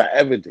the most I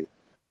ever did,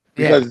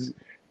 because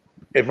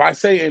if I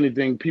say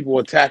anything, people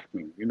attack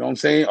me. You know what I'm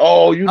saying?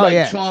 Oh, you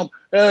like Trump?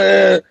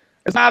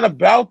 It's not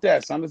about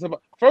that, son. It's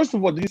about, first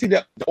of all, did you see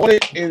the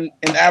audit in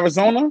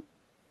Arizona?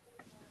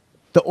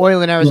 The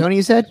oil in Arizona,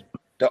 you said?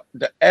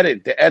 The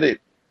edit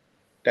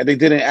that they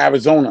did in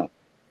Arizona.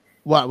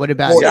 What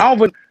about it? Y'all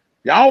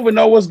don't even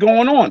know what's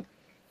going on.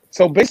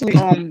 So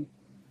basically,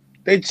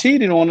 they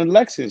cheated on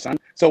elections. Son.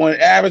 So in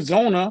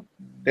Arizona,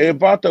 they're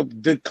about to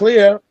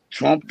declare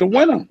Trump the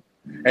winner.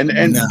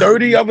 And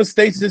 30 other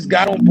states just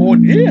got on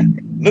board. Yeah,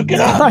 look it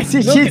up.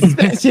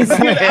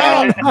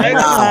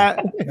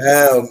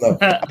 Hell no.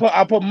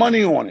 I put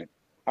money on it.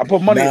 I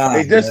put money.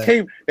 They just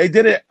came. They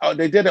did it.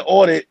 They did an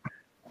audit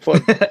for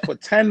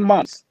 10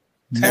 months.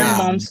 10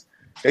 months.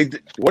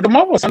 What the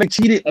mother was? They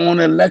cheated on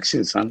the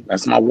elections, son.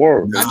 That's my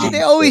word. I mean,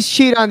 they always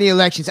cheat on the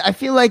elections. I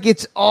feel like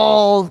it's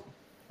all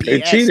BS.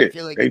 They cheated.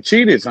 They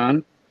cheated,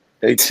 son.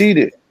 They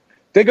cheated.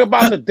 Think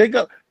about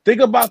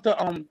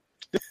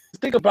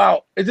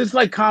it's just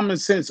like common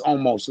sense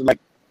almost. Like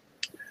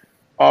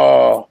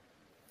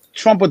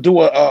Trump would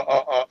do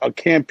a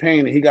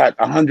campaign and he got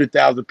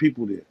 100,000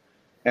 people there.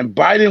 And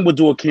Biden would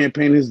do a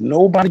campaign, there's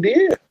nobody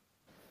there.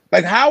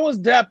 Like, how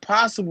is that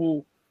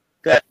possible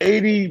that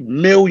 80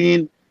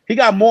 million, he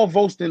got more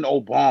votes than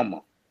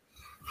Obama?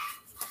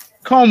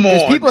 Come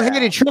on. People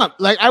hated Trump.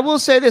 Like, I will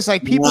say this,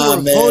 like, people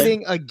were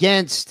voting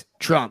against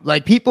Trump.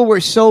 Like, people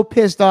were so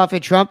pissed off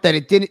at Trump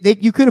that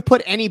you could have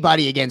put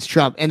anybody against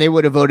Trump and they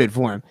would have voted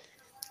for him.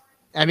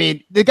 I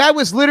mean, the guy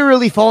was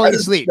literally falling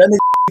asleep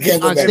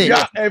on stage.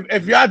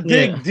 If y'all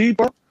dig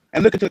deeper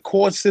and look at the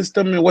court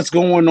system and what's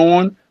going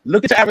on,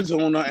 look at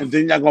Arizona, and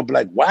then y'all gonna be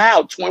like,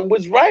 wow, Twin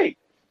was right.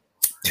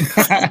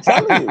 I'm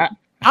telling you.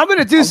 I'm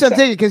gonna do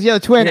something because,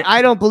 Twin,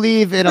 I don't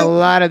believe in a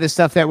lot of the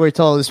stuff that we're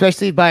told,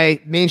 especially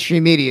by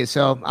mainstream media.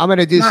 So I'm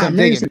gonna do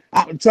something.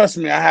 Trust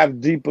me, I have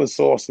deeper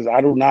sources.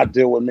 I do not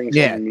deal with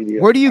mainstream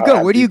media. Where do you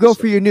go? Where do you go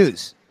for your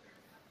news?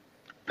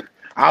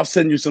 I'll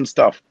send you some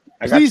stuff.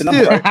 Please do.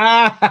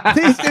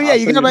 Please do. Yeah,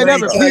 you got my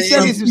number. Please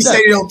send me some stuff. You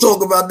say you don't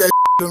talk about that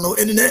on no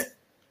internet.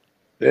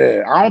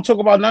 Yeah, I don't talk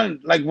about nothing.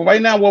 Like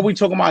right now, what we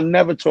talking about, I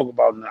never talk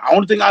about nothing. The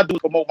only thing I do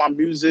is promote my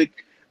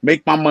music,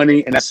 make my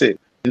money, and that's it.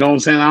 You know what I'm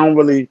saying? I don't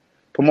really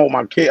promote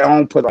my kid. I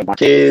don't put like my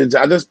kids.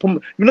 I just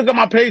promote. You look at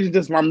my page, it's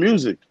just my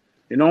music.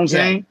 You know what I'm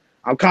saying?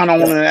 I'm kind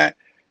of on that.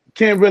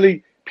 Can't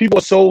really. People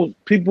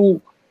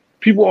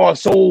are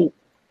so.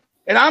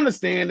 And I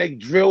understand they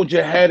drilled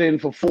your head in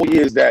for 4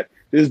 years that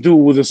this dude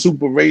was a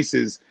super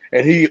racist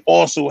and he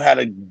also had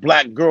a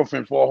black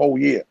girlfriend for a whole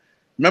year.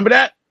 Remember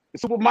that? The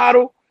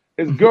supermodel,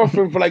 his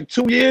girlfriend for like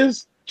 2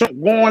 years,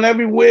 going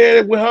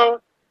everywhere with her.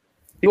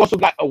 He also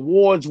got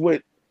awards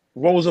with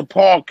Rosa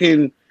Parks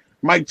and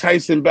Mike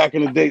Tyson back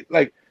in the day.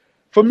 Like,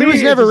 for me, he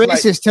was never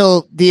racist like,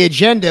 till the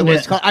agenda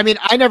was called. I mean,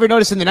 I never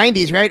noticed in the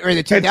 90s, right? Or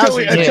the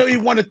 2000s. Until he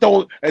wanted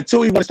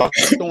to start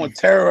throwing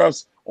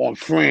tariffs on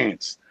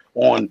France,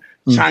 on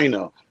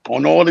China,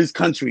 on all these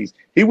countries.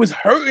 He was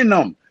hurting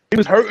them.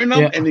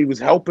 And he was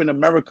helping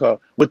America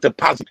with the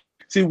policy.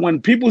 See,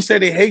 when people say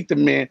they hate the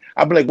man,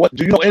 I'll be like, what?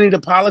 Do you know any of the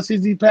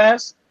policies he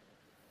passed?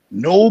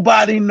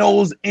 Nobody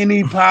knows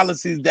any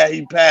policies that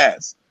he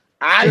passed.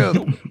 I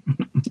do.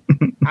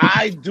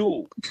 I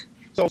do.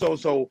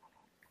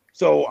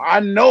 So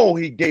I know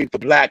he gave the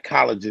black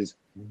colleges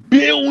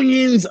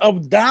billions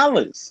of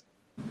dollars.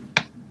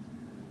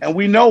 And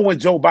we know when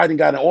Joe Biden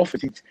got in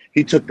office,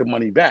 he took the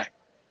money back.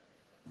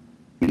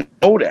 You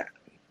know that.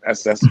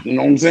 That's you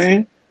know what I'm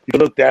saying? You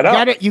look that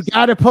up. You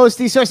gotta post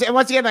these sources. And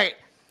once again, like,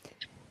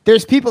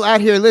 there's people out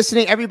here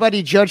listening.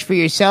 Everybody judge for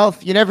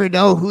yourself. You never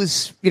know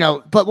who's,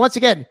 but once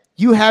again,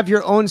 you have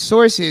your own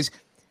sources.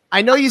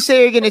 I know you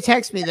say you're gonna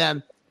text me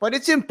them, but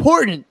it's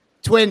important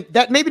to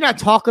maybe not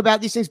talk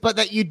about these things, but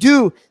that you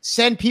do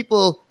send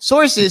people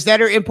sources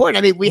that are important.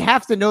 I mean, we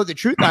have to know the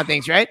truth on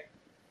things, right?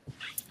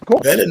 Cool.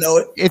 Better know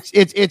it.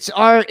 It's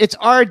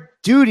our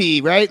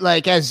duty, right?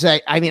 Like, as I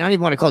don't even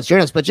want to call it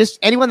journalists, but just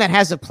anyone that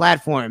has a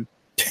platform.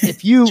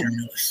 If you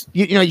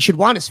should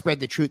want to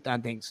spread the truth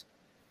on things.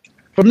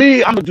 For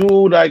me, I'm a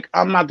dude. Like,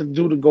 I'm not the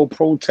dude to go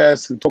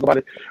protest and talk about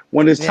it.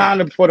 When it's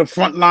time for the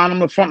front line, I'm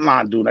the front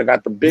line dude. I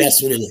got the big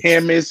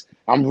hammers.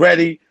 I'm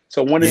ready.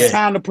 So when it's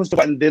time to push the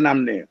button, then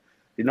I'm there.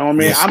 You know what I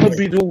mean? I'm gonna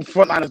be dude.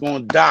 Front line is gonna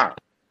die.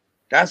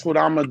 That's what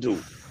I'm gonna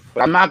do.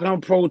 But I'm not gonna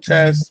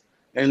protest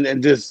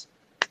and just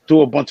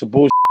do a bunch of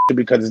bullshit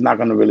because it's not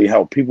gonna really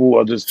help. People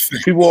are just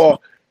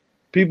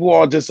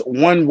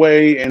one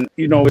way, and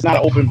it's not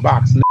an open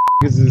box.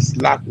 Niggas is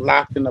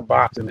locked in the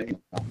box, and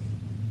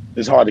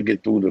it's hard to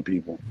get through to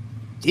people.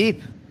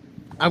 Deep.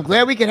 I'm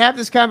glad we can have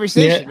this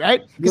conversation,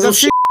 right? Because I'm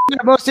sure in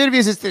most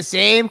interviews it's the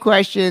same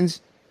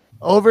questions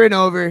over and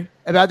over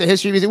about the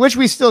history of music, which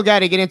we still got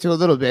to get into a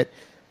little bit.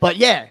 But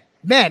yeah,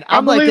 man,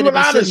 I'm I like believe a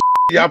lot of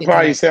y'all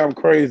probably say I'm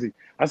crazy.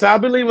 I said I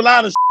believe a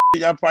lot of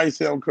y'all probably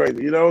say I'm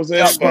crazy. You know what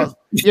I'm saying?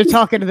 You're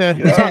talking to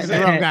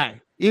the wrong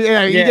guy. You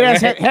can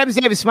ask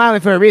Habs is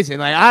smiling for a reason.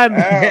 Like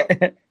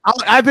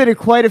I've been in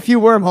quite a few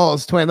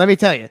wormholes, twin. Let me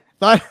tell you.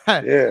 But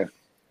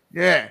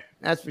yeah,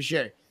 that's for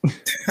sure.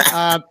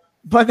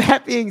 But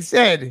that being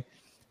said,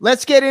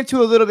 let's get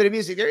into a little bit of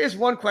music. There is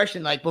one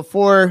question, like,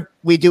 before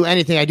we do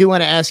anything, I do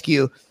want to ask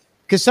you,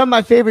 because some of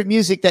my favorite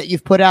music that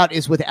you've put out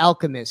is with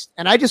Alchemist,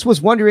 and I just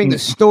was wondering the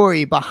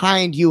story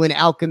behind you and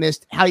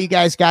Alchemist, how you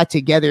guys got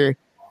together,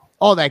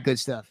 all that good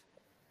stuff.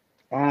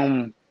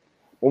 When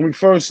we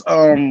first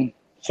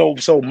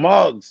so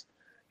Muggs,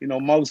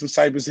 Muggs from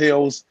Cypress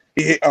Hills,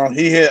 he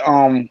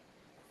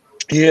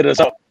hit us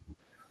up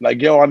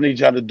like, yo, I need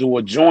y'all to do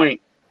a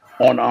joint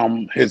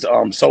on his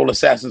Soul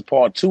Assassins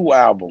Part 2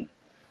 album.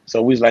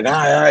 So we was like,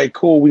 all right,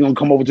 cool, we're gonna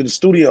come over to the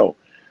studio.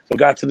 So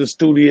got to the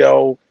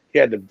studio, he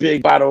had the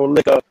big bottle of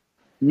liquor,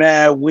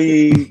 mad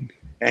weed,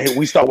 and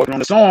we started working on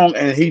the song,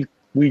 and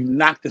we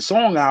knocked the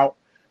song out,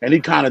 and he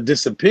kind of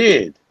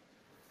disappeared.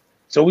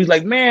 So he's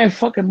like, man,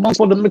 fucking Muggs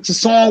supposed to mix a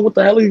song. What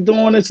the hell are you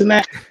doing, this and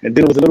that? And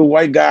then there was a little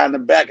white guy in the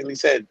back, and he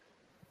said,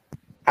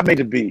 I made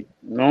the beat.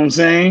 You know what I'm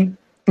saying?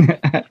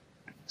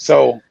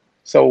 So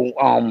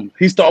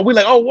he started, we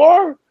like, oh,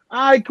 war?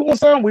 All right, cool,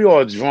 son. We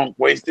all drunk,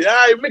 wasted. All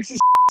right, mix this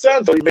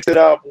son. So he mixed it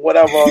up,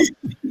 whatever.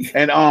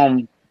 And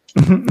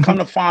come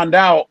to find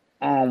out,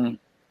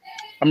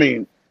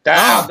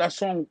 that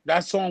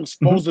song's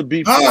supposed to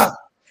be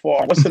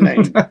for what's the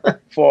name?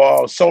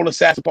 For Soul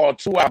Assassin Part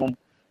 2 album.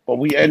 But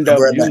we end up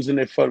using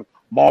it for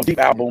Mobb Deep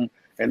album,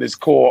 and it's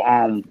called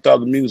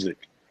Thug Music.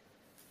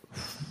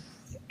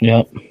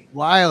 Yep.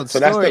 Wild so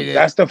story.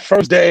 That's the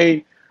first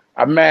day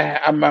I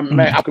met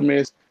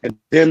Alchemist, and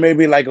then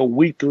maybe like a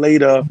week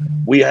later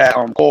we had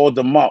called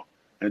them up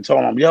and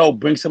told them, yo,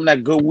 bring some of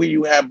that good weed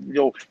you have.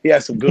 Yo, he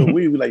had some good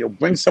weed. We like, yo,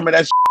 bring some of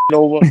that shit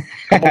over.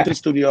 Come over to the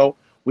studio.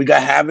 We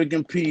got Havoc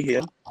and P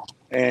here,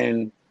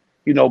 and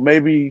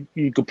maybe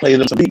you could play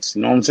them some beats.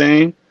 You know what I'm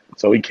saying?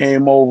 So he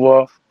came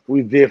over.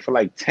 We there for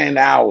like 10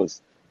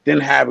 hours. Then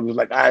Havoc was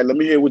like, all right, let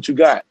me hear what you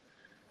got.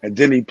 And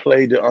then he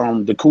played the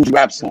Coogee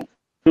Rap song.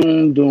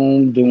 Doom,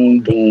 doom,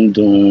 doom, doom,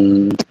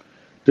 doom.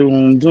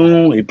 Doom,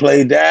 doom. He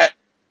played that.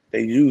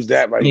 They used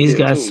that right there. He's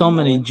got so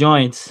many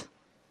joints.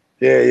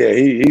 Yeah.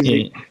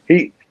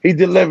 He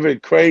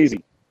delivered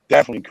crazy.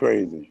 Definitely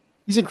crazy.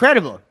 He's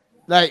incredible.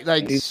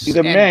 Like he's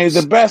the man. He's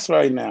the best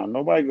right now.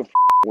 Nobody can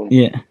with him.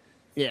 Yeah.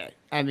 Yeah,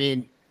 I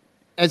mean,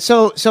 and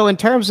so in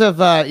terms of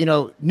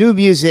new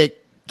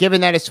music, given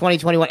that it's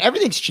 2021,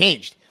 everything's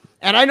changed,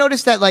 and I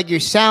noticed that like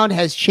your sound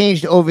has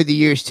changed over the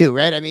years too,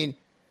 right? I mean,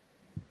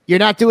 you're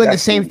not doing the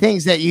same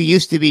things that you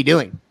used to be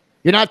doing.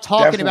 You're not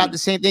talking about the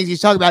same things you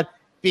talk about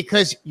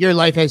because your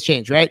life has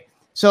changed, right?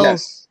 So,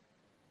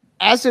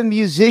 as a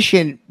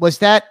musician, was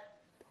that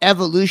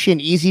evolution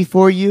easy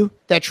for you?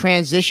 That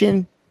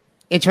transition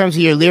in terms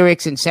of your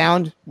lyrics and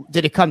sound,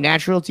 did it come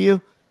natural to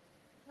you?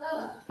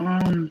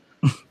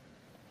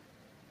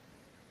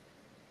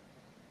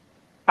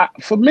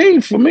 For me,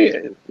 it's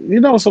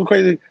so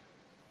crazy.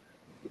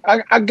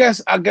 I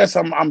guess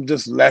I'm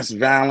just less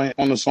violent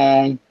on the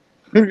song.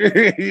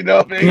 You know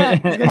what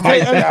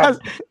I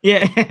mean?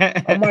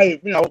 I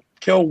might,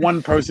 kill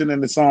one person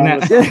in the song.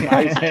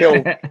 I used to kill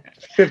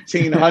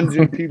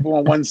 1,500 people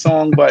on one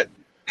song, but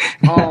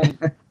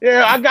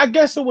I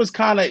guess it was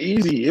kind of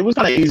easy. It was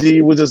kind of easy.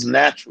 It was just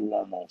natural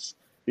almost.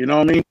 You know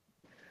what I mean?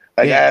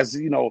 Like as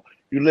you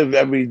live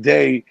every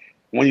day.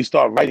 When you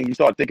start writing, you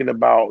start thinking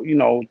about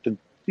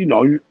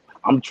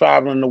I'm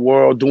traveling the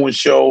world doing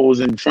shows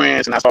in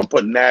France, and I start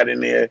putting that in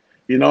there.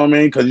 You know what I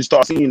mean? Because you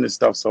start seeing this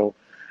stuff. So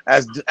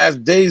as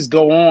days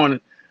go on,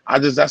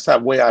 that's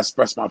that way I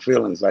express my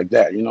feelings like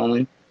that. You know what I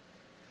mean?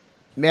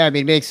 Yeah, I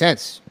mean, it makes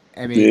sense.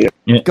 I mean,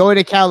 going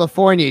to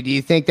California, do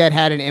you think that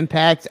had an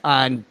impact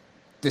on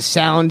the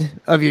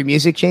sound of your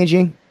music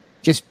changing?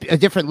 Just a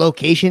different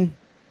location?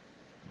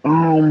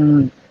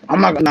 I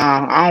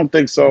don't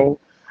think so.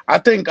 I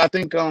think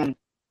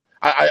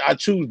I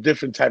choose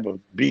different type of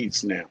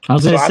beats now. I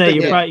was gonna say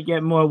you probably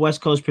get more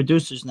West Coast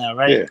producers now,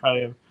 right?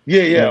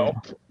 Yeah.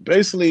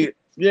 Basically,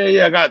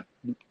 I got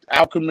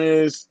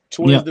Alchemist,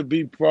 Twins the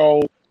Beat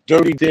Pro,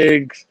 Dirty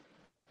Diggs,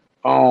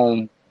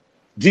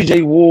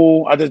 DJ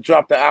Wool. I just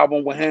dropped the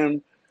album with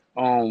him.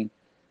 I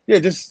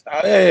guess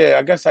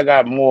I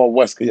got more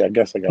West Coast. I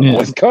guess I got more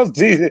West Coast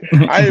DJ.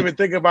 I didn't even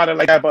think about it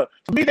like that, but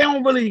for me,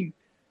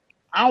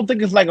 I don't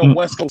think it's like a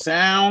West Coast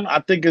sound. I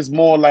think it's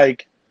more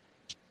like,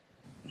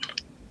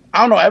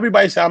 I don't know.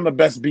 Everybody say I'm the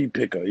best beat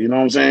picker. You know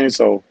what I'm saying?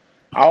 So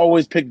I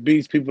always pick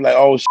beats. People like,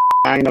 oh,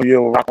 I know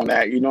you'll rock on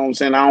that. You know what I'm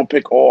saying? I don't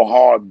pick all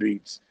hard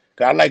beats.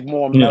 I like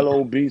more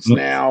mellow beats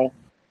now.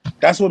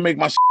 That's what make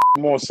my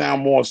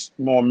sound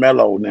more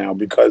mellow now,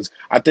 because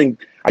I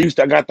think I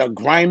got the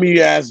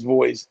grimy ass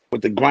voice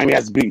with the grimy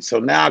ass beats. So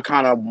now I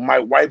kind of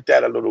might wipe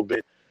that a little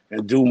bit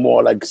and do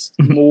more like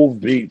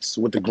smooth beats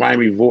with the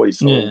grimy voice.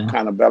 So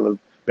kind of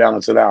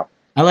balance it out.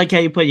 I like how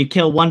you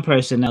kill one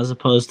person as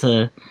opposed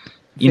to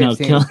kill.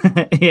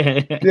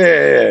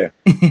 Yeah.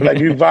 Like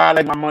you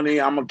violate my money,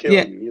 I'm gonna kill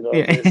you. You know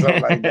what I mean?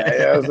 Something like that. You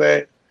know what I'm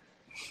saying?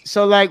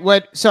 So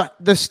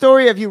the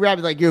story of you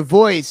rapping, like your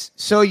voice,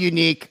 so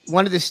unique,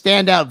 one of the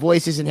standout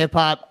voices in hip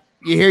hop.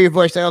 You hear your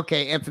voice, like,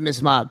 okay,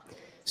 Infamous Mob.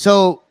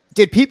 So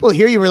did people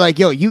hear you were like,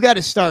 yo, you got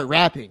to start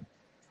rapping?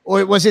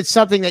 Or was it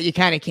something that you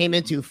kind of came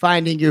into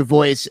finding your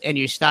voice and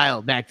your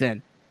style back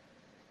then?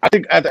 I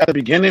think at the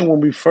beginning,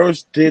 when we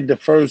first did the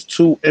first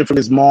 2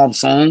 Infamous Mob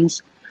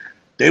songs,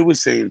 they would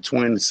say the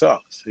Twin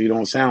sucks. He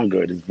don't sound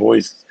good. His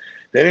voice,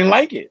 they didn't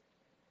like it.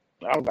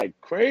 I was like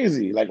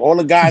crazy. Like all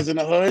the guys in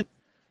the hood,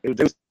 they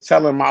was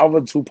telling my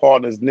other 2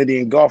 partners,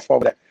 Nitty and Golf,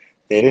 that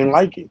they didn't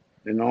like it.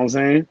 You know what I'm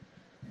saying?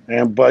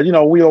 But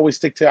we always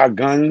stick to our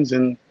guns,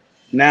 and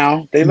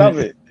now they love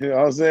it. You know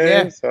what I'm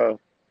saying? Yeah. So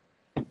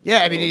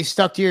I mean, you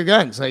stuck to your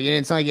guns. Like you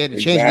didn't sound like you had to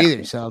change it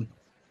either. So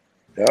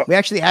we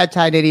actually had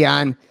Ty Nitty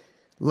on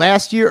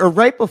last year or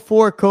right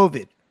before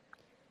COVID.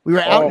 We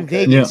were out in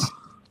Vegas,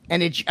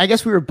 and I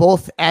guess we were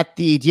both at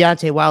the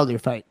Deontay Wilder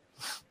fight.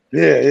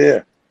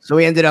 Yeah. So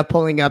we ended up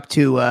pulling up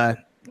to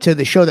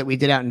the show that we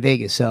did out in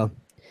Vegas. So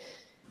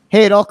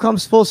hey, it all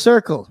comes full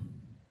circle.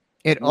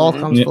 It all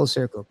comes full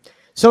circle.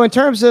 So in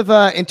terms of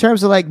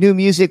like new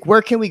music,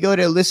 where can we go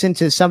to listen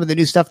to some of the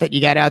new stuff that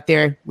you got out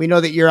there? We know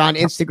that you're on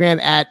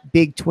Instagram at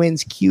Big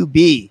Twins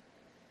QB,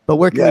 but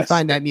where can we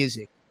find that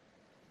music?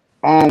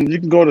 You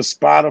can go to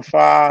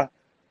Spotify,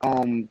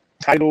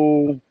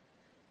 Tidal,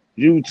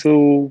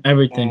 YouTube,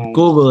 everything.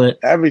 Google it.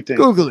 Everything.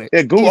 Google it.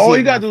 Yeah, Google. All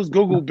you gotta do is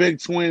Google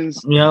Big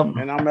Twins. Yep.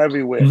 And I'm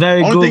everywhere.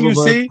 Very only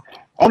Googleable.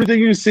 Only thing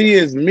you see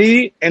is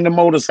me and the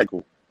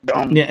motorcycle.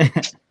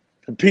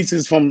 The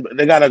pieces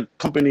they got a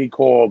company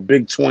called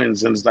Big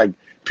Twins, and it's like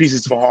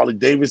pieces for Harley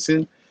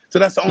Davidson. So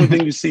that's the only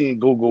thing you see in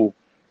Google.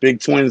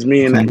 Big Twins,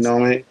 me and that, you know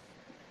what I mean?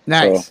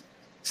 Nice.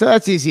 So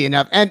that's easy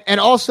enough. And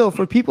also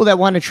for people that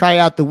want to try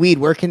out the weed,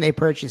 where can they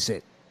purchase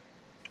it?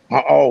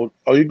 You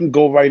can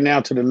go right now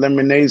to the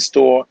Lemonade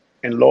store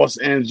in Los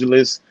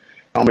Angeles.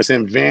 It's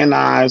in Van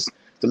Nuys.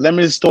 The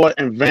Lemonade store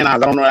in Van Nuys. I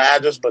don't know the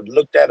address, but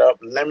look that up.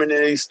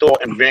 Lemonade store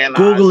in Van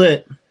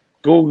Nuys.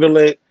 Google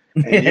it.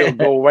 And you'll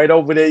go right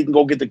over there. You can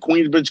go get the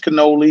Queensbridge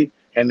cannoli,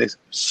 and it's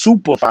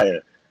super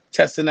fire.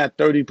 Testing at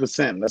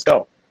 30%. Let's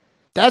go.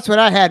 That's what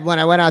I had when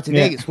I went out to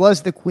Vegas.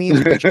 Was the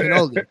Queensbridge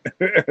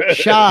cannoli?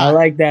 Shah, I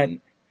like that.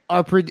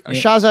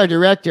 Shah's our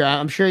director.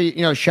 I'm sure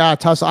you know Shah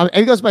Tussle.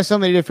 He goes by so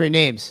many different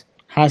names.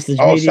 Hostage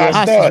Oh, Media. Shot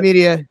Hostage Stud.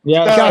 Media.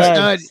 Yeah,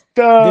 Shot Stud.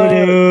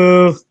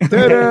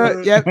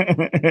 Doo-doo. Yep.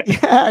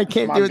 Yeah, I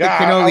can't My do the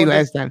God, I cannoli was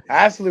last just- time.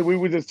 Actually, we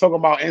were just talking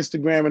about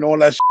Instagram and all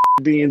that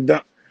being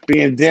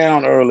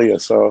down earlier.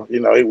 So, we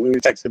were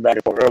texting back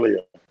and forth earlier.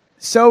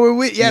 So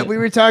we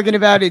were talking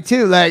about it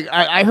too. Like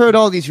I heard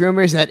all these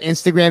rumors that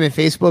Instagram and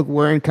Facebook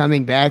weren't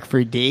coming back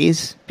for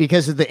days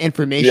because of the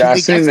information Yeah, I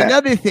leak. seen That's that.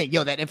 another thing.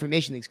 Yo, that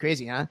information leak's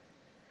crazy, huh?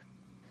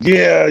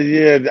 Yeah.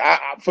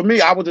 For me,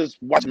 I was just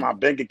watching my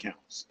bank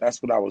accounts.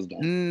 That's what I was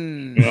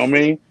doing. You know what I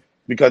mean?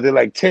 Because they're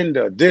like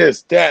Tinder,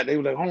 this, that. They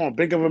were like, hold on,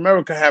 Bank of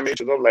America have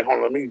issues. I was like, hold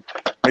on, let me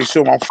make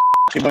sure my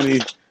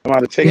money. I'm about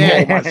to take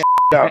all my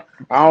out.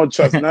 I don't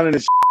trust none of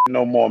this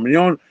no more. I mean,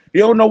 you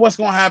don't know what's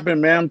gonna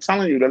happen, man. I'm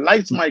telling you, the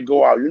lights might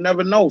go out. You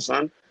never know,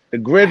 son. The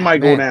grid might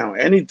go down.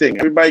 Anything.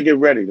 Everybody get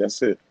ready. That's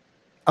it.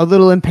 A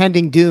little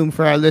impending doom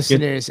for our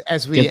listeners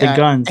as we Get the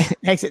guns.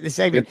 exit the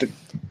segment.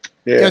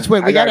 Yeah. Yo,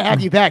 Twin, we got to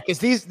have you back because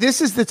this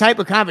is the type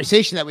of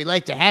conversation that we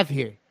like to have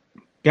here.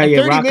 Yeah, And yeah,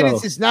 30 Rocco.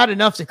 minutes is not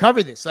enough to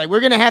cover this. Like,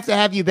 we're going to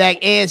have you back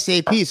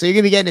ASAP. So you're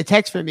going to be getting a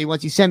text from me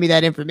once you send me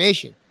that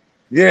information.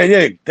 Yeah.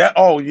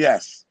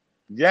 Yes.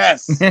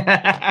 Yes.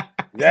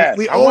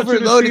 We I want you to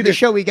see overloaded the this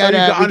show. We so you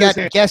can got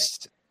understand.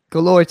 guests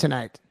galore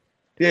tonight.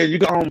 Yeah, you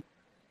gotta,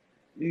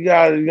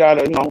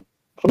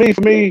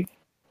 for me,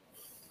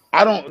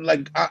 I don't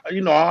like,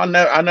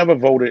 I never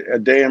voted a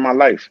day in my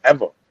life,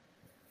 ever.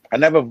 I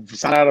never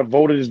signed out a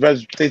voter's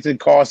registration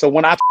card. So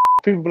when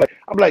people be like,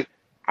 I'm like,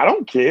 I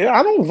don't care.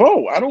 I don't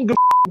vote. I don't give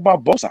a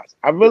about both sides.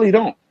 I really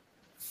don't.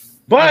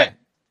 But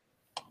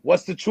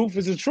what's the truth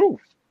is the truth.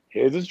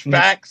 Here's the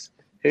facts.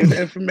 Here's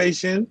the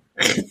information.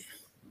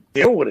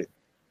 Deal with it.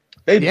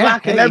 They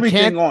blocking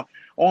everything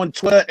on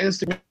Twitter,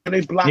 Instagram.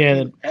 They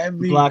blocking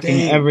everything.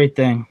 Blocking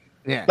everything.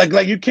 Yeah.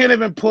 Like you can't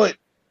even put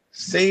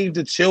 "Save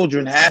the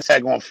Children"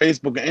 hashtag on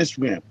Facebook and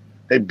Instagram.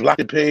 They block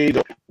the page.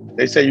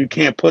 They say you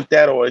can't put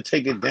that or they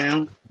take it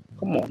down.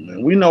 Come on,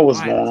 man. We know what's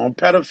going on.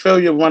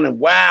 Pedophilia running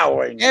wild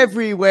right now.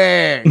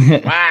 Everywhere.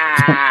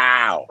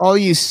 Wow. All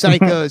you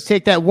psychos,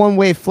 take that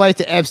one-way flight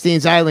to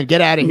Epstein's Island. Get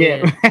out of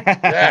here.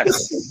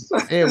 Yes.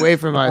 Stay away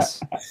from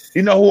us.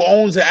 You know who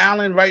owns the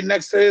island right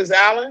next to his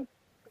island?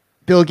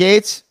 Bill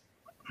Gates.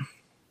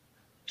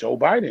 Joe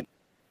Biden.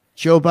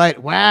 Joe Biden.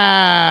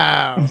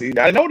 Wow. See,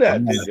 I know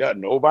that. Yeah,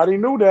 nobody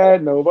knew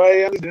that.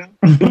 Nobody understood.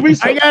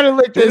 I gotta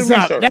look this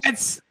up.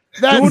 That's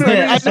I know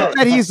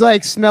that he's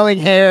like smelling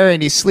hair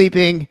and he's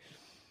sleeping.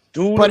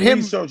 Do but the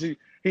research.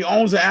 He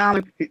owns an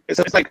island.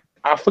 It's like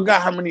I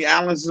forgot how many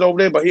islands is over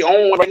there, but he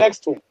owns one right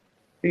next to him.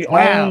 He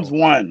owns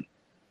one.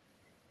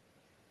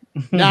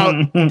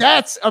 Now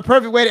that's a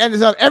perfect way to end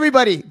this up.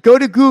 Everybody, go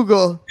to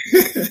Google.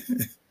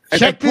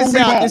 Check this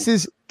out. This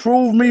is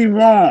Prove Me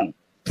Wrong.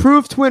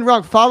 Prove Twin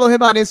Wrong. Follow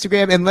him on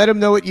Instagram and let him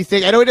know what you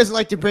think. I know he doesn't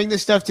like to bring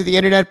this stuff to the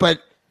internet, but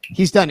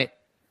he's done it.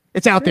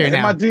 It's out there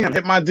now.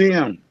 Hit my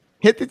DM.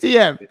 Hit the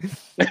DM.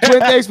 Twin,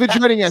 thanks for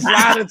joining us.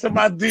 Slide into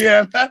my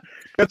DM.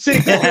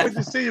 Chico, good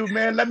to see you,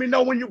 man. Let me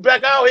know when you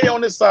back out here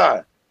on this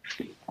side.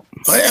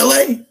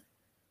 LA?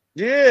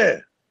 Yeah.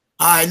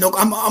 I know.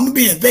 I'm gonna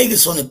be in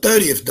Vegas on the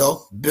 30th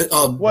though.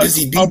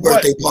 Busy B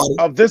birthday party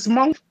of this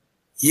month.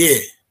 Yeah.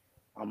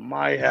 I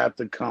might have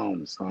to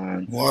come,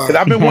 son. Because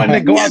I've been wanting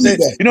to go out there.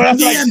 You know,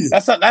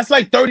 that's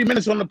like 30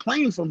 minutes on the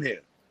plane from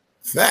here.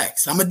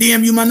 Facts. I'm gonna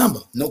DM you my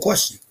number. No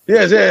question.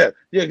 Yeah.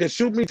 Just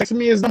text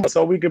me his number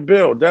so we can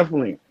build.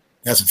 Definitely.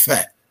 That's a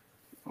fact.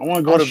 I want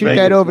to go I'll to shoot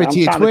Vegas. that over to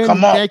you, Twin.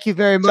 Thank you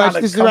very much.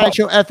 This is the Right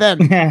Show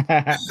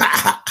FM.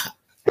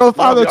 Go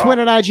follow Twin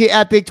on IG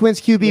at Big Twins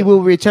QB.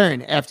 Will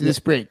return after this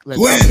break. Let's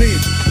go.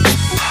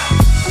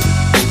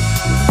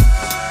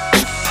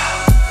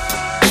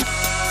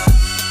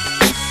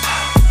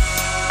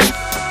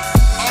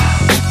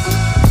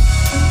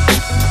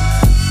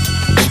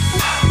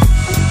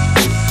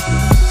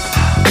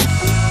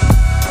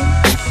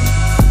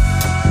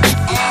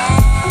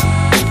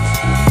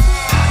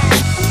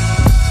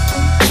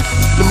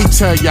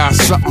 Tell y'all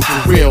something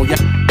for real.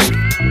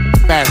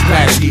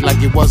 Fast heat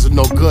like it wasn't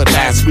no good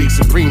last week.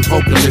 Supreme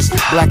vocalist,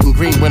 black and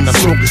green when the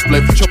smoke is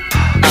split.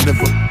 Out of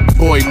a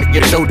boy,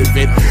 nigga, note of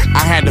it.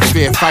 I had a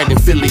fair fight in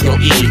Philly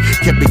on E.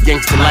 Kept it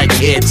gangster like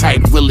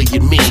airtight, Willie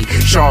and me.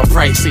 Sean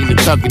Price ain't a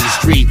thug in the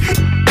street.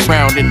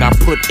 Round and I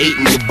put 8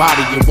 in your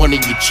body and 1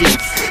 in your cheek.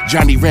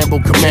 Johnny Rambo,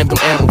 Commando,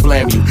 ammo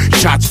blam you.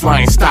 Shots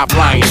flying, stop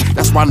lying.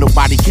 That's why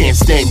nobody can't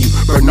stand you.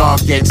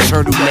 Bernard gets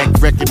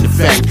turtleneck, wrecking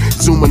effect.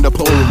 Zooming the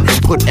poem,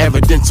 put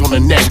evidence on the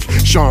neck.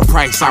 Sean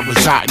Price, I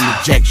reside in the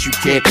jacks, you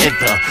can't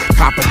enter.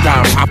 Copper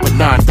dime, Papa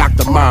 9,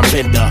 Dr. Mom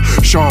Bender.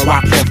 Sean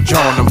Rock left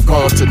John, I'm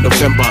gone to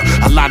November.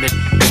 A lot of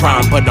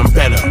crime, but I'm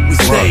better. We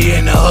stay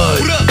in the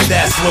hood,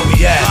 that's where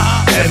we at.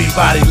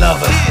 Everybody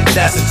love us,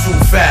 that's a true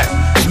fact.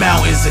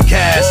 Mountains of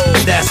cash,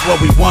 that's what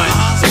we want.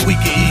 So we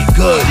can eat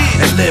good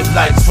and live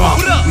like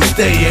Trump. We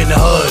stay in the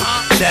hood,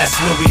 that's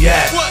where we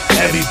at.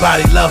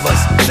 Everybody love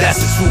us, that's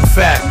a true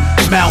fact.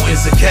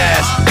 Mountains of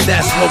cash,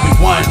 that's what we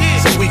want.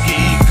 So we can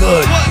eat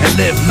good and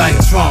live like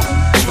Trump.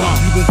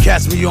 You can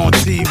catch me on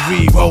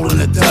TV rolling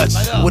a Dutch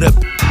with a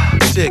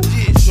chick.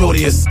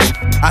 shorty is.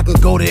 I can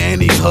go to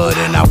any hood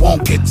and I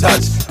won't get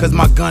touched, cause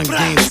my gun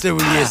game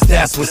serious,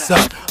 that's what's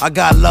up. I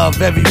got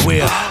love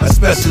everywhere,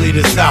 especially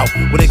the South,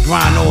 where they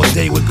grind all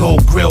day with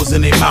gold grills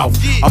in their mouth.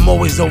 I'm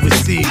always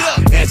overseas,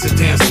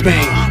 Amsterdam,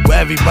 Spain, where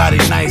everybody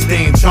nice, they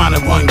ain't trying to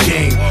run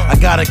game. I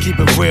gotta keep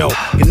it real,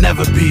 can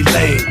never be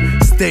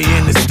lame. Stay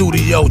in the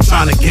studio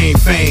trying to gain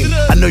fame.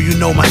 I know you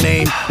know my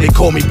name, they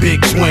call me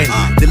Big Twin.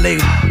 The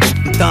lady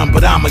done,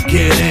 but I'ma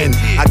get in.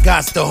 I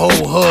got the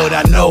whole hood,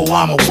 I know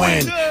I'ma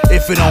win.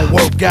 If it don't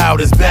work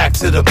out, it's back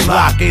to the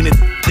block. Ain't a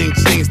thing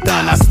changed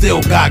done, I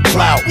still got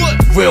clout.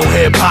 Real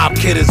hip hop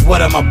kid is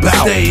what I'm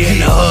about. Stay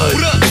in the hood,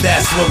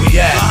 that's where we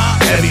at.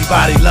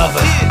 Everybody love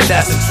us,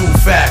 that's a true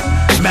fact.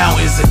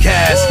 Mountains of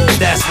cash,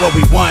 that's what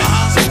we want,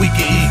 so we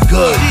can eat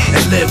good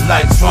and live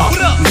like Trump.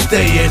 We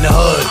stay in the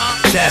hood,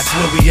 that's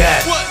where we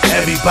at.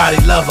 Everybody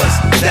love us,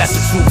 that's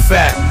a true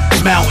fact.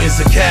 Mountains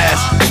of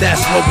cash,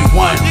 that's what we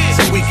want,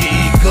 so we can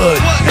eat good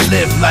and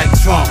live like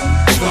Trump.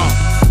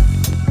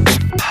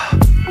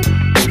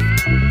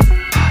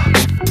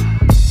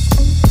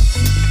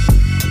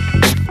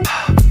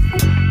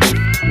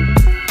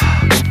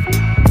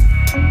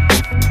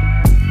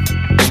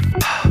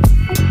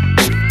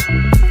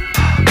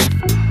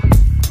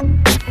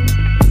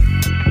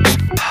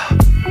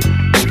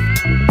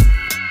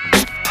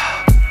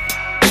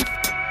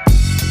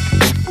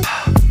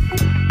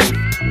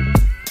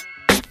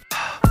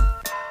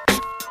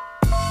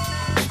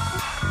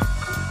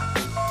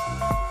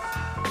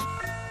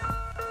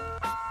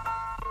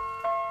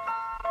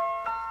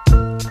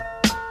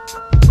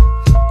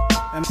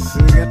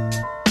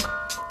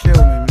 Kill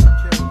me, man.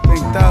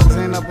 Think thugs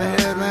ain't up in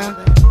here, man?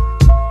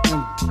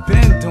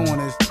 Been doing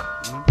this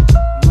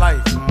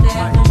life,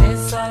 man.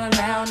 It's all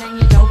around, and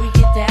you know we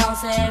get down.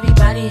 So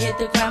everybody hit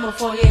the ground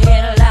before you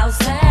hear the loud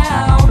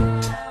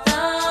sound.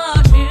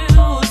 Thug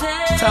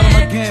music. Tell them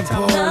again,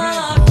 Paul.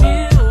 Thug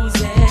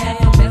music.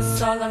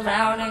 It's all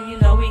around, and you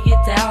know we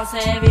get down. So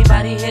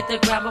everybody hit the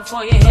ground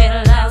before you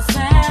hear the loud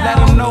sound.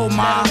 Let them know,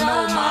 ma.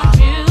 Thug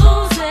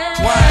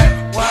music. What?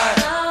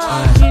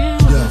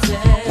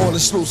 On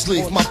this loose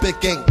leaf, my big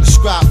ink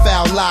describe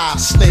foul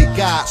lies. Snake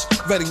eyes,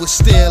 ready with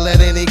steel at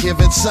any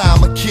given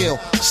time. A kill,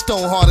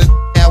 stone hearted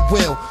at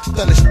will.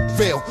 Done this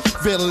real,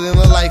 realer than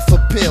a life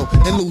appeal.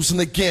 And losing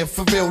again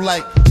for real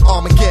like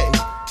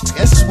Armageddon.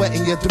 As sweat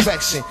in your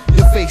direction,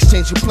 your face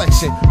change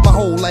complexion. My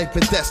whole life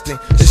been destined,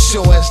 as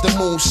sure as the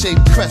moon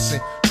shaped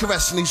crescent.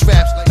 Caressing these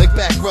raps like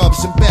back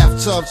rubs and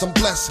bathtubs, I'm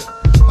blessing.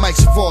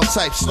 Mics of all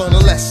types, learn a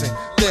lesson.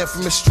 Learn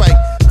from a strike,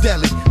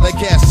 deadly, like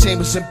gas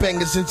chambers and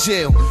bangers in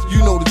jail. You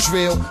know the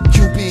drill,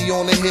 QB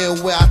on the hill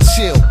where I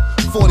chill.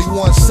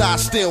 41 side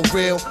still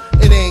real,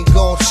 it ain't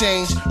gon'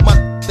 change. My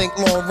think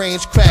long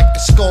range, crack a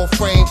skull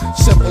frame.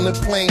 Simple and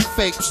plain,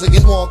 fake,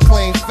 niggas won't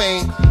claim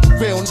fame.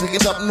 Real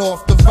niggas up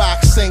north, the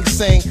rock sing.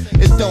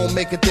 It don't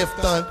make a diff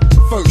done.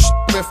 First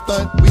riff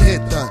done, we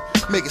hit done.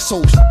 Make it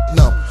so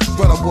numb,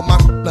 run up with my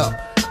up.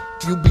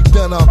 You be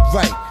done up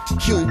right.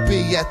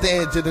 QB at the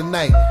end of the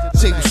night.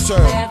 Table serve.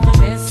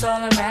 It's all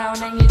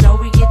around, and you know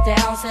we get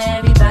down. So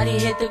everybody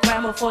hit the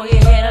ground before you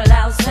hear the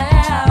loud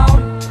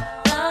sound.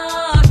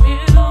 Thug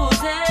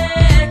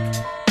music.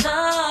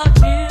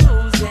 Thug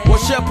music.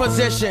 What's your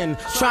position?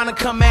 Trying to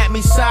come at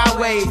me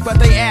sideways, but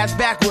they ass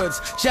backwards.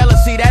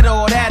 Jealousy, that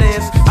all that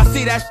is. I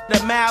see that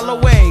shit a mile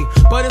away,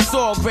 but it's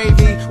all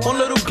gravy. One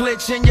little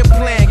glitch in your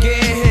plan,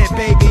 getting hit,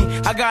 baby.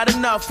 I got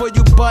enough for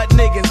you butt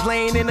niggas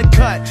laying in the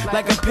cut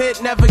like a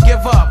pit, never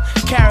give up.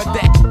 Character,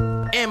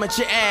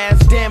 amateur ass,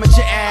 damage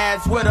your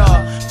ass with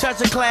a touch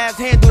of class,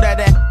 handle that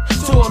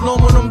to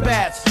aluminum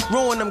bats,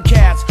 ruin them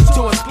cats,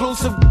 to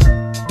exclusive.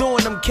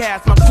 Doing them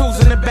cats, my crew's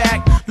in the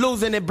back,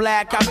 losing it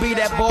black. I be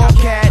that ball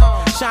cat,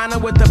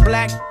 shining with the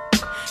black,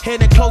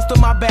 hitting close to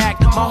my back.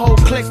 My whole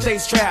clique stay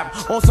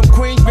strapped on some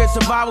Queensbridge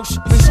survival shit.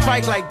 We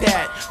strike like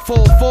that,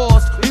 full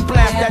force. We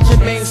blast at your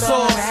main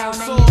source.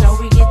 You know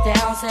we get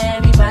down, so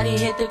everybody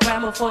hit the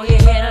ground before you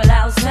hear the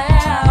loud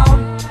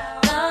sound.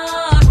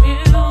 Thug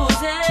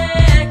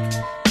music,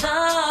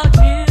 thug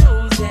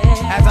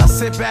music. As I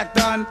sit back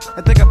done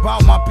and think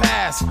about my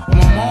past, when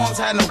my moms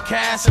had no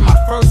cash and my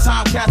first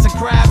time catching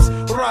crabs,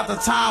 throughout the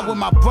time when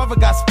my brother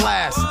got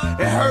splashed,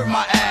 it hurt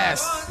my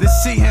ass to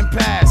see him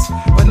pass.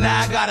 But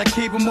now I gotta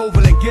keep him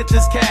moving and get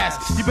this cash.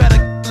 You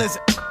better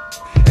listen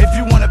if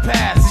you wanna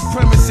pass. These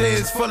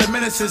premises full of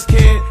menaces,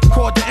 kid.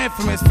 Called the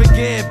infamous,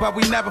 forget, but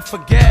we never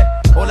forget.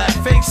 All that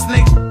fake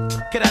snake,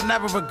 kid, I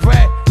never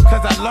regret.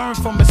 Cause I learned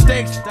from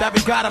mistakes that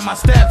we got on my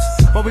steps.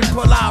 But we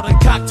pull out and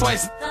cock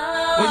twice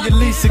when you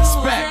least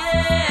expect.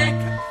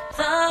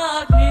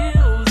 Thug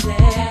music.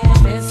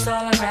 It's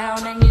all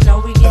around, and you know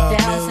we get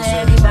down, so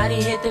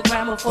everybody hit the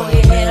ground before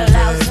you hear the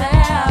loud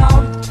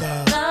sound.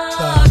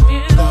 Thug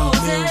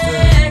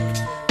music,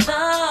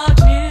 thug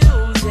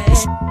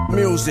music.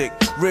 Music,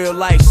 real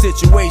life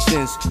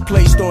situations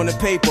placed on the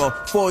paper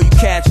for you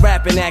cats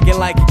rapping, acting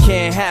like it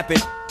can't happen.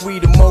 We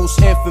the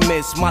most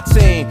infamous, my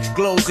team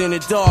glows in the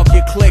dark,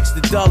 your click's the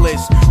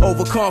dullest.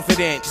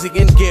 Overconfident, you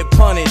can get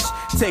punished.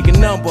 Take a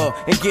number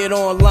and get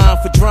online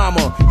for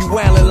drama. You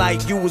wailing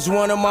like you was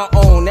one of my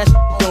own, that's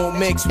don't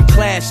mix, we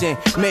clashing.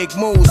 Make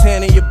moves,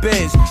 handle your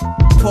biz.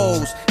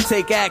 Pose,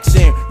 take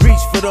action, reach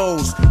for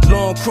those.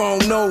 Long chrome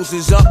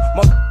noses up,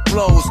 my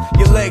blows.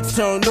 Your legs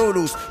turn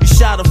noodles. You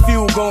shot a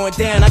few going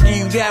down, I give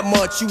you that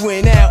much. You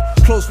went out,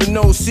 close with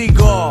no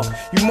seagull.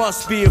 You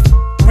must be a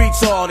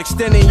retard,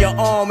 extending your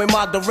arm in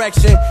my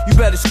direction. You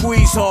better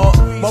squeeze hard.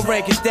 My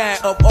rank is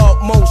that of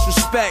utmost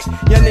respect.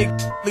 Y'all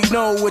niggas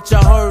know what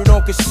y'all heard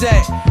on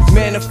cassette.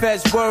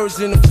 Manifest words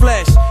in the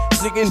flesh.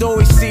 Niggas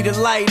always see the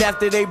light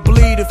after they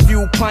bleed a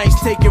few pints.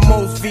 Take your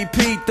most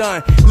VP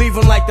done. Leave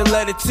 'em like the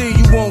letter T.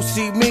 You won't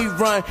see me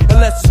run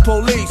unless it's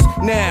police.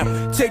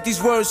 Now, take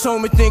these words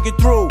home and think it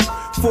through.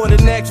 For the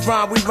next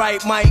rhyme we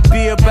write might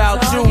be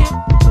about you.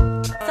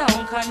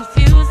 Don't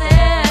confuse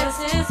it.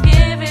 This is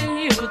giving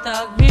you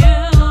thug music.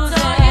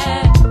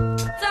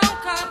 Don't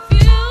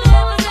confuse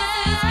it. This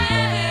is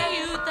giving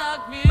you thug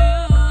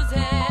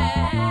music.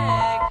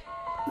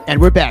 And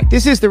we're back.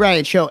 This is the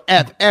Ryan Show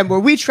FM, where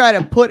we try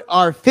to put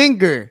our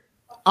finger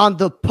on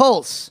the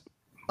pulse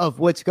of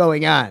what's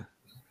going on.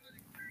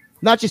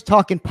 Not just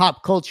talking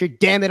pop culture.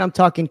 Damn it, I'm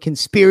talking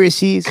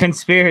conspiracies.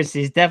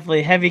 Conspiracies,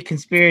 definitely heavy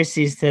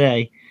conspiracies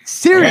today.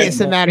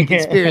 Serious amount of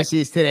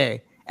conspiracies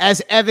today,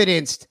 as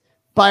evidenced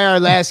by our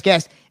last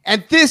guest.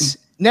 And this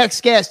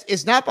next guest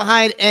is not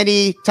behind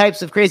any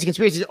types of crazy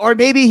conspiracies, or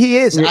maybe he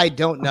is. I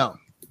don't know.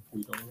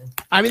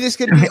 I mean, this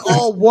could be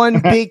all one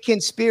big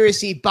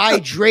conspiracy by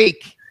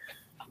Drake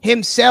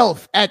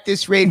himself at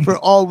this rate, for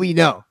all we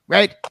know,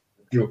 right?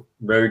 True.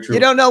 Very true. You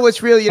don't know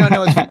what's real. You don't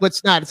know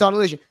what's not. It's all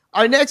illusion.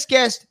 Our next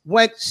guest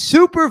went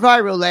super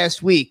viral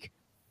last week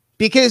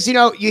because, you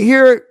know, you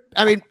hear,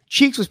 I mean,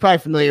 Cheeks was probably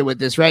familiar with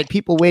this, right?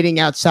 People waiting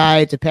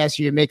outside to pass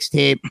you your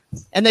mixtape,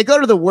 and they go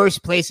to the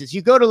worst places.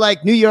 You go to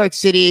like New York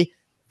City.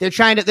 They're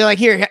like,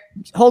 here,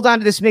 hold on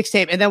to this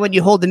mixtape. And then when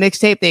you hold the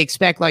mixtape, they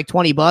expect like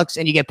 $20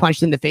 and you get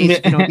punched in the face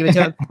if you don't give it to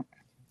them.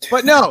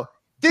 But no,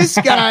 this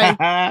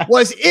guy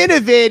was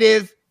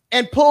innovative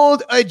and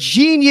pulled a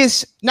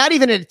genius, not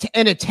even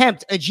an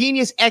attempt, a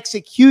genius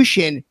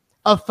execution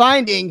of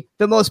finding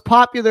the most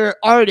popular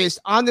artist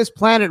on this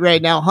planet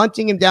right now,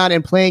 hunting him down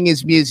and playing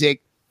his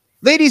music.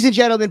 Ladies and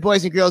gentlemen,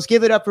 boys and girls,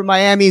 give it up for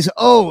Miami's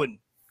own,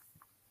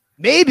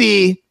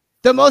 maybe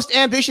the most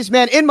ambitious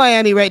man in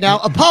Miami right now,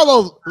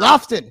 Apollo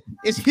Lofton,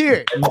 is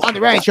here on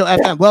the Ryan Show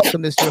FM.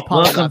 Welcome, Mr.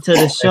 Apollo. Welcome to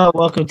the show.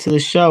 Welcome to the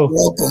show.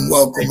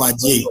 Welcome, my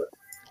G.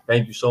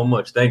 Thank you so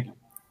much. Thank you.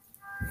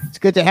 It's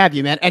good to have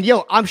you, man. And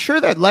yo, I'm sure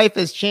that life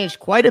has changed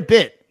quite a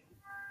bit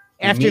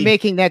after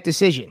making that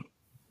decision.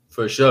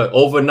 For sure.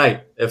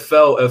 Overnight. It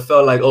felt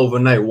like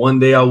overnight. One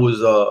day I was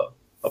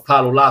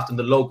Apollo Lofton,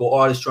 the local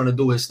artist, trying to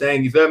do his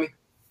thing, you feel me?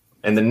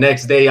 And the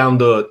next day I'm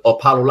the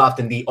Apollo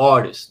Lofton, the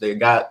artist that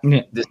got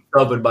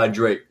discovered by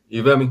Drake.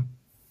 You feel me?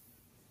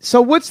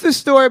 So what's the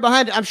story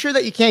behind it? I'm sure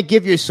that you can't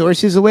give your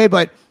sources away,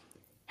 but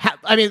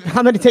I'm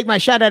going to take my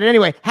shot at it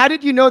anyway. How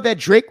did you know that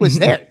Drake was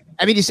there?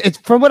 I mean, it's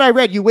from what I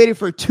read, you waited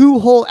for 2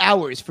 whole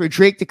hours for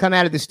Drake to come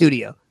out of the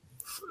studio.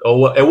 Oh,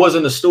 well, it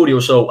wasn't the studio,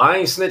 so I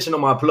ain't snitching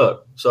on my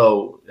plug.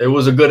 So it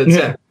was a good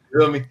attempt. You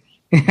feel me?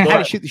 How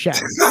to shoot the shot?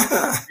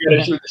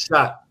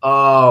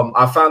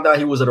 I found out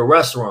he was at a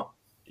restaurant.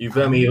 You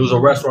feel me? It was a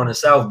restaurant in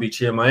South Beach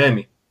here in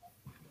Miami.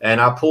 And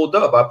I pulled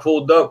up.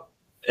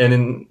 And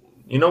then,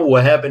 you know,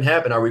 what happened.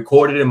 I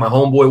recorded it. My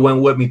homeboy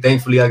went with me.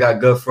 Thankfully, I got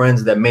good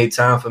friends that made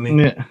time for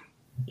me. Yeah.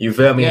 You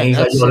feel me? Yeah, and he's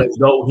like, yo, let's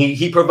go.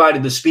 He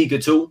provided the speaker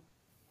too.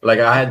 Like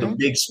I had the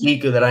big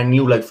speaker that I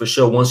knew, like for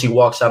sure, once he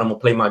walks out, I'm gonna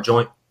play my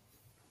joint.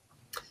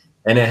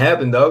 And it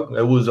happened, though.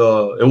 It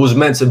was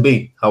meant to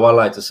be, how I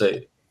like to say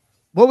it.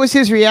 What was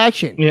his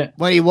reaction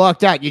when he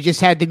walked out? You just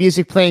had the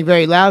music playing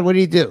very loud. What did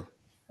he do?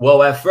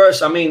 Well, at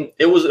first, I mean,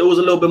 it was a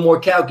little bit more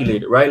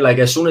calculated, right? Like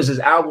as soon as his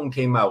album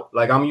came out,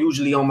 like I'm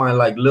usually on my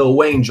like Lil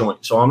Wayne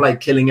joint, so I'm like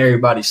killing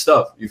everybody's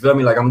stuff. You feel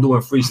me? Like I'm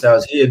doing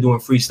freestyles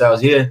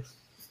here,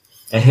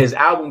 and his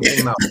album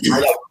came out. I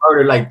like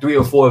heard like 3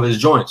 or 4 of his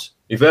joints.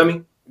 You feel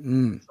me?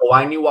 So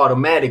I knew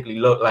automatically,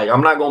 look, like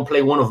I'm not gonna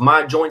play one of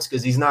my joints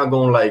because he's not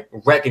gonna like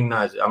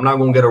recognize it. I'm not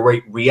gonna get a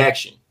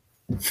reaction.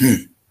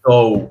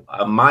 So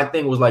my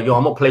thing was like, yo,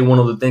 I'm gonna play one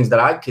of the things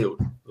that I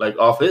killed, like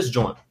off his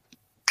joint.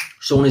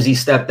 Soon as he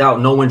stepped out,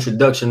 no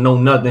introduction, no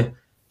nothing,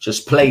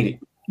 just played it.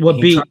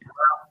 What beat?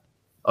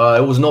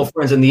 It was No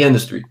Friends in the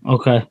Industry.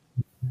 Okay.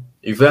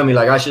 You feel me?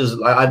 Like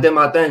I did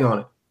my thing on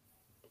it.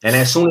 And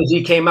as soon as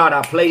he came out,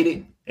 I played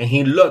it. And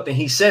he looked and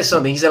he said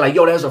something. He said, like,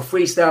 yo, there's a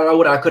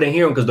freestyle. I couldn't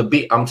hear him because the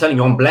beat, I'm telling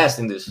you, I'm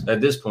blasting this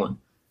at this point.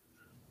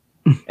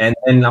 And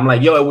I'm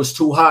like, yo, it was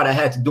too hot. I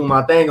had to do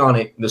my thing on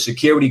it. The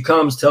security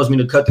comes, tells me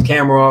to cut the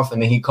camera off.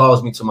 And then he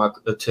calls me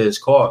to his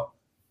car.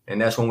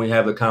 And that's when we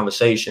have a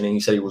conversation. And he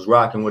said he was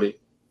rocking with it.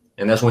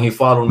 And that's when he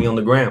followed me on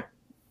the gram.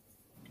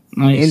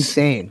 Nice.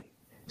 Insane.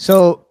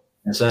 So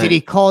did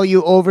he call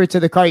you over to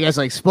the car? You guys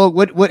like spoke?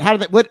 What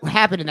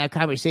happened in that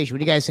conversation? What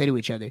did you guys say to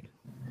each other?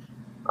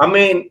 I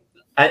mean,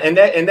 in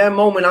that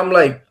moment, I'm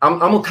like,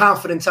 I'm a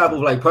confident type of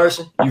like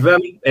person. You feel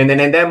me? And then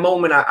in that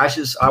moment,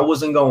 I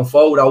wasn't gonna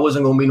fold. I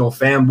wasn't gonna be no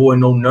fanboy,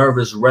 no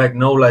nervous wreck,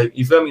 no like,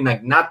 you feel me?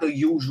 Like not the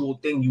usual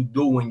thing you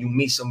do when you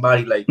meet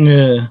somebody like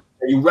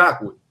you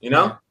rock with. you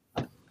know?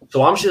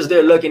 So I'm just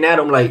there looking at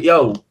him like,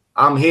 yo,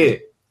 I'm here.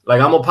 Like,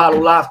 I'm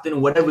Apollo Lofton,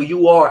 whatever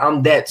you are,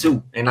 I'm that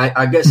too. And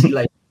I guess he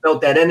like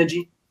felt that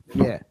energy.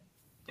 Yeah.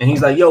 And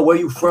he's like, yo, where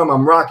you from?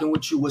 I'm rocking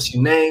with you. What's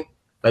your name?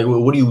 Like,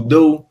 what do you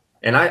do?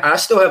 And I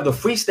still have the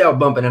freestyle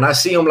bumping, and I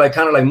see him like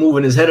kind of like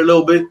moving his head a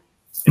little bit.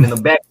 And in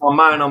the back of my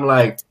mind, I'm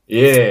like,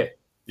 yeah.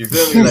 You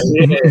feel me? Like,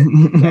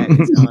 yeah.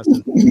 That's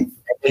awesome.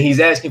 And he's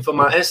asking for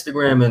my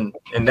Instagram,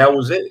 and that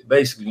was it,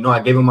 basically. You know, I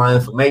gave him my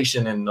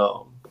information, and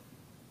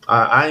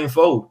I ain't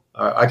fold.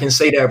 I can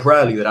say that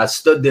proudly, that I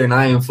stood there and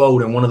I ain't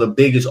fold, and one of the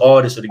biggest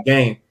artists of the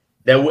game,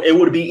 that it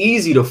would be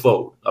easy to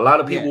fold. A lot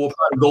of people will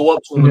probably go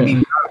up to him and be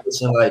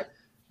nervous and like,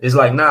 it's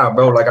like, nah,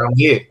 bro, like I'm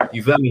here.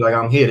 You feel me? Like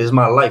I'm here. This is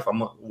my life. I'm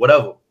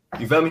whatever.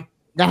 You feel me?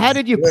 Now, how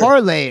did you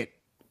parlay it?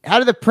 How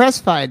did the press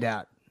find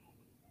out?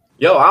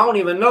 Yo, I don't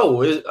even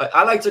know.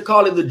 I like to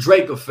call it the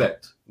Drake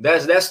effect.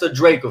 That's the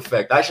Drake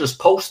effect. I just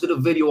posted a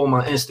video on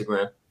my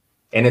Instagram,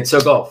 and it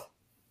took off.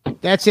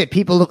 That's it.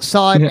 People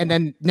saw it and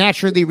then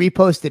naturally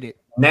reposted it.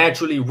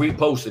 Naturally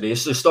reposted it. It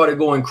just started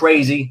going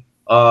crazy.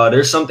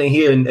 There's something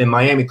here in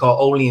Miami called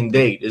Only in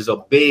Dade. It's a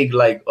big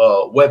like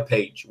web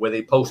page where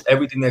they post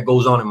everything that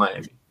goes on in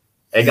Miami.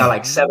 They got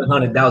like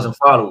 700,000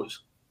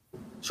 followers.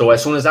 So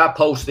as soon as I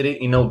posted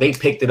it, you know, they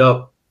picked it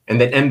up, and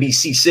then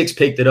NBC6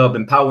 picked it up,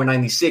 and Power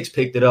 96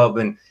 picked it up,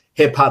 and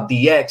Hip Hop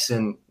DX,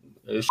 and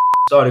it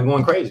started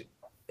going crazy.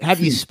 Have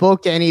you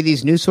spoke to any of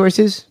these news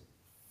sources?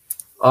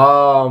 I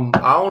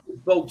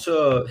only spoke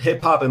to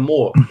Hip Hop and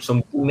More.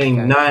 Some dude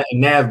named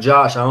Nav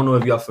Josh. I don't know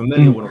if y'all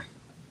familiar with him,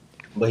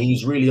 but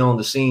he's really on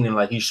the scene and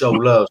like he showed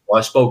love. So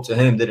I spoke to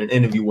him, did an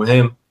interview with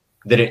him,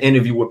 did an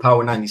interview with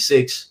Power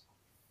 96.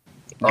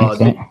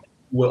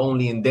 We're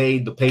Only in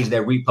Dade, the page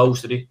that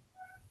reposted it.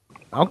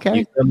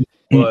 Okay.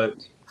 But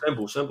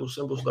simple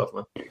stuff,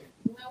 man.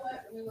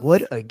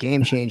 What a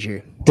game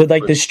changer. Did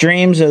like the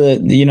streams or the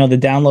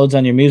downloads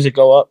on your music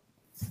go up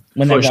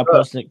when they got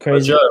posted?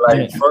 Crazy. For sure.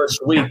 Like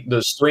first week,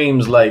 the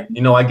streams, like,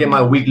 you know, I get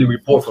my weekly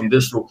report from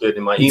DistroKid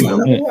in my email.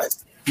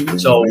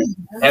 So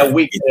that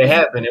week that it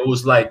happened, it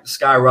was like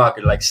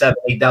skyrocketed, like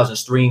 7,000-8,000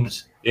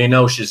 streams, you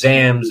know,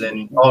 Shazams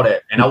and all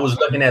that. And I was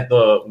looking at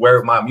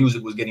where my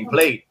music was getting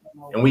played,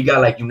 and we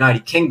got like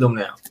United Kingdom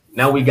now.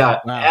 Now we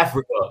got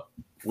Africa.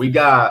 We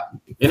got,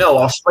 you know,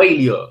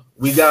 Australia.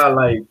 We got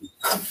like,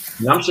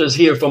 I'm just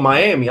here from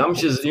Miami. I'm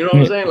just, you know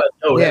what I'm saying? Like,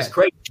 yo, that's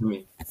crazy to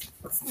me.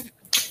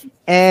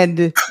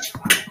 And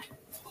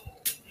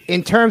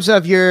in terms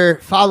of your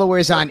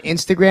followers on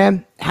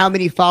Instagram, how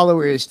many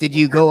followers did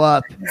you go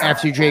up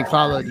after Drake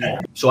followed you?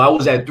 So I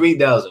was at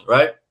 3,000,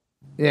 right?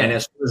 Yeah. And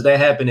as soon as that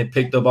happened, it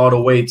picked up all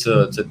the way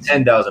to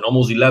 10,000,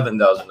 almost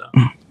 11,000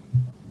 now.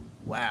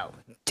 Wow.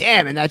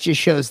 Damn. And that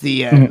just shows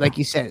the, like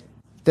you said,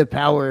 the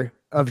power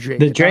of Drake.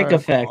 The Drake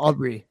effect.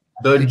 Aubrey.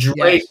 The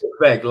Drake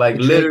effect. Like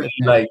literally,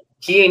 like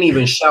he ain't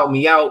even shout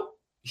me out.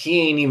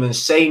 He ain't even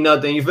say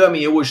nothing. You feel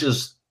me? It was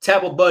just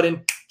tap a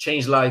button,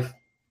 change life,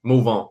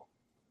 move on.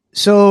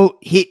 So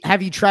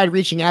have you tried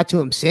reaching out to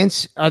him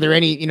since? Are there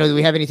any, do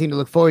we have anything to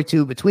look forward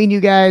to between you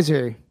guys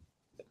or?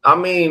 I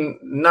mean,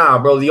 nah,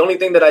 bro. The only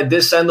thing that I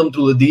did send him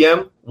through the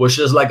DM was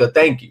just like a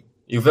thank you.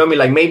 You feel me?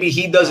 Like maybe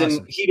he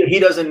doesn't, he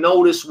doesn't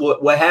notice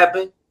what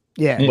happened.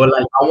 Yeah. But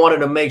like I wanted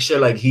to make sure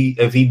like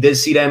if he did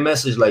see that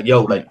message, like,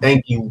 yo, like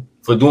thank you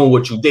for doing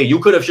what you did. You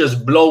could have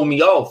just blown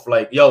me off,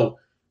 like, yo,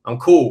 I'm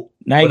cool.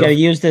 Now you gotta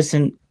use this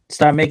and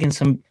start making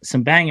some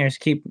bangers.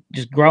 Keep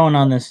just growing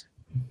on this.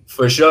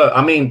 For sure.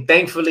 I mean,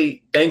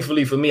 thankfully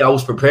for me, I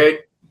was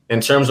prepared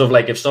in terms of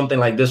like if something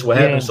like this would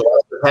happen. So I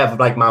would have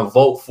like my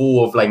vault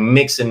full of like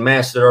mix and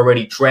mastered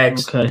already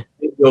tracks. Okay.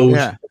 Videos.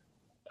 Yeah.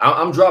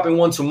 I'm dropping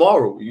one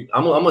tomorrow.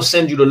 I'm gonna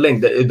send you the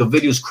link. The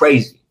video's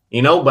crazy.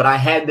 You know, but I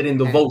had that in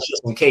the vote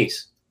just in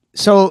case.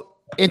 So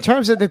in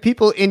terms of the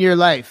people in your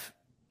life,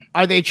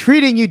 are they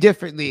treating you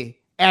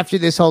differently after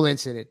this whole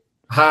incident?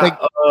 I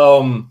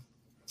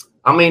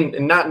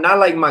mean, not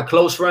like my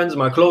close friends.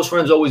 My close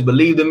friends always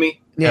believed in me.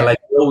 Yeah. And like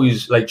they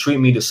always like treat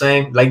me the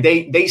same. Like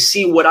they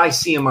see what I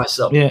see in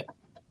myself. Yeah.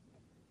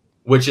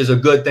 Which is a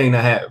good thing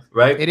to have,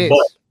 right? It is.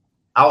 But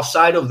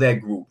outside of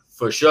that group,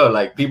 for sure,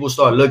 like people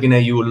start looking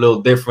at you a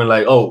little different,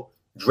 like, oh,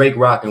 Drake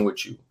rocking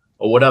with you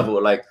or whatever.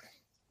 Like,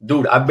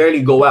 dude, I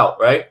barely go out,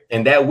 right?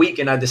 And that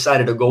weekend I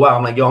decided to go out.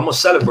 I'm like, yo, I'm gonna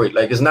celebrate.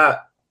 Like, it's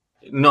not,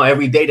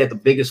 every day that the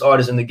biggest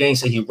artist in the game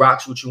say he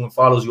rocks with you and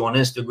follows you on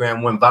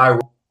Instagram went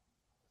viral.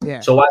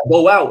 Yeah. So I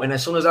go out, and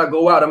as soon as I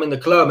go out, I'm in the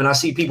club and I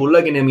see people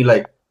looking at me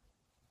like,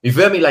 you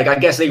feel me? Like, I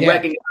guess they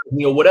recognize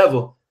me or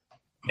whatever.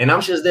 And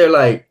I'm just there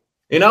like,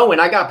 and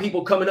I got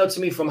people coming up to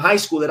me from high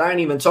school that I ain't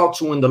even talked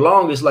to in the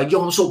longest, like,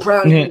 yo, I'm so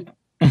proud of you.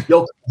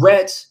 Yo,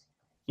 congrats.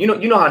 You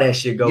know how that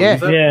shit goes. Yeah. You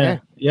feel me?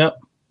 Yep.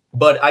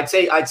 But I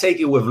take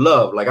it with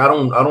love. Like I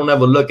don't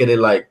ever look at it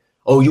like,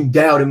 oh, you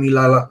doubted me,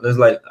 la. It's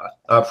like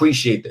I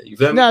appreciate that. You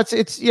feel me? No, it's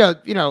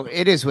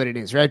it is what it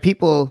is, right?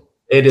 People.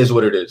 It is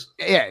what it is.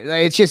 Yeah,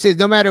 it's just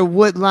no matter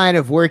what line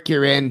of work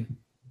you're in,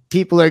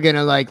 people are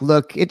gonna like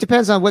look. It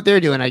depends on what they're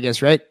doing, I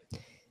guess, right?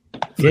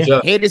 Yeah.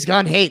 Sure. Hate is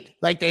gone hate,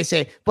 like they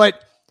say.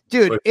 But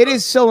dude, it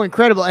is so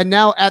incredible. And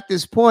now at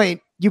this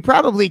point, you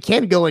probably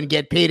can go and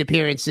get paid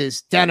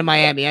appearances down in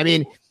Miami. I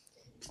mean,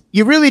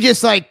 you really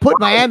just like put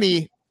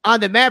Miami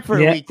on the map for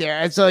a week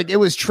there. It's like it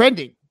was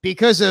trending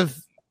because of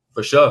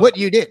for sure what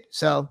you did.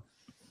 So,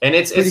 and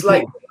it's cool.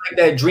 like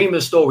that dreamer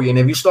story. And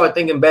if you start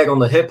thinking back on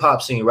the hip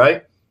hop scene,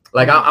 right?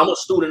 Like I'm a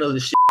student of the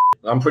shit.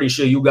 I'm pretty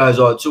sure you guys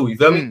are too. You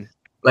feel me?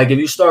 Like if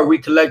you start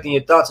recollecting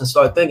your thoughts and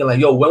start thinking like,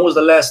 yo, when was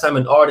the last time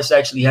an artist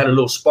actually had a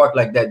little spark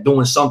like that,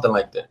 doing something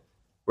like that?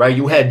 Right?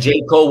 You had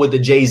J. Cole with the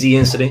Jay-Z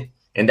incident,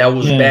 and that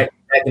was back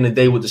in the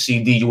day with the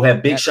CD. You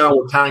had Big Sean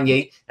with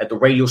Kanye at the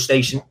radio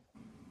station.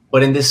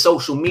 But in this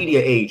social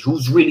media age,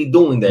 who's really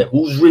doing that?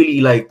 Who's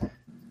really like,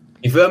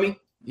 you feel me?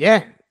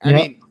 Yeah. I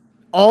mean,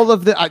 all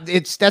of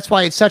the that's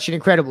why it's such an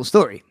incredible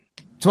story.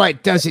 That's why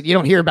it doesn't. You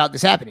don't hear about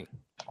this happening.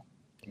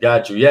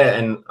 Got you. Yeah,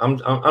 and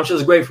I'm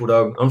just grateful,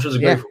 dog. I'm just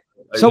grateful.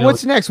 So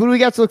what's next? What do we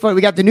got to look for?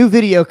 We got the new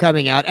video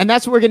coming out, and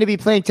that's what we're going to be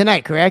playing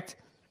tonight, correct?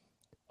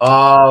 What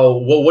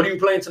are you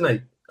playing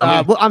tonight?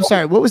 I'm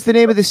sorry. What was the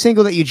name of the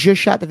single that you just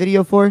shot the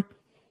video for?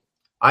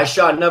 I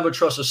shot "Never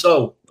Trust a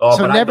Soul."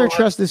 So Never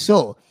Trust a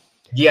Soul.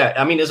 Yeah,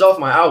 I mean it's off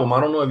my album. I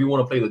don't know if you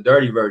want to play the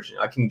dirty version.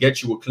 I can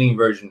get you a clean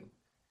version.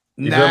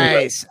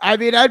 Nice. I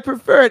mean, I'd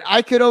prefer it.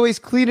 I could always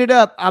clean it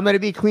up. I'm going to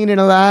be cleaning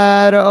a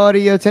lot of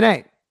audio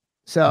tonight.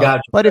 So,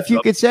 but if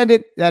you could send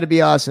it, that'd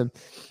be awesome.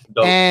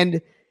 Dope.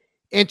 And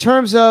in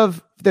terms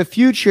of the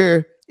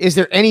future, is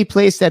there any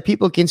place that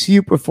people can see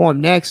you perform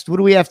next? What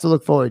do we have to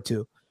look forward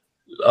to?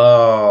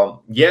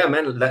 Yeah,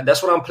 man,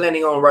 that's what I'm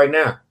planning on right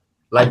now.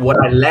 Like what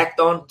I lacked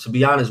on, to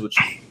be honest with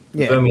you.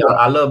 You feel me?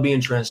 I love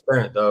being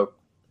transparent, dog.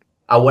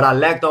 What I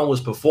lacked on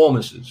was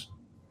performances.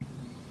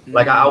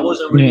 Like I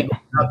wasn't really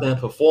going out there and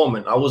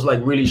performing. I was like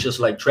really just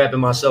like trapping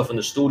myself in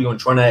the studio and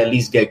trying to at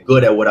least get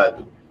good at what I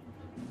do.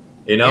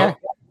 You know? Yeah.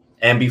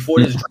 And before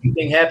this dream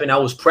thing happened, I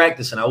was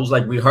practicing. I was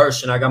like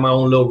rehearsing. I got my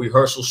own little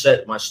rehearsal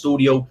set, my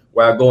studio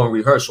where I go and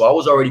rehearse. So I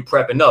was already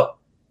prepping up.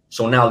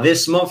 So now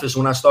this month is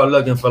when I start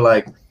looking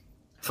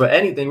for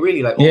anything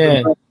really, like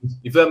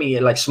you feel me,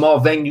 like small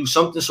venue,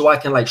 something so I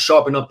can like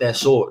sharpen up that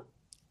sword.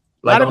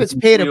 Like, a lot of it's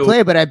pay to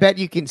play, but I bet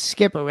you can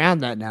skip around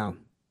that now.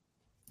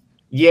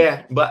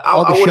 Yeah, but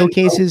all the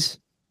showcases.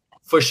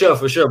 For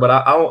sure. But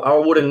I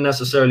wouldn't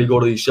necessarily go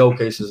to these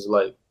showcases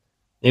like.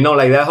 You know,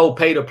 like that whole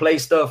pay to play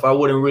stuff, I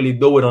wouldn't really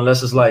do it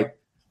unless it's like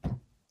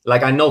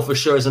I know for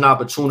sure it's an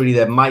opportunity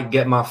that might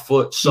get my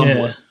foot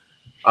somewhere.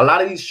 Yeah. A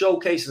lot of these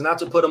showcases, not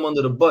to put them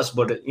under the bus,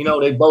 but you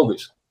know, they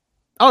bogus.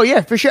 Oh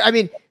yeah, for sure. I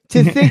mean,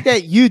 to think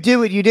that you did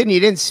what you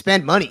didn't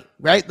spend money,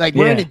 right? Like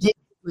we're in a game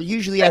where you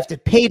usually have to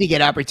pay to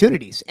get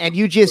opportunities, and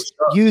you just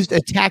used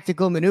a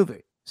tactical maneuver.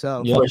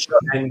 So for sure.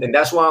 And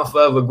that's why I'm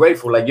forever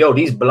grateful. Like, yo,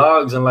 these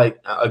blogs and like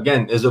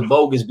again, is a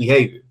bogus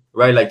behavior.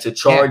 Right, like to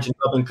charge an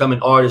up and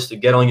coming artist to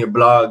get on your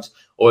blogs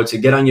or to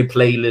get on your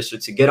playlist or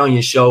to get on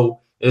your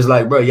show. It's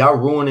like, bro, y'all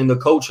ruining the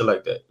culture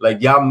like that.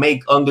 Like y'all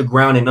make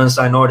underground and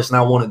unsigned artists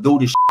not want to do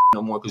this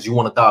no more because you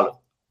want $1.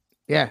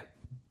 Yeah,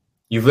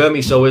 you feel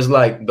me? So it's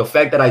like the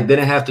fact that I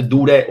didn't have to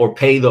do that or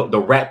pay the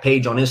rap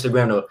page on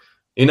Instagram to,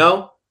 you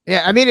know.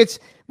 Yeah, I mean, it's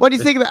what do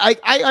you think about?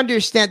 I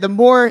understand the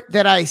more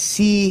that I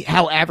see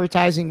how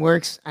advertising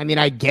works. I mean,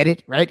 I get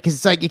it, right? Because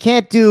it's like you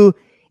can't do.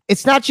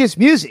 It's not just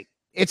music.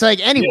 It's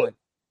like anyone. Yeah.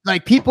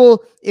 Like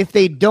people, if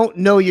they don't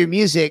know your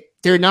music,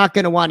 they're not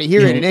going to want to hear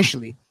it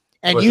initially.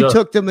 And you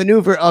took the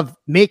maneuver of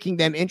making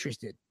them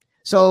interested.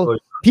 So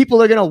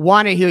people are going to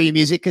want to hear your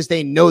music because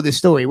they know the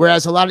story.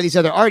 Whereas a lot of these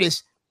other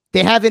artists,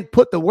 they haven't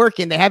put the work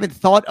in. They haven't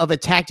thought of a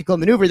tactical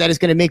maneuver that is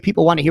going to make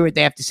people want to hear what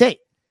they have to say.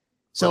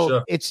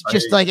 So it's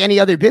just like any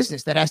other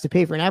business that has to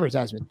pay for an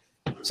advertisement.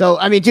 So,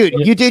 I mean, dude,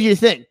 you did your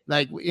thing.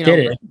 Like, you know,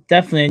 did it.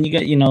 Definitely. And you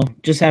got, you know,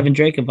 just having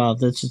Drake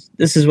involved.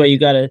 This is where you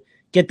got to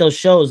get those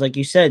shows, like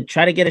you said.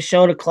 Try to get a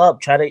show at a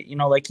club. Try to, you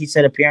know, like he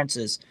said,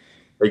 appearances.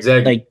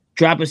 Exactly. Like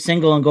drop a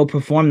single and go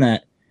perform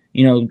that.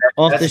 You know,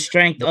 off the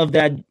strength of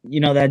that. You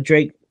know that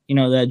Drake. You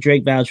know that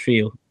Drake vouched for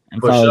you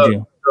and followed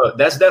you.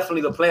 That's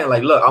definitely the plan.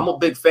 Like, look, I'm a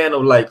big fan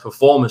of like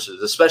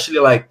performances, especially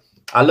like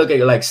I look at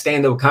like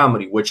stand-up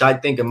comedy, which I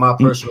think, in my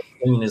personal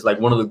opinion, is like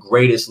one of the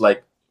greatest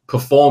like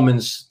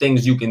performance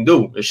things you can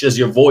do. It's just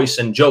your voice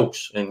and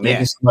jokes, and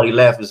making somebody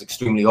laugh is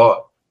extremely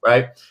hard,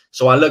 right?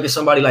 So I look at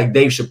somebody like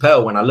Dave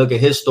Chappelle, when I look at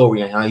his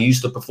story and how he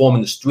used to perform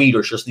in the street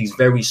or just these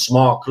very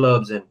small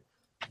clubs. And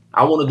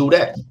I want to do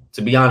that,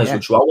 to be honest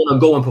with you. I want to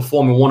go and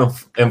perform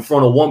in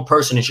front of one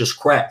person and just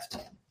craft.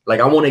 Like,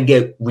 I want to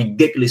get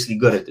ridiculously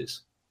good at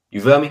this. You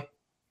feel me?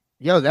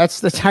 Yo, that's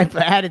the type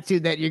of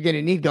attitude that you're going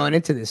to need going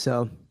into this.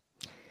 So,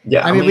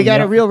 yeah, I mean we got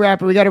a real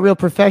rapper. We got a real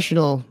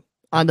professional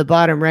on the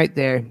bottom right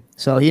there.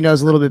 So he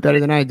knows a little bit better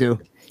than I do.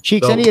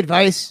 Cheeks, any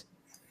advice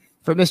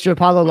for Mr.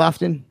 Apollo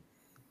Lofton?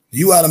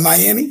 You out of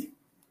Miami?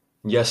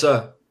 Yes,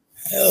 sir.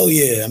 Hell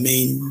yeah! I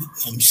mean,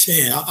 I'm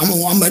saying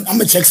I'm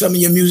gonna check some of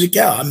your music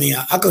out. I mean,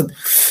 I could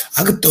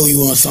throw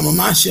you on some of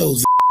my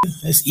shows.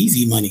 That's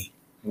easy money.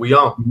 We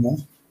on.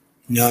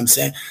 You know what I'm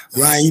saying?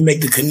 Ryan, you make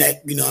the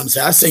connect. You know what I'm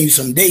saying? I'll send you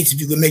some dates. If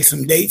you can make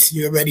some dates,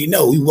 you already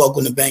know. We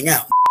welcome to bang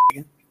out.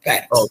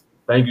 Oh,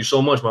 thank you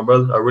so much, my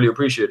brother. I really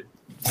appreciate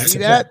it. See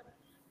that?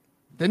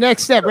 The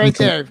next step right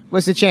there.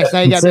 What's the chance?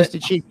 Now you got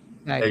Mr. Cheek.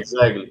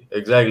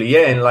 Exactly.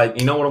 Yeah, and like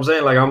you know what I'm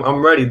saying. Like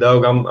I'm ready,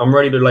 dog. I'm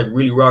ready to like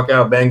really rock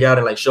out, bang out,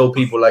 and like show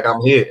people like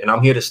I'm here and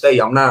I'm here to stay.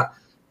 I'm not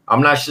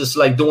just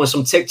like doing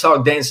some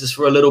TikTok dances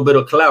for a little bit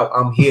of clout.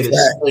 I'm here to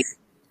stay.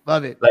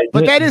 Love it. Like,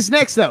 but that is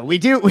next though. We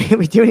do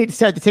need to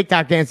start the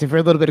TikTok dancing for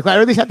a little bit of clout,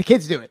 or at least have the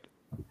kids do it.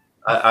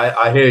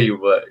 I hear you,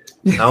 but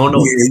I don't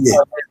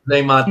know.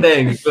 Ain't my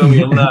thing. You feel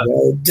me? I'm not.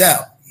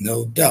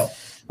 No doubt.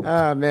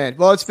 Oh man.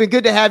 Well, it's been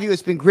good to have you.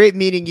 It's been great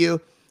meeting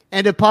you.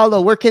 And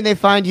Apollo, where can they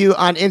find you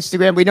on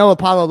Instagram? We know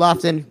Apollo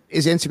Lofton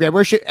is Instagram.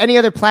 Where should any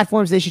other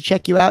platforms they should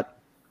check you out?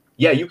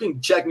 Yeah, you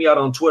can check me out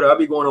on Twitter. I'll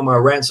be going on my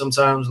rant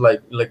sometimes,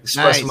 like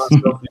expressing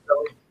myself, you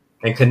know,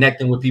 and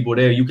connecting with people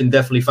there. You can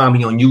definitely find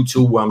me on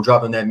YouTube where I'm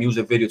dropping that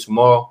music video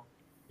tomorrow.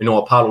 You know,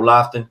 Apollo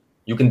Lofton.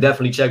 You can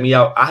definitely check me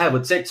out. I have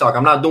a TikTok.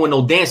 I'm not doing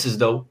no dances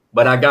though,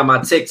 but I got my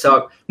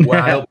TikTok where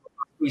I help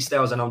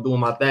freestyles and I'm doing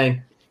my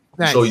thing.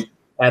 Nice. So you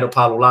add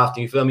Apollo Lofton,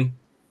 you feel me?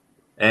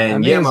 And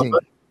amazing. Yeah, my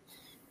brother.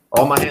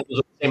 All my handles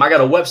are the same. I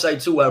got a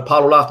website too at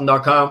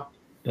ApolloLofton.com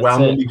where I'm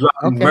gonna be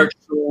dropping merch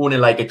soon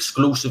and like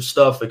exclusive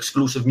stuff,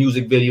 exclusive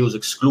music videos,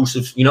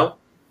 exclusive, you know,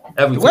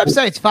 everything. The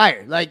website's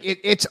fire. Like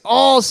it's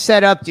all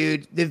set up,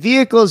 dude. The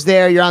vehicle's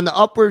there. You're on the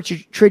upward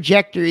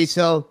trajectory.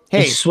 So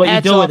hey, it's what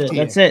you do with it.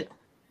 That's it.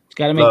 You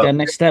got to make that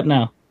next step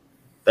now.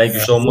 Thank you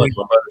so much,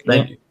 my brother.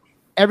 Thank you.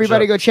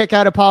 Everybody go check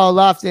out Apollo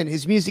Lofton.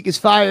 His music is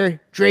fire.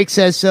 Drake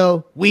says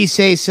so. We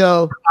say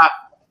so.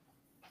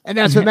 And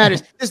that's what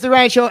matters. This is the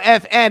Ryan Show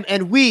FM,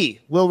 and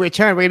we will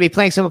return. We're going to be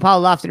playing some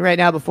Apollo Lofton right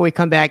now before we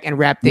come back and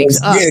wrap things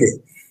up. Get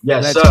it.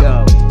 Yes, Let's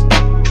go.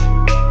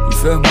 You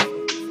feel me?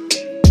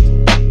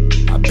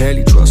 I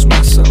barely trust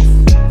myself.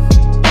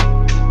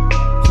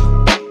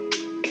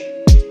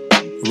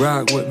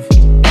 Ride with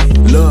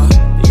me. Love.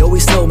 They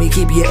always told me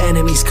keep your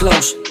enemies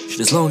close. Just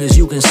as long as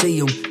you can see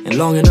them and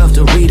long enough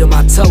to read them,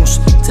 I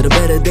toast to the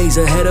better days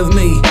ahead of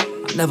me.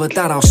 Never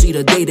thought I'll see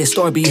the day they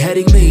start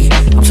beheading me.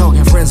 I'm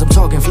talking friends, I'm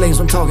talking flames,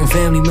 I'm talking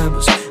family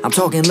members. I'm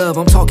talking love,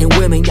 I'm talking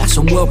women, got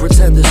some well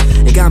pretenders.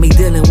 It got me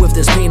dealing with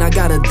this pain, I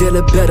gotta deal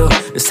it better.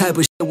 This type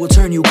of shit will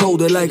turn you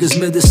colder like it's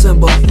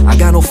mid-December. I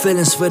got no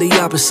feelings for the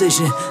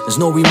opposition. There's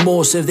no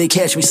remorse if they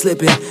catch me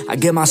slipping. I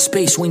get my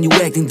space when you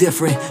acting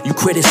different. You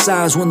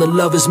criticize when the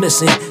love is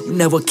missing. You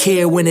never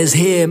care when it's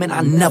here, man, I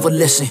never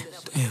listen.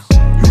 Damn.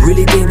 You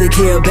really think they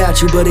care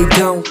about you, but they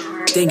don't.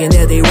 Thinking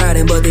that they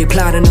riding, but they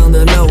plotting on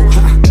the low.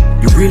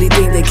 You really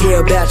think they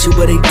care about you,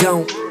 but they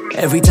don't.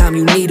 Every time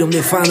you need them,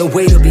 they find a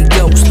way to be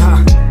ghost,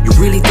 huh? You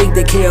really think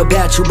they care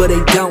about you, but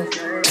they don't.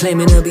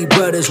 Claiming to be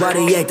brothers while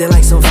they acting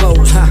like some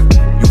foes, huh?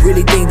 You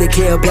really think they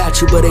care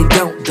about you, but they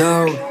don't,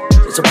 dog.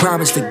 It's a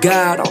promise to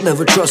God, I'll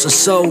never trust a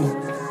soul.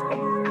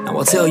 Now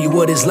I'll tell you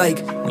what it's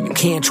like when you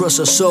can't trust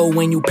a soul,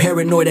 when you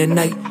paranoid at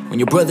night, when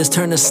your brothers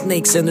turn to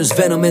snakes and there's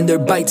venom in their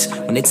bites,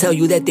 when they tell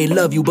you that they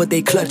love you but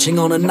they clutching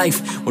on a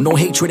knife, with no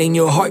hatred in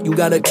your heart, you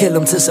gotta kill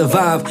them to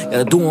survive,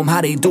 gotta do them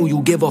how they do,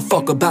 you give a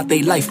fuck about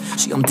their life.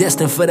 See, I'm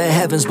destined for the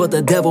heavens but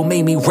the devil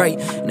made me right,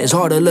 and it's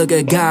hard to look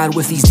at God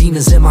with these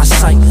demons in my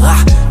sight.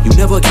 You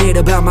never cared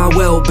about my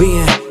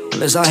well-being,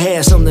 unless I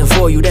had something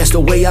for you, that's the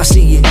way I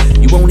see it.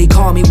 You only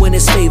call me when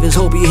it's favors,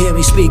 hope you hear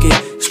me speaking.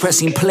 It's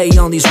pressing play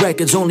on these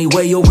records, only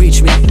way you'll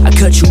reach me. I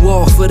cut you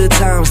off for the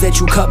times that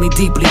you cut me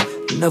deeply.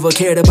 You never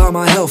cared about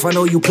my health, I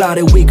know you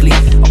plotted weekly.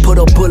 I'll put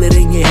a bullet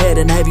in your head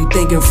and have you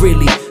thinking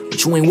freely,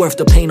 but you ain't worth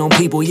the pain on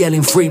people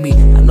yelling free me.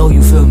 I know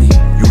you feel me.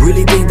 You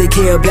really think they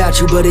care about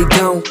you, but they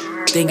don't.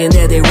 Thinking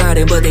that they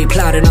riding, but they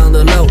plotting on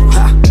the low.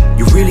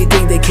 You really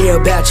think they care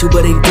about you,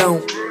 but they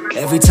don't.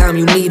 Every time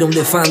you need them,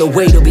 they find a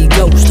way to be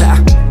ghost, huh?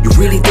 You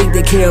really think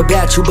they care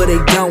about you, but they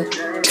don't.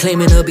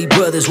 Claiming to be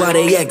brothers while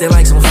they acting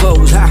like some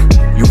foes, huh?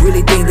 You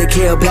really think they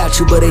care about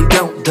you, but they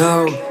don't,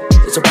 dog.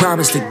 It's a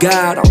promise to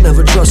God, I'll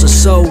never trust a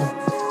soul.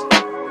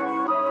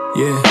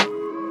 Yeah.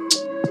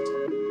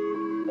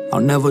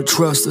 I'll never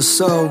trust a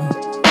soul.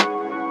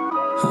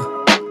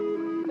 Huh.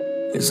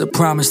 It's a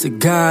promise to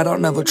God, I'll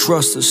never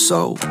trust a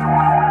soul.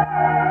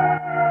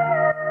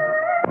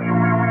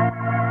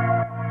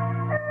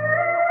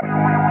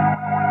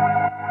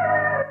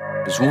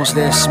 Cause once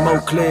that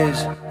smoke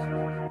clears,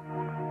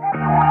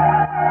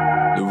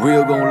 the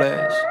real gon'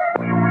 last.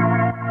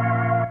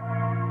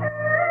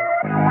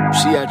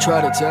 See, I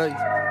try to tell you.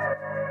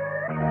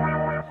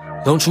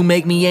 Don't you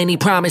make me any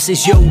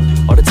promises, yo.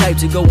 Or the type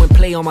to go and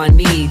play on my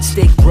needs.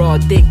 Thick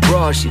broad,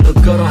 she look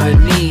good on her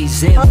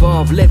knees.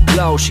 Involved lip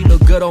gloss, she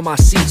look good on my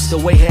seats. The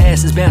way her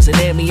ass is bouncing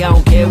at me, I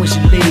don't care when she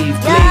leave,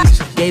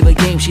 please. Gave her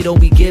game, she don't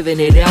be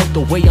giving it out. The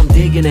way I'm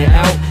digging it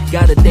out,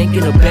 got her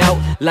thinking about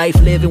life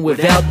living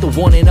without the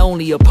one and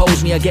only.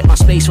 Oppose me, I get my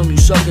space from you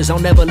suckers, I'll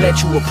never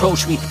let you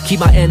approach me. Keep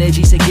my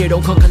energy secure,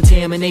 don't come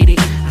contaminated.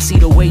 I see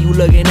the way you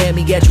looking at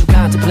me, got you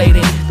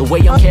contemplating. The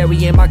way I'm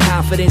carrying my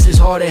confidence is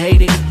hard to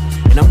hate it.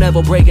 And I'm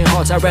never breaking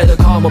hearts, I'd rather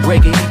calm or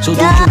break it. So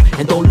do you,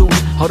 and don't lose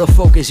all the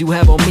focus you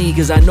have on me,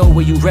 cause I know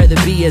where you'd rather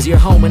be as you're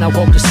home. And I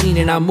walk the scene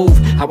and I move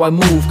how I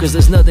move, cause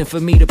there's nothing for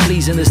me to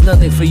please and there's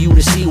nothing for you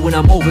to see when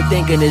I'm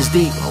overthinking it's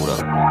deep. Hold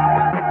up.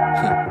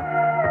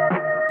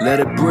 Let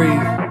it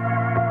breathe.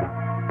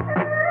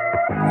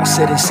 I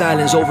sit in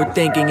silence,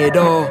 overthinking it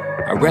all.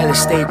 I'd rather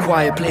stay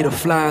quiet, play the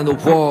fly on the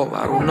wall.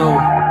 I don't know.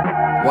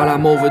 While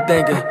I'm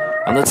overthinking,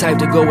 I'm the type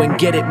to go and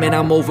get it, man,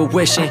 I'm over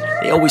wishing.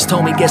 They always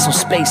told me get some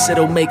space,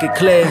 it'll make it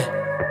clear.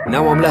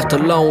 Now I'm left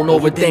alone,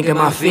 overthinking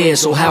my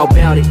fears, so how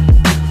about it?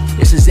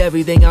 This is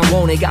everything I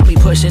want, it got me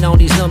pushing on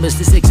these numbers.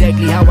 This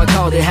exactly how I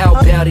called it, how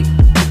about it?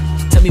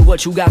 Tell me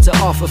what you got to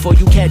offer for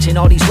you catching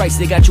all these rights.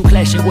 They got you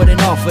clashing with an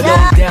offer,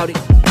 don't doubt it.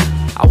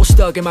 I was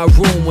stuck in my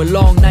room with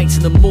long nights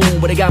in the moon,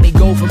 but it got me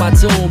go for my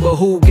tune. But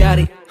who got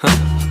it? Huh?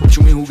 What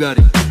you mean who got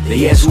it?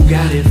 They ask who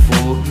got it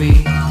for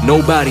me.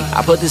 Nobody.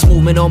 I put this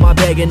movement on my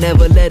bag and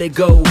never let it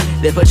go.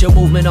 They put your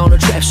movement on the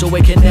trap so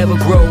it can never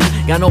grow.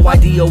 Got no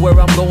idea where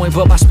I'm going,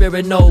 but my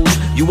spirit knows.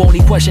 You only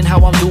question how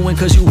I'm doing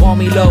cause you want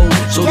me low.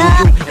 So do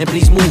you, and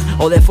please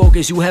move all that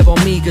focus you have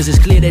on me, cause it's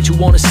clear that you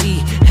wanna see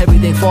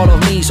everything fall on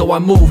me. So I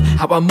move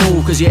how I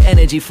move, cause your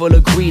energy full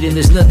of greed, and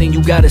there's nothing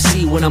you gotta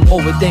see when I'm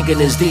overthinking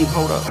this deep.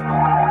 Hold up.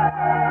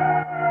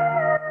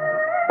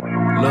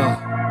 Love.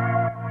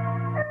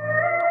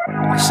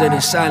 I sit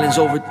in silence,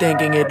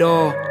 overthinking it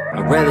all.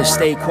 I'd rather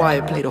stay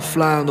quiet, play the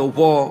fly on the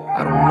wall.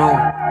 I don't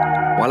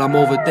know. While I'm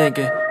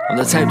overthinking, I'm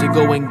the type to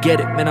go and get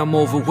it, man, I'm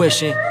over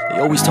wishing. They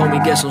always told me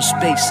get some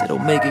space, it'll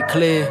make it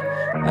clear.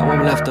 Now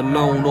I'm left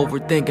alone,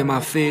 overthinking my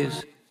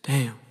fears.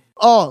 Damn.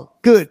 All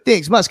good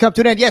things must come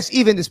to an end. Yes,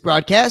 even this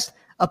broadcast.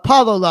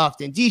 Apollo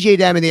Lofton, DJ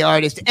Diamond the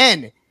Artist,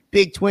 and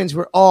Big Twins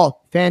were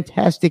all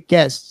fantastic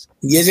guests.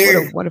 Yes, What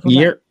sir. a wonderful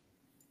night.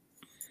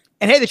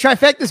 And hey, the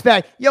trifecta's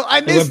back. Yo,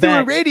 I missed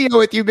doing radio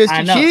with you,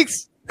 Mr.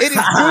 Cheeks. It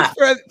is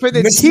good for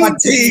the Miss team. my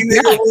team,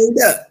 to be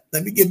back.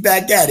 Let me get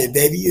back at it,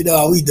 baby. You know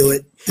how we do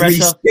it. Fresh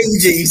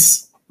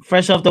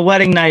off the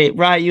wedding night.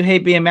 Right, you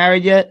hate being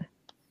married yet?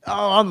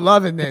 Oh, I'm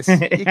loving this. You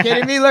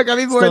kidding me? Look, I'm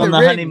even Still wearing in the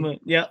the ring. honeymoon.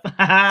 Yep.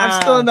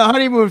 I'm still in the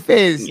honeymoon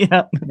phase. Yep.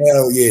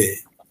 Hell yeah.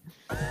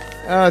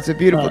 Oh, it's a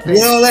beautiful thing.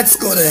 Well, let's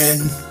go then.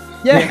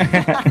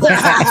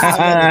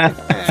 Yeah.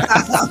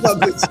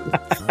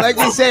 Like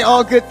we say,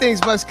 all good things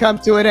must come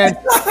to an end.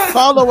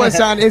 Follow us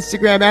on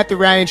Instagram at The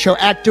Ryan Show,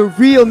 at The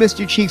Real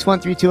Mr. Cheeks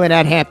 132, and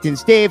at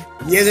Hamptons Dave.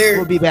 Yeah, there.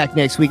 We'll be back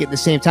next week at the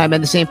same time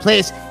and the same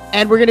place.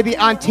 And we're going to be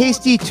on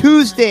Tasty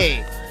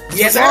Tuesday.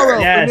 Yes, tomorrow,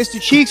 sir. Yes. the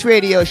Mr. Cheeks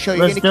radio show.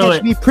 You're Let's going to do catch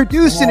it. me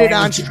producing it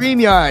on with your-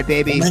 StreamYard,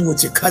 baby. Hang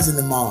with your cousin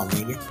tomorrow,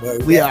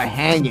 nigga. We are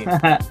hanging.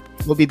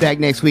 We'll be back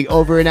next week.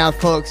 Over and out,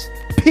 folks.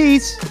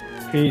 Peace.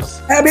 Peace.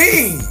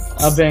 Happy.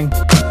 Bing.